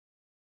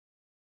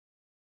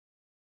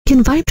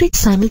can vibrate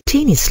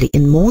simultaneously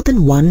in more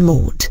than one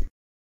mode.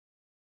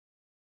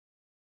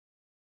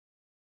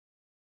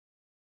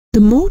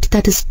 The mode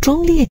that is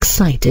strongly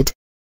excited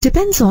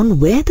depends on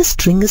where the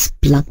string is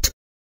plucked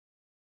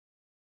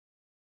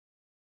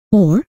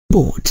or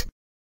bowed.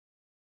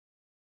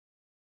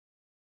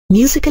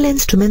 Musical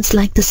instruments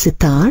like the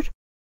sitar,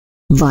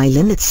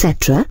 violin,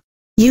 etc.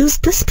 use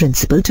this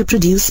principle to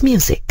produce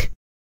music.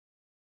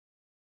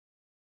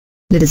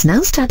 Let us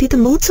now study the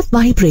modes of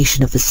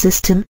vibration of a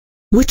system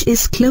which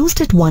is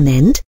closed at one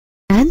end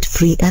and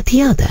free at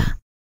the other.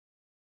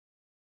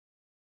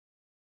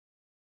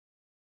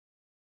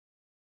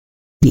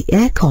 The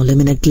air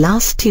column in a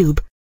glass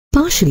tube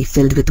partially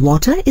filled with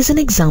water is an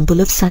example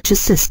of such a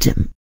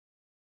system.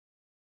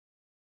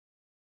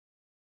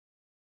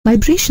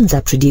 Vibrations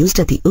are produced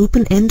at the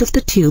open end of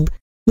the tube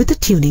with a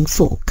tuning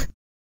fork,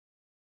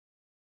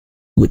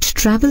 which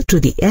travel through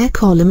the air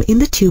column in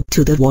the tube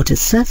to the water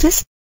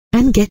surface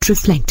and get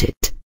reflected.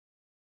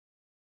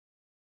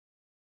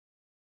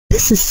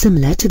 This is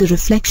similar to the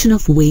reflection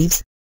of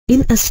waves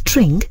in a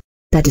string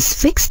that is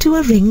fixed to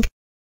a ring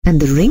and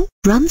the ring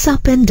runs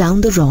up and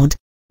down the rod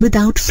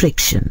without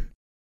friction.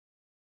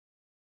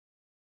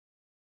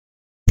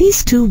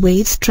 These two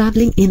waves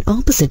traveling in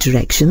opposite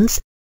directions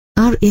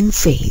are in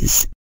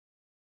phase.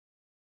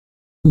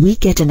 We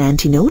get an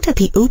antinote at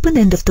the open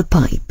end of the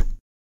pipe.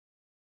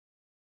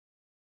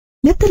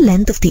 Let the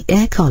length of the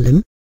air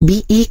column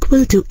be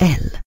equal to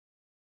L.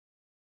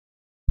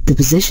 The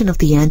position of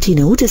the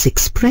antinote is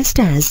expressed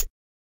as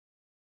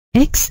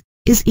x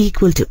is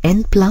equal to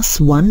n plus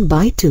 1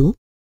 by 2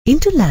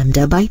 into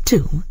lambda by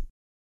 2.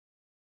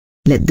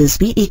 Let this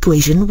be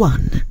equation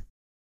 1.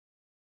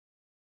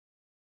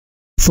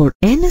 For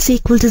n is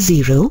equal to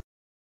 0,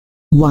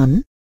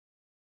 1,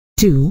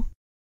 2,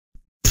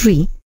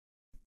 3,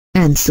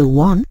 and so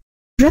on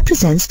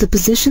represents the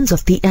positions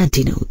of the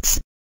antinodes.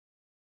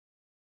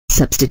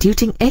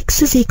 Substituting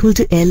x is equal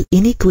to L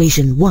in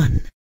equation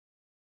 1,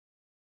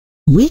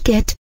 we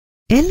get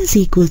L is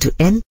equal to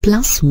n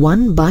plus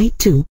 1 by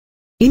 2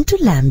 into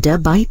lambda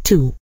by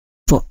 2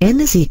 for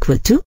n is equal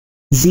to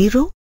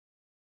 0,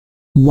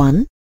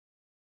 1,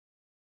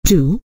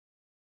 2,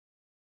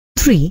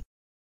 3,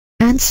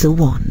 and so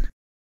on.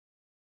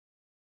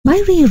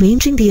 By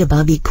rearranging the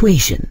above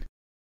equation,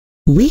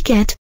 we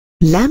get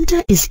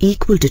lambda is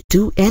equal to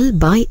 2L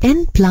by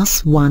n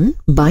plus 1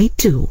 by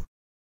 2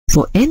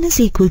 for n is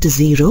equal to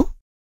 0,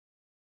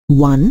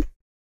 1,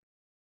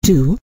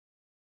 2,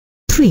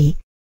 3,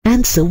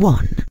 and so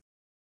on.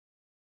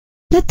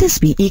 Let this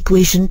be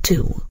equation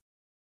 2.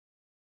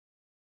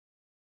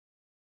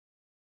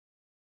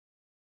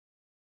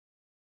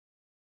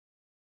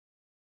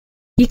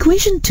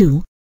 Equation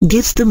 2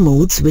 gives the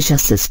modes which are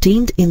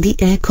sustained in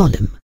the air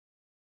column.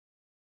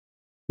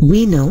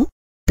 We know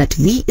that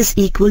V is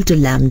equal to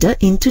lambda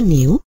into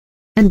nu,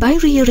 and by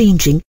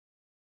rearranging,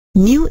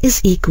 nu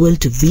is equal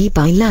to V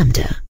by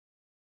lambda.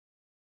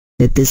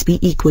 Let this be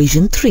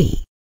equation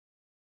 3.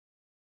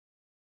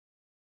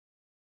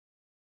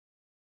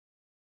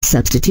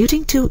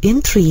 Substituting 2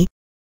 in 3,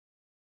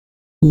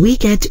 we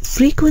get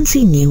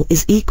frequency nu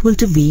is equal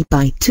to V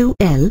by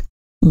 2L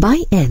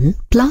by n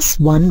plus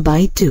 1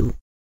 by 2.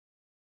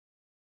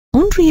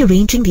 On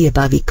rearranging the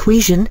above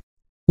equation,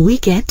 we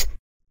get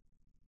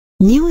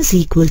nu is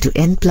equal to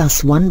n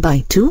plus 1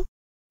 by 2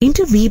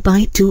 into V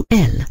by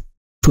 2L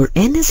for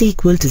n is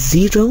equal to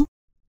 0,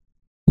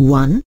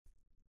 1,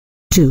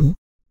 2,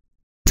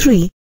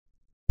 3,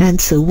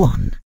 and so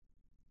on.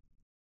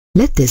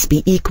 Let this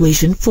be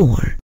equation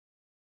 4.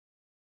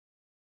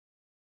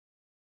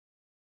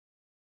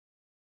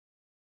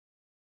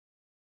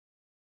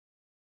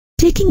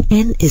 Taking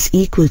n is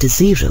equal to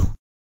 0,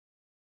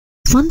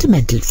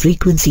 fundamental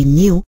frequency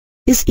nu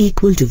is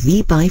equal to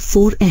V by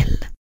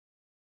 4L.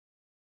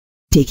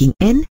 Taking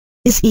n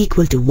is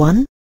equal to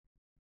 1,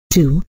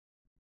 2,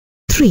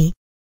 3,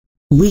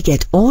 we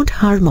get odd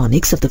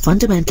harmonics of the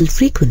fundamental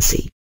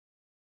frequency.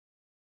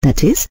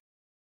 That is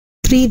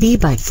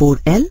 3V by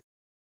 4L,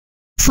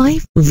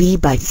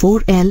 5V by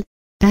 4L,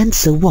 and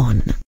so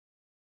on.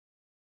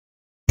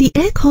 The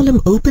air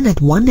column open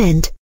at one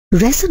end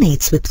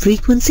resonates with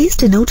frequencies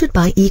denoted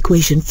by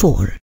equation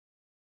 4.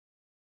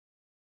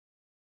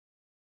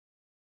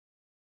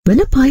 When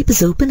a pipe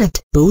is open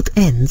at both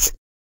ends,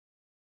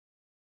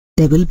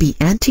 there will be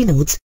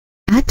antinodes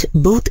at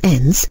both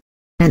ends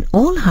and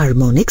all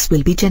harmonics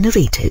will be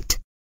generated.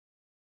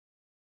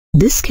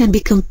 This can be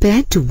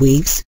compared to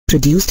waves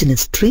produced in a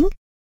string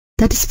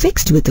that is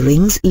fixed with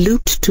rings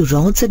looped to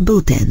rods at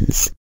both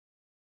ends.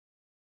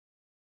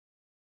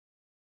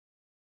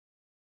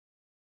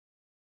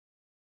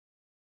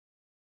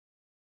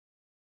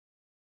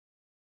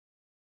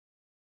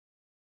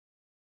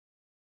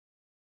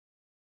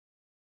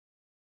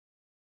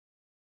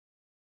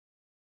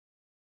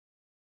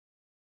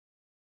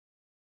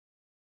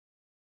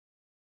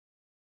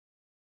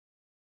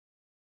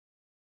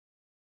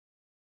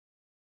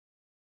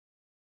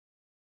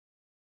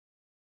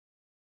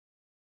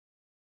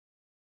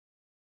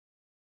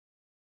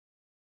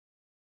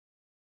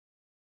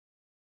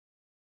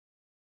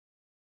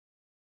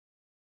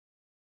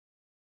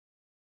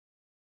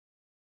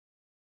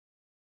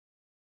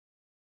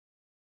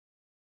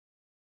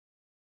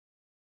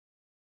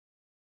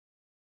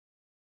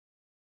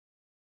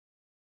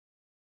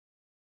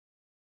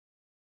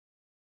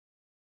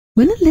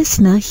 When a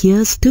listener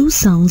hears two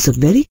sounds of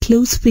very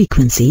close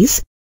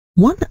frequencies,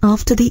 one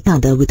after the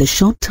other with a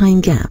short time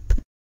gap,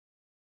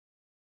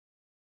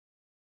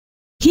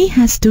 he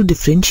has to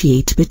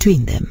differentiate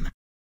between them.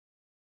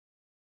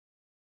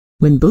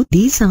 When both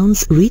these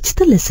sounds reach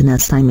the listener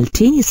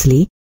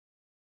simultaneously,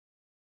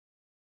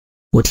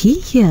 what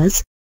he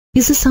hears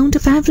is the sound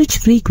of average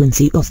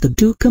frequency of the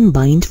two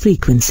combined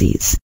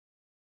frequencies.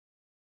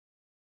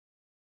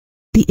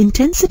 The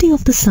intensity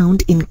of the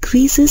sound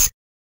increases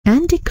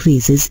and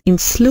decreases in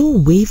slow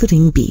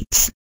wavering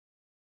beats.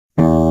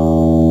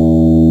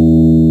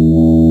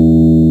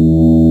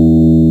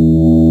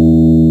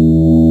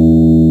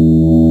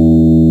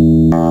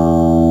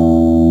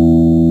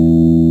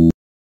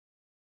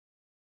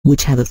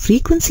 which have a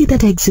frequency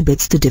that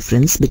exhibits the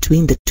difference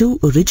between the two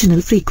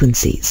original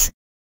frequencies.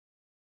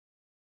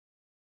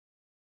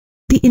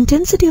 The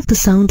intensity of the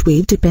sound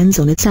wave depends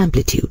on its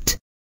amplitude.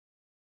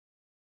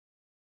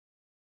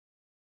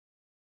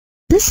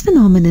 This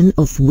phenomenon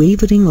of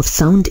wavering of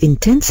sound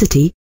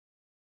intensity,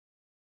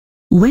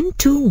 when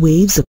two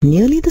waves of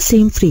nearly the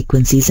same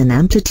frequencies and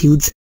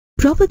amplitudes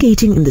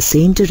propagating in the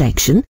same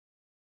direction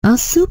are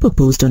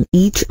superposed on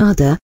each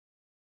other,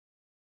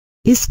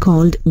 is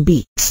called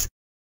beats.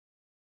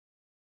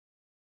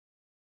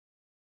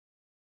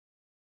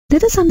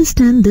 Let us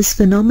understand this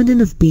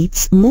phenomenon of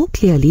beats more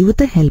clearly with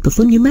the help of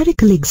a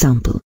numerical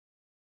example.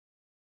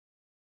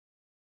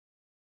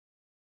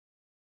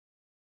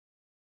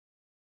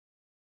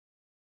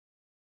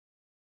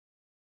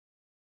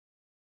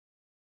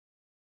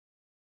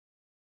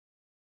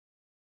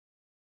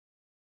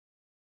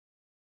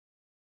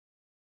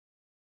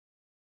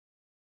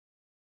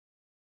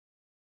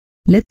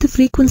 Let the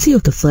frequency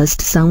of the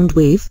first sound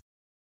wave,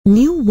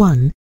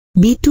 nu1,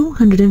 be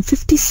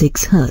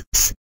 256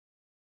 Hz.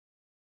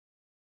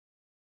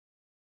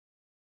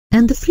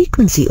 And the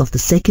frequency of the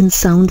second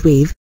sound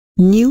wave,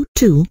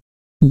 nu2,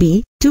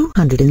 be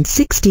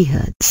 260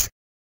 Hz.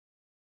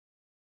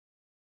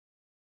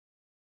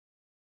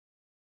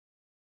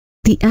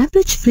 The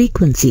average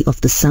frequency of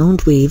the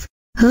sound wave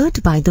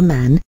heard by the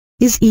man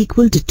is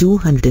equal to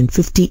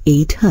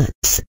 258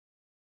 Hz.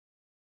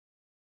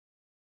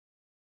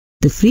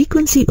 The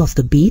frequency of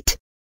the beat,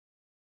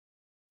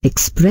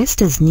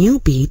 expressed as nu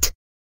beat,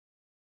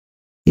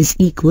 is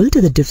equal to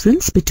the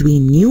difference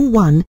between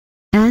nu1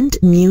 and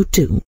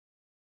nu2.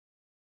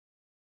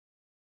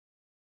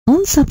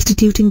 On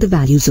substituting the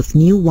values of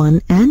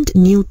nu1 and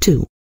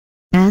nu2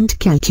 and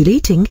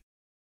calculating,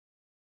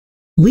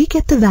 we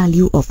get the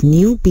value of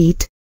nu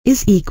beat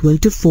is equal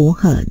to 4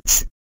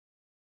 Hz.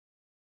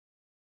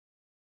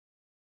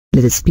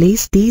 Let us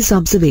place these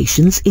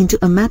observations into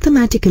a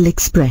mathematical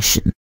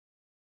expression.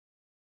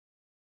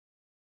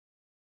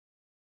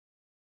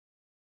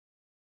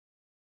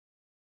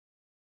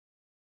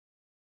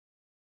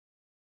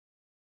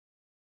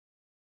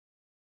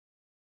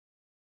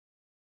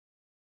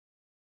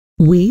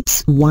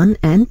 Waves 1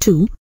 and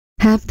 2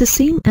 have the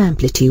same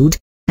amplitude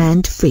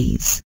and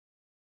phase.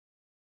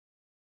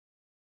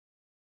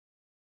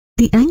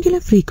 The angular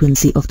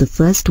frequency of the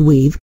first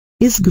wave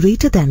is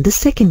greater than the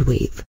second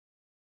wave.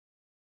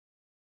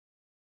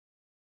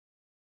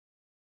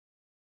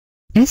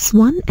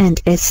 S1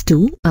 and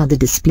S2 are the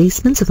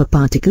displacements of a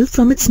particle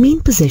from its mean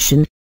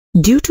position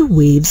due to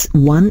waves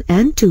 1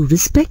 and 2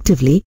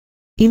 respectively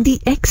in the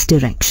x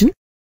direction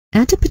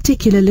at a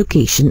particular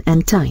location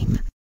and time.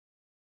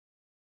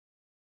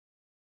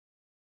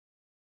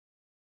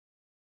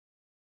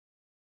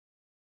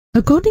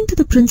 According to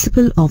the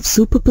principle of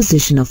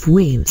superposition of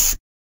waves,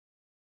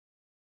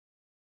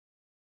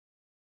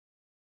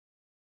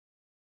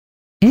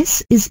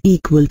 S is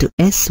equal to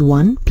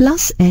S1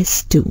 plus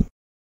S2.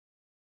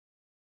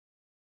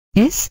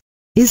 S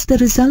is the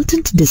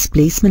resultant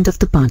displacement of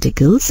the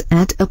particles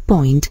at a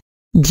point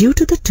due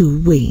to the two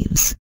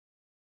waves.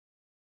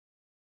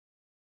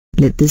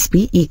 Let this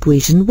be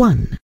equation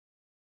 1.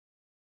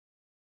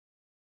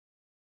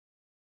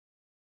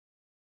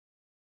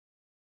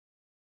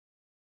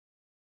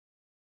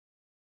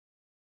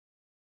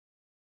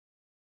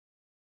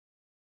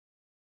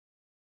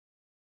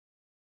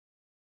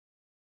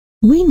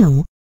 We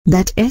know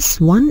that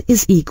S1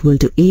 is equal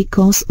to A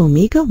cos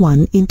omega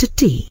 1 into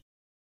T.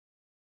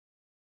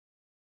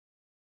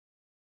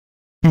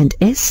 And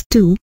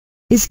S2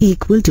 is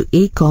equal to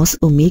A cos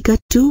omega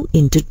 2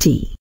 into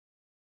T.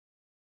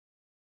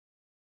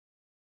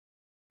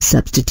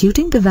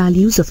 Substituting the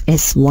values of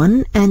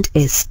S1 and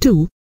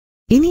S2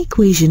 in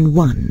equation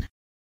 1,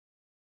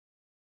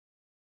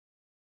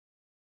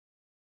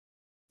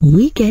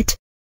 we get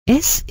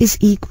S is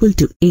equal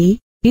to A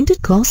into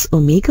cos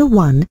omega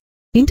 1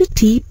 into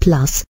T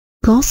plus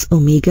cos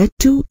omega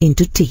 2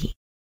 into T.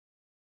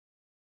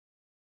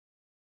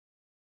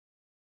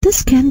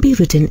 This can be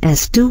written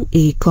as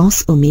 2A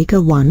cos omega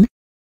 1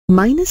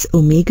 minus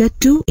omega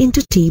 2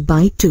 into T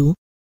by 2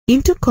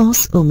 into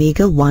cos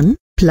omega 1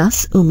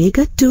 plus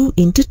omega 2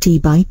 into T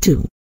by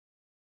 2.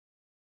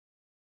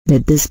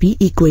 Let this be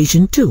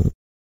equation 2.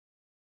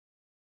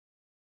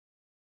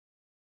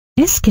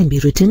 S can be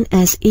written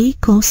as A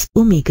cos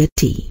omega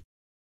T,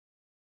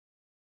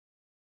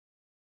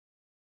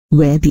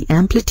 where the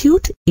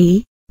amplitude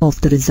A of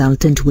the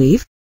resultant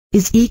wave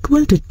is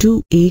equal to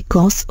 2A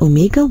cos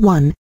omega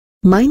 1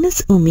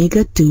 minus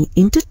omega 2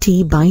 into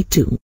T by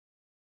 2.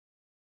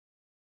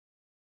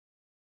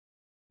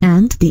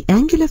 And the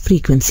angular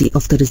frequency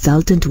of the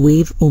resultant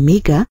wave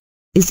omega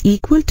is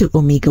equal to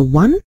omega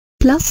 1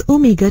 plus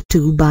omega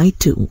 2 by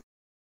 2.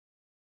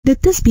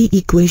 Let this be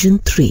equation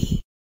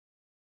 3.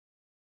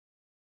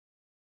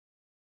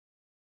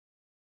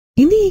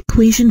 In the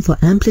equation for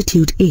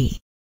amplitude A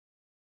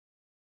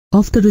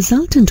of the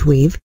resultant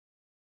wave,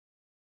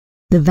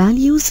 the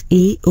values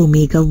A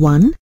omega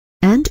 1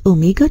 and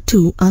omega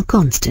 2 are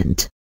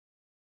constant.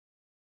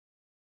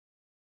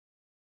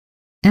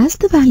 As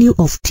the value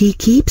of t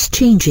keeps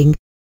changing,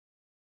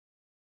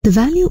 the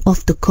value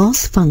of the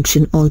cos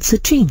function also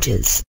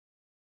changes.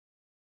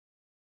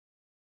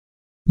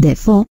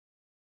 Therefore,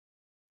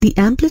 the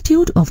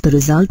amplitude of the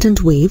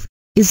resultant wave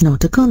is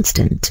not a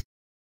constant.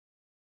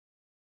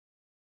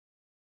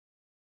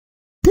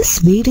 This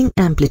varying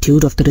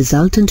amplitude of the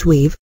resultant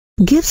wave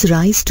gives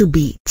rise to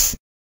beats.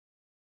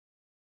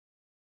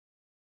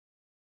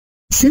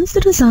 Since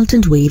the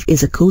resultant wave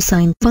is a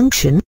cosine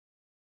function,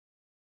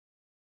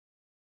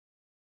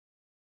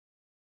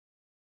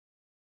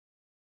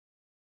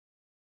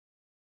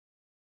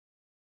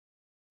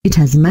 it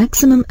has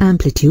maximum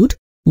amplitude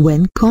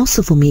when cos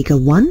of omega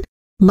 1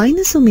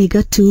 minus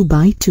omega 2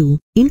 by 2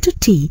 into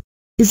t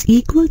is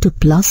equal to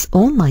plus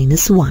or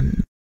minus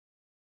 1.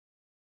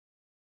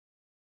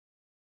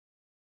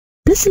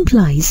 This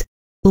implies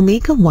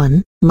omega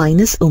 1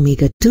 minus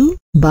omega 2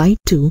 by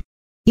 2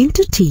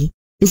 into t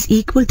is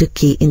equal to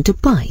k into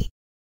pi,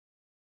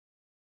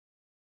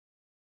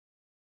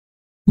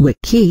 where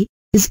k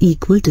is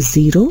equal to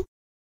 0,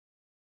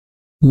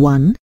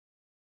 1,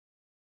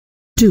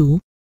 2,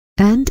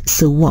 and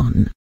so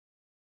on.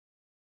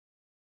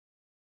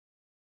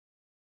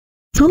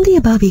 From the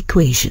above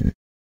equation,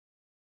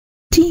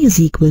 t is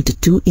equal to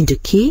 2 into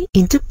k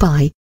into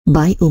pi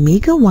by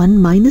omega 1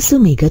 minus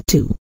omega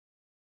 2.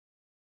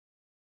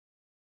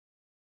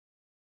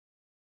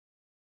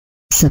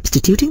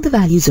 Substituting the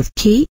values of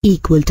k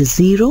equal to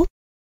 0,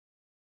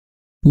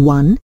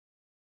 1,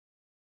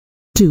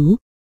 2,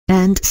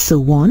 and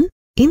so on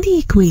in the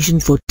equation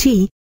for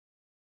t,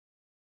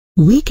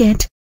 we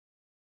get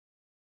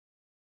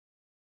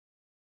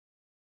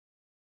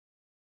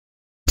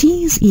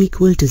t is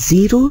equal to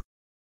 0,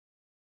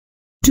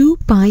 2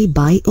 pi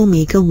by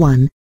omega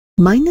 1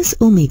 minus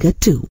omega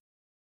 2,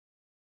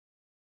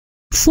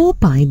 4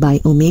 pi by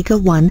omega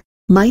 1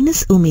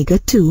 minus omega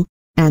 2,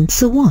 and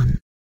so on.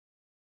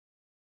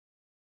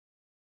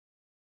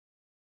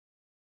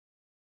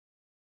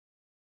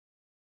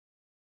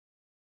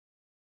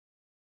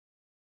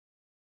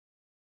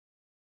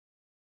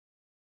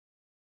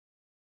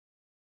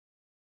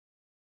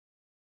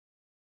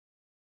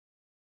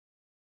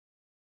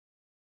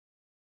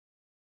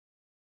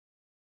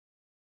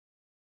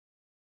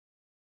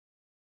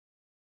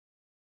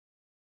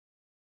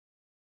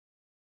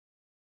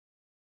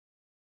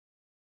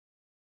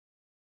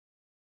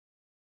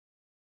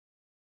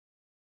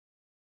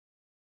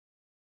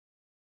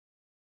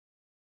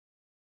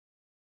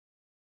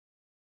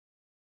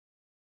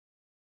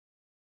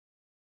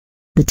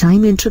 The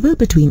time interval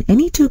between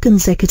any two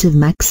consecutive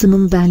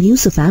maximum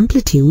values of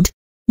amplitude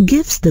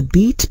gives the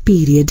beat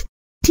period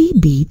t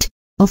beat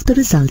of the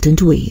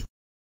resultant wave.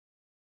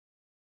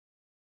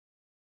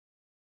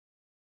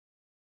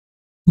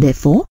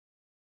 Therefore,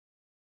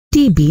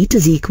 t beat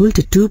is equal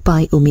to 2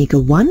 pi omega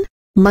 1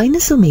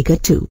 minus omega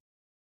 2.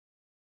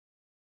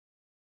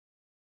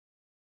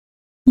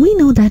 We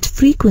know that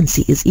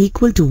frequency is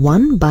equal to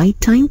 1 by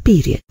time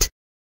period.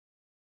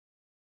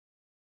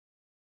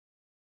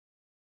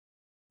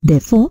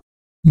 Therefore,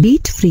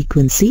 beat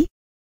frequency,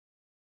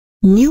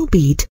 nu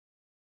beat,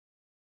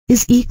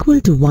 is equal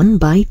to 1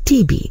 by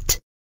t beat.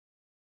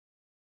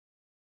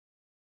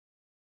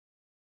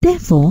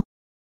 Therefore,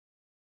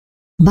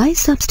 by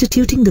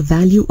substituting the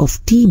value of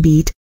t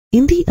beat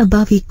in the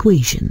above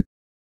equation,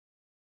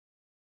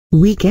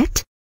 we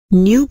get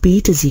nu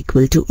beat is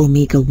equal to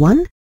omega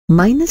 1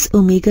 minus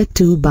omega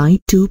 2 by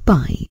 2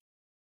 pi.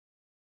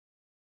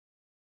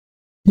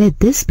 Let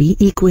this be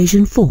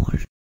equation 4.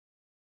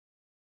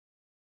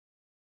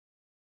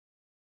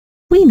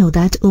 We know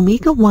that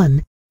omega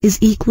 1 is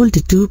equal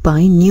to 2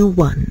 pi nu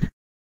 1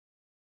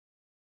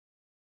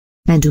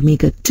 and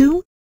omega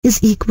 2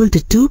 is equal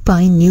to 2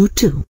 pi nu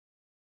 2,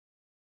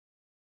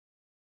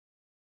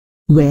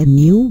 where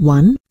nu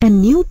 1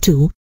 and nu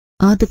 2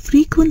 are the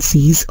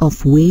frequencies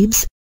of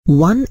waves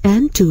 1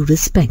 and 2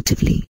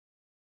 respectively.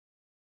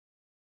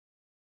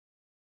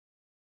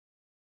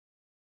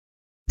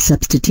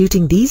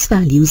 Substituting these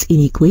values in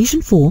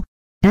equation 4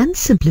 and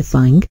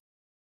simplifying,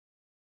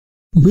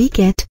 we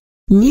get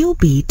nu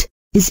beat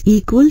is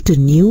equal to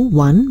nu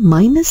 1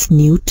 minus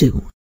nu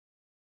 2.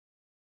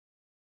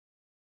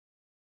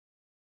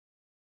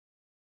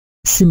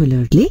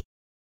 Similarly,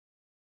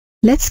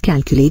 let's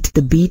calculate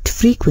the beat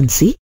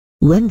frequency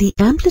when the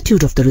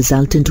amplitude of the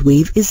resultant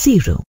wave is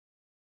 0.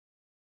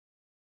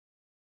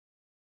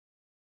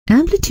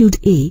 Amplitude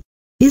A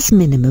is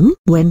minimum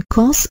when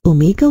cos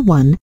omega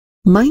 1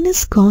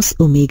 minus cos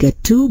omega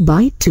 2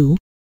 by 2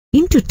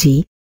 into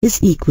t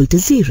is equal to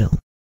 0.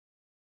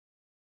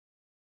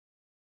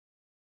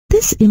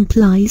 This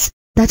implies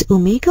that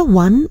omega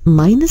 1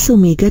 minus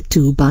omega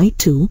 2 by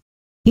 2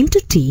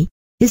 into t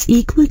is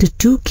equal to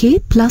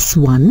 2k plus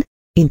 1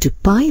 into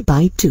pi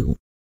by 2,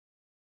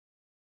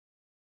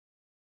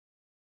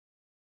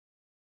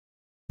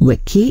 where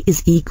k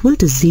is equal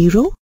to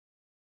 0,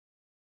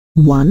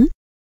 1,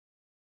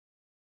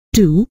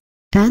 2,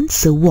 and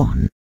so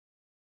on.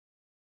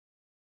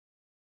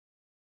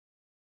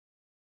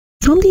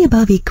 From the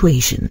above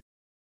equation,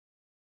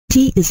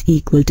 T is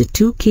equal to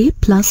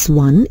 2k plus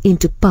 1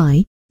 into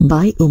pi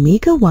by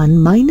omega 1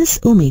 minus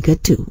omega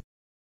 2.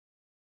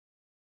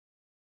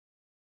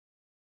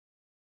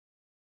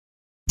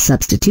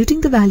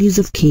 Substituting the values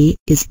of k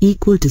is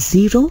equal to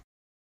 0,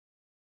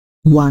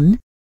 1,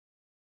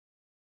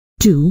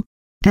 2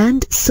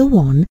 and so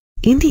on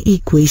in the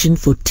equation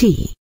for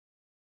t.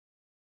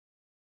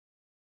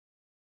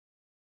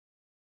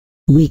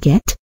 We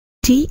get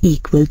t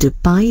equal to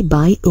pi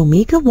by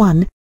omega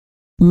 1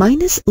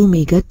 minus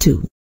omega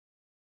 2.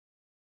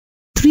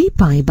 3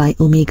 pi by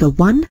omega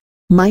 1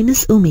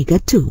 minus omega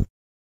 2.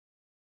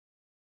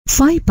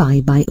 5 pi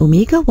by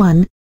omega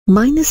 1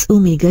 minus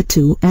omega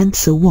 2 and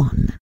so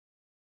on.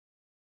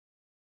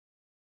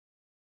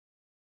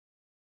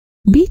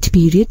 Beat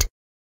period.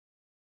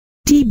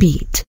 T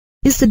beat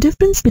is the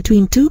difference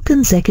between two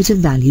consecutive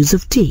values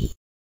of t.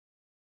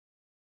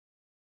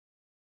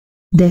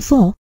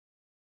 Therefore,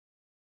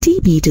 T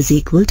beat is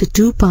equal to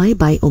 2 pi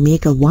by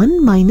omega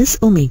 1 minus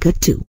omega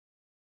 2.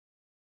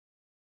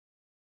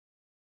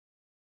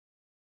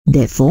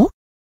 Therefore,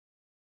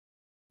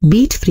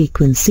 beat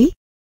frequency,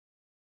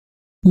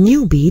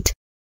 new beat,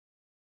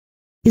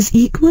 is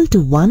equal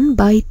to 1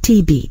 by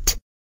T beat,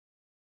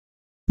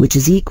 which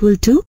is equal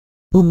to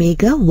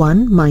omega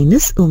 1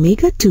 minus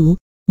omega 2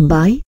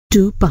 by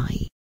 2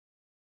 pi.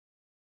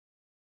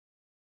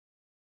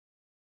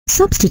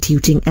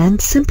 Substituting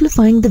and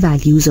simplifying the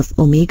values of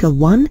omega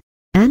 1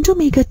 and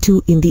omega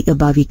 2 in the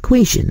above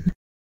equation,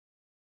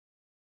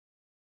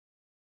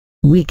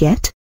 we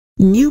get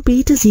nu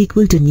beat is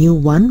equal to nu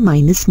 1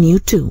 minus nu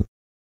 2.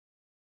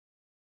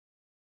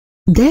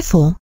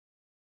 Therefore,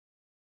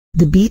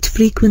 the beat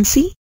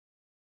frequency,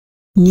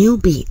 nu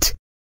beat,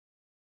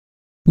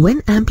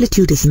 when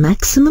amplitude is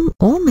maximum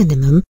or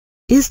minimum,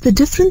 is the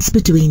difference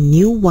between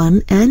nu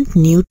 1 and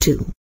nu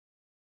 2.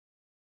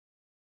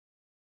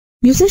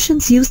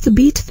 Musicians use the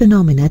beat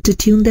phenomena to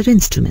tune their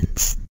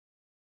instruments.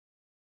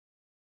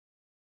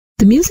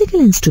 The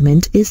musical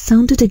instrument is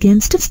sounded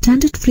against a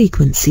standard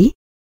frequency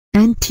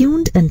and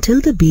tuned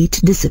until the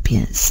beat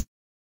disappears.